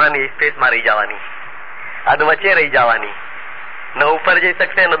 પણ રૂહાની સ્પેસમાં રહી જવાની, અધ વચ્ચે રહી જવાની. ન ઉપર જઈ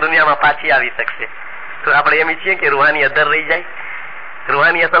શકશે ન દુનિયામાં પાછી આવી શકશે. તો આપણે એમ ઈચ્છીએ કે રૂહાની અધર રહી જાય,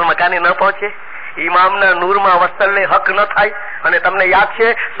 રૂહાની અસલ મકાને ન પહોંચે, ઇમામના નૂરમાં વસ્તલને હક ન થાય. અને તમને યાદ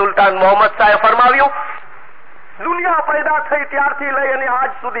છે સુલતાન મોહમ્મદ શાહે ફરમાવ્યું, દુનિયા પેદા થઈ ત્યારથી લઈ અને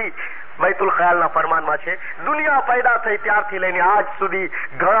આજ સુધી, બૈતુલ ખયાલના ફરમાનમાં છે, દુનિયા પેદા થઈ ત્યારથી લઈને આજ સુધી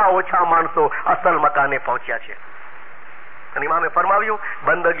ઘણા ઓછા માણસો અસલ મકાને પહોંચ્યા છે. અને ઇમામે ફરમાવ્યું,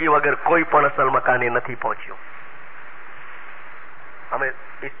 બંદગી વગર કોઈ પણ અસલ મકાને નથી પહોંચ્યો. અમે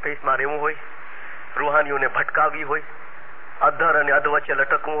સ્પેસમાં રહેવું હોય, રૂહાનીઓને ભટકાવવી હોય, અધર અને અધ વચ્ચે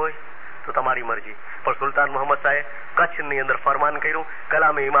લટકવું હોય તો તમારી મરજી. પણ સુલતાન મોહમ્મદ શાહે કચ્છની અંદર ફરમાન કર્યું,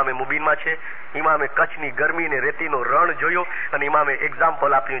 કલામે ઇમામે મુબીનમાં છે. ઇમામે કચ્છની ગરમી ને રેતીનો રણ જોયો અને ઇમામે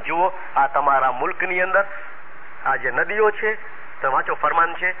એક્ઝામ્પલ આપ્યું, જુઓ આ તમારા મુલ્કની અંદર આ જે નદીઓ છે, તો વાંચો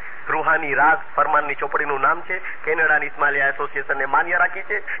ફરમાન છે, રૂહાની રાગ ફરમાનની ચોપડીનું નામ છે, કેનેડાની ઇસ્માઇલિયા એસોસિએશનને માન્ય રાખી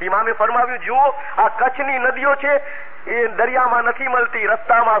છે. ઇમામે ફરમાવ્યું, જુઓ આ કચ્છની નદીઓ છે એ દરિયામાં નથી મળતી,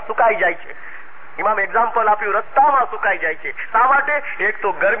 રસ્તામાં સુકાઈ જાય છે. ઇમામે એક્ઝામ્પલ આપ્યું, રસ્તામાં સુકાઈ જાય છે. શા માટે? એક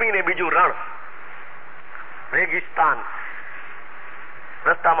તો ગરમી ને બીજું રણ, રેગિસ્તાન,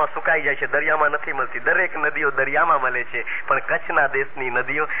 રસ્તામાં સુકાઈ જાય છે, દરિયામાં નથી મળતી. દરેક નદીઓ દરિયામાં મળે છે, પણ કચ્છના દેશની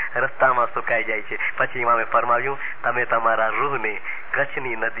નદીઓ રસ્તામાં સુકાઈ જાય છે. પછી ઇમામે ફરમાવ્યું, તમે તમારા રૂહને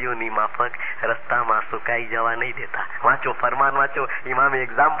કચ્છની નદીઓની માફક રસ્તામાં સુકાઈ જવા નહીં દેતા. વાંચો ફરમાન, વાંચો. ઇમામે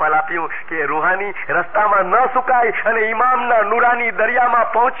એક્ઝામ્પલ આપ્યું કે રૂહાની રસ્તામાં ન સુકાય અને ઇમામના નૂરાની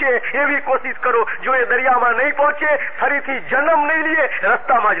દરિયામાં પહોંચે એવી કોશિશ કરો. જો એ દરિયામાં નહીં પહોંચે, ફરીથી જન્મ નહીં લે,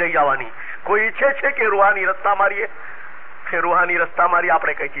 રસ્તામાં જ રહી જવાની. કોઈ ઈચ્છે છે કે રૂહાની રસ્તા મારીએ? રૂહાની રસ્તા મારી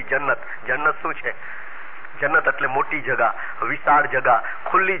આપણે કહી છીએ જન્નત. જન્નત શું છે? જન્નત એટલે મોટી જગા, વિશાળ જગા,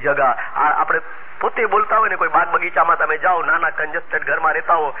 ખુલ્લી જગા. આપણે પોતે બોલતા હોય ને, કોઈ બાગ બગીચામાં તમે જાઓ, નાના કંજસ્ટેડ ઘરમાં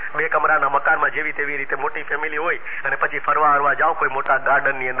રહેતા હો, 2 કમરાના મકાનમાં, જેવી તેવી રીતે મોટી ફેમિલી હોય, અને પછી ફરવા હરવા જાઓ કોઈ મોટા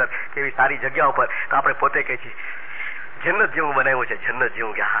ગાર્ડન ની અંદર, કેવી સારી જગ્યા ઉપર, તો આપણે પોતે કહી છીએ જન્નત જેવું બનાવ્યું છે, જન્નત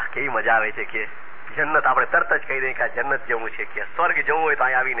જેવું. કે હા, કેવી મજા આવે છે કે જન્નત. આપણે તરત જ કહી દઈએ કે આ જન્નત જેવું છે, કે સ્વર્ગ જવું હોય તો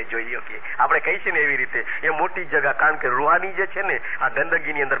અહીં આવીને જોઈ લ્યો. કે આપણે કહી છીએ ને એવી રીતે એ મોટી જગા. કારણ કે રૂહાની જે છે ને, આ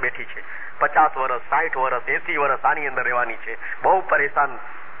ગંદગીની અંદર બેઠી છે. 50 વર્ષ, 60 વર્ષ, 80 વર્ષ આની અંદર રહેવાની છે, બહુ પરેશાન,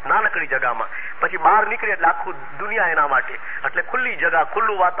 નાનકડી જગામાં. પછી બહાર નીકળે એટલે આખું દુનિયા એના માટે. એટલે ખુલ્લી જગા,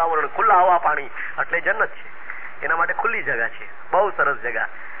 ખુલ્લું વાતાવરણ, ખુલ્લા હવા પાણી, એટલે જન્નત છે. એના માટે ખુલ્લી જગા છે, બહુ સરસ જગા.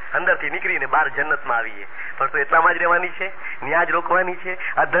 અંદરથી નીકળીને બહાર જન્નતમાં આવીએ. પણ તો એટલામાં જ રહેવાની છે, ન્યા જ રોકવાની છે,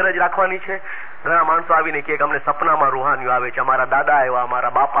 અધર જ રાખવાની છે. ઘણા માણસો આવીને કે અમને સપનામાં રૂહાનીઓ આવે છે, અમારા દાદા આવ્યા,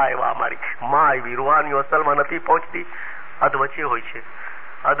 અમારા બાપા આવ્યા, અમારી માં આવી. રૂહાનીઓ અસલમાં નથી પહોંચતી, અધ વચ્ચે હોય છે,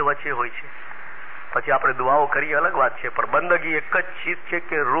 અધ વચ્ચે હોય છે. પછી આપણે દુઆઓ કરીએ અલગ વાત છે, પણ બંદગી એક જ ચીજ છે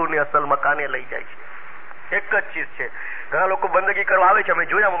કે રૂહને અસલ મકાને લઈ જાય છે. એક જ ચીજ છે. ઘણા લોકો બંદગી કરવા આવે છે, અમે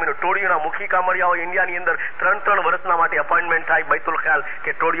જોયા મમ્મીનો ટોળીઓના મુખી કામળિયાઓ ઇન્ડિયાની અંદર 3 વર્ષના માટે અપોઇન્ટમેન્ટ થાય બૈતુલ ખ્યાલ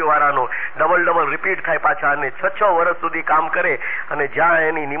કે ટોળીઓ વાળાનો, ડબલ રિપીટ થાય પાછા, અને 6 વર્ષ સુધી કામ કરે, અને જ્યાં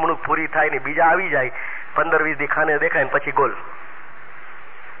એની નિમણૂક પૂરી થાય ને બીજા આવી જાય, 15-20 દી ખાને દેખાય ને પછી ગોલ.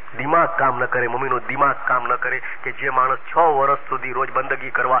 દિમાગ કામ ન કરે, મમ્મીનો દિમાગ કામ ન કરે. કે જે માણસ 6 વર્ષ સુધી રોજ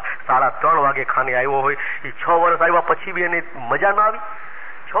બંદગી કરવા 3:30 વાગે ખાને આવ્યો હોય, એ 6 વર્ષ આવ્યા પછી બી એને મજા ના આવી,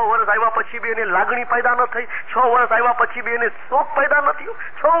 6 વર્ષ આવ્યા પછી બી એને લાગણી પેદા ન થઈ, 6 વર્ષ આવ્યા પછી બી એને શોખ પેદા ન થયો,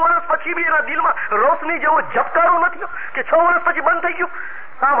 6 વર્ષ પછી બી એના દિલમાં રોશની જેવો ઝબકારો ન થયો, કે 6 વર્ષ પછી બંધ થઈ ગયું.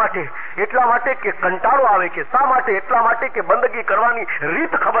 શા માટે? એટલા માટે કે કંટાળો આવે. કે શા માટે? એટલા માટે કે બંદગી કરવાની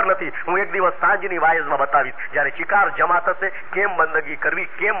રીત ખબર નથી. હું એક દિવસ સાંજની વાયઝમાં બતાવીશ, જયારે ચિકાર જમા થશે, કેમ બંદગી કરવી,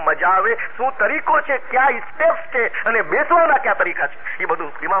 કેમ મજા આવે, શું તરીકો છે, ક્યાં સ્ટેપ્સ છે, અને બેસવાના ક્યાં તરીકા છે, એ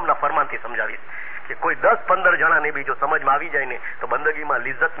બધું ઇમામના ફરમાનથી સમજાવીશ. કે કોઈ 10-15 જણાને બી જો સમજમાં આવી જાય ને, તો બંદગીમાં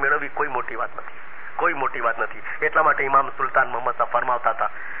લિજ્જત મેળવવી કોઈ મોટી વાત નથી, કોઈ મોટી વાત નથી. એટલા માટે ઇમામ સુલતાન મોહમ્મદ શાહ ફરમાવતા હતા,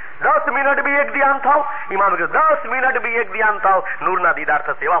 10 મિનિટ બી એક ધ્યાન થાવ. ઇમામે કહ્યું 10 મિનિટ બી એક ધ્યાન થાવ, નૂરના દીદાર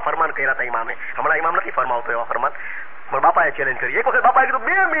થશે. એવા ફરમાન કર્યા હતા ઇમામે. હમણાં ઇમામ નથી ફરમાવતો એવા ફરમાન, પણ બાપાએ ચેલેન્જ કરી. એક વખત બાપાએ કીધું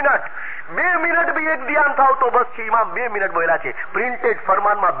 2 મિનિટ બી એક ધ્યાન થાવ તો બસ છે. ઇમામ 2 મિનિટ બોલ્યા છે, પ્રિન્ટેડ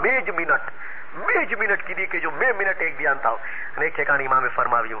ફરમાનમાં 2 જ મિનિટ કીધી કે જો 2 મિનિટ એક ધ્યાન થાવ. અને એક ઠેકાણે ઇમામે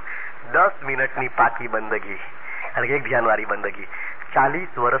ફરમાવ્યું 10 મિનિટની પાકી બંદગી અને એક ધ્યાનવાળી બંદગી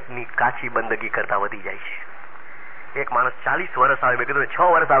 40 વર્ષની કાચી બંદગી કરતા વધી જાય છે. એક માણસ 40 વર્ષ આવે, મેં કીધું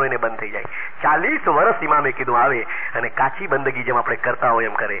 6 વર્ષ આવે ને બંધ થઈ જાય. 40 વર્ષ ઇમામે કીધું આવે અને કાચી બંદગી જેમ આપણે કરતા હોય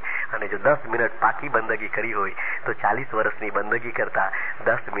એમ કરે. અને જો 10 મિનિટ પાકી બંદગી કરી હોય તો 40 વર્ષની બંદગી કરતા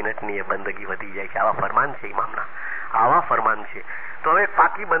 10 મિનિટની એ બંદગી વધી જાય છે. આવા ફરમાન છે ઇમામના, આવા ફરમાન છે. તો હવે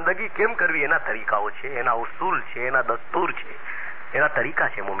પાકી બંદગી કેમ કરવી, એના તરીકાઓ છે, એના ઉસૂલ છે, એના દસ્તુર છે, એના તરીકા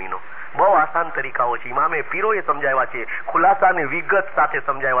છે. મોમીનો બહુ આસાન તરીકાઓ છે. ઇમામે પીરોએ સમજાવ્યા છે, ખુલાસાને વિગત સાથે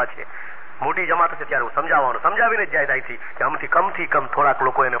સમજાવ્યા છે. મોટી જમાત હશે ત્યારે હું સમજાવવાનું, સમજાવીને જ જાય ત્યાંથી કે કમથી કમ થોડાક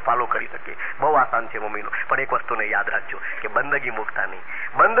લોકો એને ફોલો કરી શકે. બહુ આસાન છે મમ્મીનો. પણ એક વસ્તુને યાદ રાખજો કે બંદગી મૂકતા નહીં.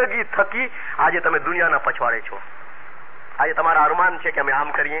 બંદગી થકી આજે તમે દુનિયાના પછવાડે છો, આજે તમારા અરમાન છે કે અમે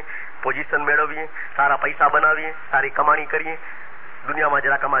આમ કરીએ, પોઝિશન મેળવીએ, સારા પૈસા બનાવીએ, સારી કમાણી કરીએ, દુનિયામાં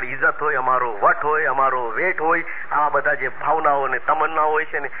જરાક અમારી ઇજ્જત હોય, અમારો વટ હોય, અમારો વેટ હોય, આવા બધા જે ભાવનાઓ ને તમન્નાઓ હોય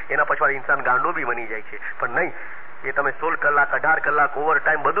છે ને એના પછવાડે ઇન્સાન ગાંડો બી બની જાય છે. પણ નહીં, એ તમે 16 કલાક 18 કલાક ઓવર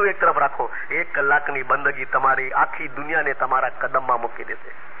ટાઈમ બધું એક તરફ રાખો, 1 કલાકની બંદગી તમારી આખી દુનિયાને તમારા કદમમાં મૂકી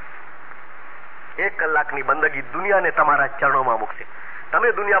દેશે. 1 કલાકની બંદગી દુનિયાને તમારા ચરણોમાં મૂકશે.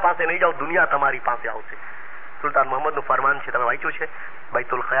 તમે દુનિયા પાસે નહીં જાઓ, દુનિયા તમારી પાસે આવશે. સુલતાન મોહમ્મદનું ફરમાન છે, તમે વાંચ્યું છે,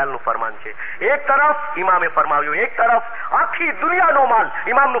 બૈતુલ ખયાલનું ફરમાન છે. એક તરફ ઇમામે ફરમાવ્યું, એક તરફ આખી દુનિયાનો માલ,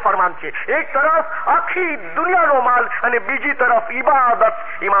 ઇમામનું ફરમાન છે. એક તરફ આખી દુનિયાનો માલ અને બીજી તરફ ઇબાદત.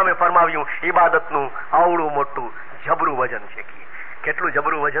 ઇમામે ફરમાવ્યું, ઇબાદતનું આવડું મોટું જબરું વજન છે. કેટલું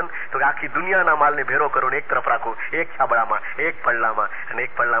જબરું વજન? તો કે આખી દુનિયાના માલને ભેરો કરો ને એક તરફ રાખો, એક છાબડામાં, એક પડલામાં, અને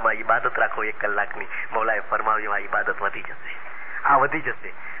એક પડલામાં ઇબાદત રાખો 1 કલાકની. મૌલાએ ફરમાવ્યું, આ ઇબાદત વધી જશે, આ વધી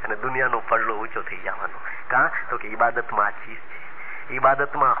જશે અને દુનિયાનો પડલો ઊંચો થઈ જવાનો. કાં? તો કે ઇબાદતમાં આ ચીજ છે,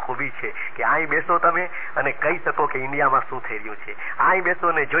 ઇબાદતમાં ખૂબી છે કે અહીં બેસો તમે અને કહી શકો કે ઇન્ડિયામાં શું થઈ રહ્યું છે, અહીં બેસો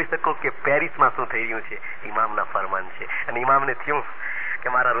અને જોઈ શકો કે પેરિસમાં શું થઈ રહ્યું છે. ઇમામના ફરમાન છે. અને ઇમામને થયું કે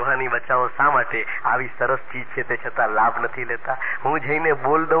મારા રૂહાની બચ્ચાઓ શા માટે આવી સરસ ચીજ છે તે છતાં લાભ નથી લેતા? હું જઈને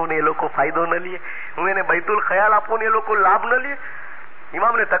બોલ દઉં ને એ લોકો ફાયદો ન લે, હું એને બૈતુલ ખયાલ આપું ને એ લોકો લાભ ન લે.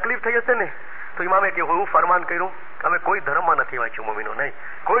 ઇમામને તકલીફ થઈ હશે ને, તો ઇમામે કે હું ફરમાન કર્યું, અમે કોઈ ધર્મમાં નથી વાંચ્યું મોમીનો, નહીં,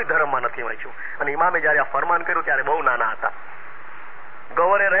 કોઈ ધર્મમાં નથી વાંચ્યું. અને ઇમામે જયારે આ ફરમાન કર્યું ત્યારે બહુ નાના હતા.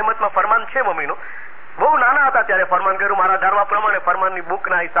 ગૌરે રહેમતમાં ફરમાન છે મમ્મીનો, બહુ નાના હતા ત્યારે ફરમાન કર્યું. મારા ધારવા પ્રમાણે ફરમાનની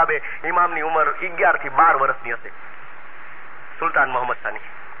બુકના હિસાબે ઇમામની ઉંમર 11 થી 12 વર્ષની હશે. સુલતાન મોહમ્મદ સાની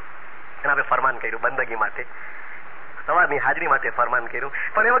એના ફરમાન કર્યું બંદગી માટે, સવારની હાજરી માટે ફરમાન કર્યું.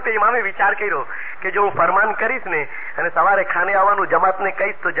 પણ એ વખતે ઇમામે વિચાર કર્યો કે જો હું ફરમાન કરીશ ને અને સવારે ખાને આવવાનું જમાતને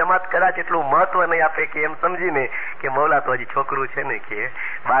કહીશ તો જમાત કદાચ એટલું મહત્વ નહીં આપે, કે એમ સમજીને કે મૌલા તો હજી છોકરું છે ને, કે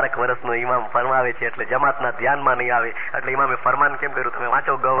 12 વર્ષનો ઇમામ ફરમાવે છે એટલે જમાતના ધ્યાનમાં નહીં આવે. એટલે ઇમામે ફરમાન કેમ કર્યું? તમે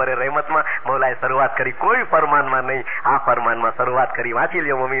વાંચો ગૌરે રહેમતમાં, મૌલાએ શરૂઆત કરી કોઈ ફરમાનમાં નહીં, આ ફરમાનમાં શરૂઆત કરી. વાંચી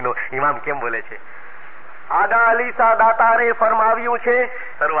લ્યો મમ્મીનો ઇમામ કેમ બોલે છે. આગા અલી સા દાતારે ફરમાવ્યું છે,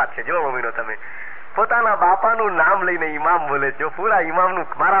 શરૂઆત છે, જો મમ્મીનો તમે પોતાના બાપાનું નામ લઈને ઇમામ બોલે છે. પૂરા ઇમામનું,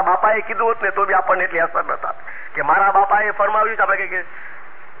 મારા બાપાએ કીધું હોત ને તો બી આપણને એટલી અસર ન થાત કે મારા બાપાએ ફરમાવ્યું છે, આપણે કે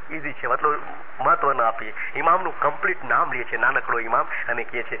ઈઝી છે, મતલબ મહત્વ ન આપીએ. ઇમામનું કમ્પ્લીટ નામ લે છે નાનકડો ઇમામ અને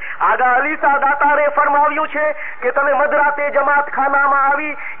કહે છે, આગા અલી સા દાતારે ફરમાવ્યું છે કે તમે મધરાતે જમાત ખાનામાં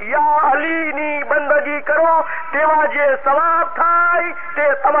આવી યા અલીની બંદગી કરો, તેમાં જે સવાબ થાય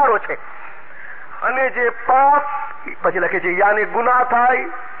તે તમારો છે, અને જે પાપ, પછી લખે છે યાને ગુનાહ થાય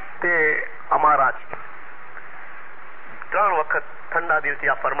તે અમારા છે. 3 વખત ઠંડા દિલથી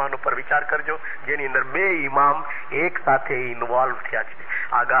આ ફરમાન ઉપર વિચાર કરજો, જેની અંદર 2 ઇમામ એક સાથે ઇન્વોલ્વ થયા છે,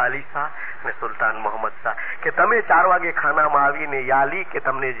 આગા અલી શાહ અને સુલતાન મોહમ્મદ શાહ. કે તમે 4 વાગે ખાનામાં આવીને યાલી કે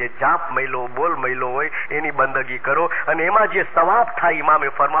તમને જે જાપ મહિલો, બોલ મહિલો હોય એની બંદગી કરો, અને એમાં જે સવાબ થાય ઇમામે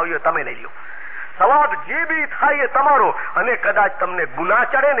ફરમાવ્યું તમે લઈ લો. સવાબ જે બી થાય એ તમારો, અને કદાચ તમને ગુનાહ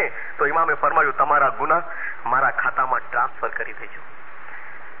ચડે ને તો ઇમામે ફરમાવ્યું તમારા ગુનાહ મારા ખાતામાં ટ્રાન્સફર કરી દેજો.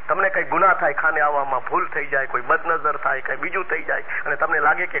 તમને કઈ ગુનાહ થાય, ખાને આવવામાં ભૂલ થઈ જાય, કોઈ બદનજર થાય, કઈ બીજું થઈ જાય અને તમને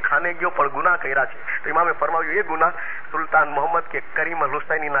લાગે કે ખાને ગયો પણ ગુનાહ કર્યા છે, તો ઇમામે ફરમાવ્યું એ ગુનાહ સુલતાન મોહમ્મદ કે કરીમ અલ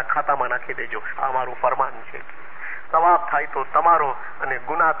હુસૈનીના ખાતામાં નાખી દેજો. આ મારું ફરમાન છે. સવાબ થાય તો તમારો અને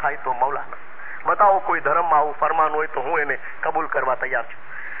ગુનાહ થાય તો મૌલાના. બતાવો કોઈ ધર્મમાં આવું ફરમાન હોય તો હું એને કબૂલ કરવા તૈયાર છું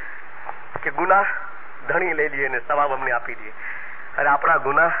કે ગુનાહ ધણી લઈ લઈએ ને સવાબ અમને આપી દઈએ. અરે આપણા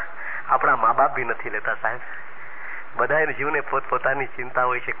ગુનાહ આપણા મા બાપ બી નથી લેતા સાહેબ. બધા જીવને પોતપોતાની ચિંતા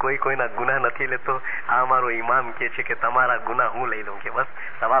હોય છે, કોઈ કોઈના ગુનાહ નથી લેતો. આ અમારો ઇમામ કે છે કે તમારા ગુનાહ હું લઈ લઉં, કે બસ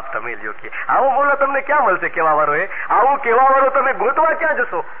સવાબ તમે લ્યો. કે આવો બોલો તમને ક્યાં મળશે કેવા વાળો? આવું કેવા વાળો તમે ગોતવા ક્યાં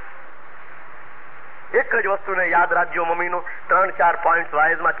જશો? એક જ વસ્તુને યાદ રાખજો મમ્મીનો, 3-4 પોઈન્ટ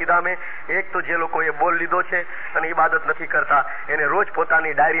વાઇઝમાં કીધા મેં. એક તો જે લોકોએ બોલ લીધો છે અને ઇબાદત નથી કરતા એને રોજ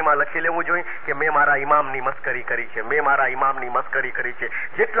પોતાની ડાયરીમાં લખી લેવું જોઈએ કે મેં મારા ઇમામની મસ્કરી કરી છે, મેં મારા ઇમામની મસ્કરી કરી છે.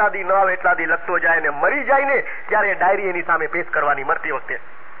 જેટલા દી ન આવે એટલા દી લખતો જાય, ને મરી જાય ને ત્યારે ડાયરી એની સામે પેશ કરવાની મરતી વખતે.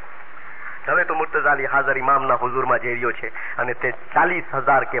 હવે તો મુર્તઝાલી હાજર ઇમામના હુઝુરમાં જઈ રહ્યો છે અને તે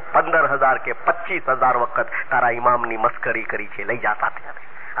 40,000 કે 15,000 કે 25,000 વખત તારા ઇમામની મસ્કરી કરી છે. લઈ જા સાથે.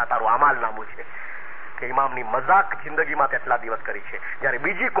 આ તારું અમાલનામું છે કે ઇમામની મજાક જિંદગીમાં તેટલા દિવસ કરી છે, જ્યારે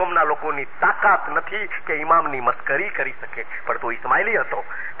બીજી કોમના લોકોની તાકાત નથી કે ઇમામની મસ્કરી કરી શકે. પણ તું ઇસ્માઇલી હતો,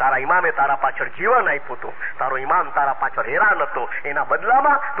 તારા ઇમામે તારા પાછળ જીવન આપ્યું હતું, તારો ઇમામ તારા પાછળ હેરાન હતો, એના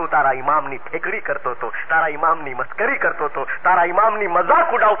બદલામાં તું તારા ઇમામની ઠેકડી કરતો હતો, તારા ઇમામની મસ્કરી કરતો હતો, તારા ઇમામની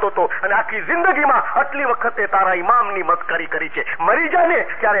મજાક ઉડાવતો હતો, અને આખી જિંદગીમાં આટલી વખતે તારા ઇમામની મસ્કરી કરી છે. મરી જાય ને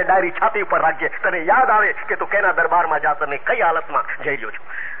ત્યારે ડાયરી છાતી ઉપર રાખજે, તને યાદ આવે કે તું કેના દરબારમાં જાત અને કઈ હાલતમાં જઈ રહ્યો છું.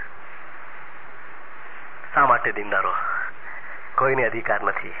 શા માટે દીનદારો? કોઈને અધિકાર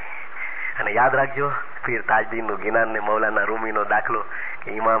નથી અને યાદ રાખજો પીર તાજદીનનું જ્ઞાન ને મૌલાના રૂમીનો દાખલો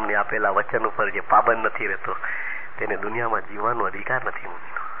કે ઇમામને આપેલા વચન ઉપર જે પાબંદ નથી રહેતો તેને દુનિયામાં જીવવાનો અધિકાર નથી.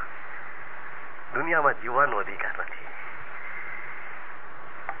 મુમીનો દુનિયામાં જીવવાનો અધિકાર નથી.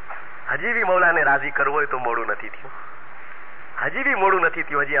 હજી બી મૌલાને રાજી કરવો હોય તો મોડું નથી થયું. હજી બી મોડું નથી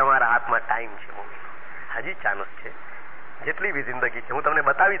થયું. હજી અમારા હાથમાં ટાઈમ છે. મુમીનો હજી ચાન્સ છે. જેટલી બી જિંદગી છે હું તમને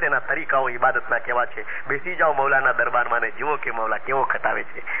બતાવીશ એના તરીકાઓ ઇબાદતના કેવા છે. બેસી જાઓ મૌલાના દરબારમાં ને જુઓ કે મૌલા કેવો ખટાવે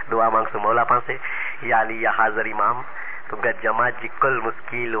છે. દુઆ માંગશું મૌલા પાસે. યા અલી યા હાજર ઇમામ તું ગજ જમાત જી કુલ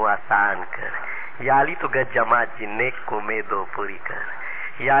મુશ્કિલ આસાન કર. યા અલી તું ગજ જમાત જી નેક ઉમેદો પૂરી કર.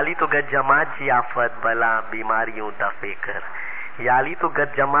 યા અલી તું ગજ જમાત જી આફત બલા बीमारियों दफे कर. યા અલી તું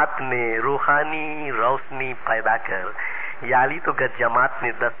ગજ જમાત ને रूहानी रोशनी पैदा कर. યા અલી તું ગજ જમાત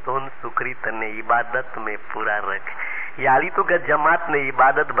ને દस्तों सुकरी तने इबादत में पूरा रख. યા અલી તું ગજ જમાત ને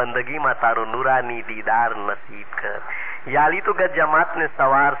ઇબાદત બંદગીમાં તારો નૂરાની દીદાર નસીબ કર. યા અલી તું ગજ જમાત ને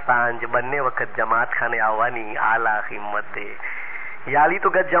સવાર સાંજ બંને વખત જમાત ખાને આવવાની આલા હિંમત દે. યા અલી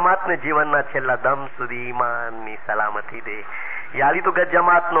તું ગજ જમાત ને જીવનના છેલ્લા દમ સુધી ઈમાનની સલામતી દે. યા અલી તું ગજ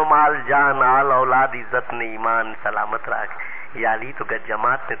જમાત નો માલ જાન આલ ઔલાદ ઇજ્જત ને ઈમાન સલામત રાખ. યા અલી તું ગજ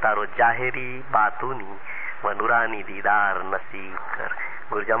જમાત ને તારો જાહેરી બાતુની व नूरानी दीदार नसीब कर.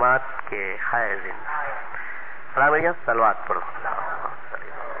 गुरु जमात के खैर जिंदा. सलाम सलवात पढ़ो.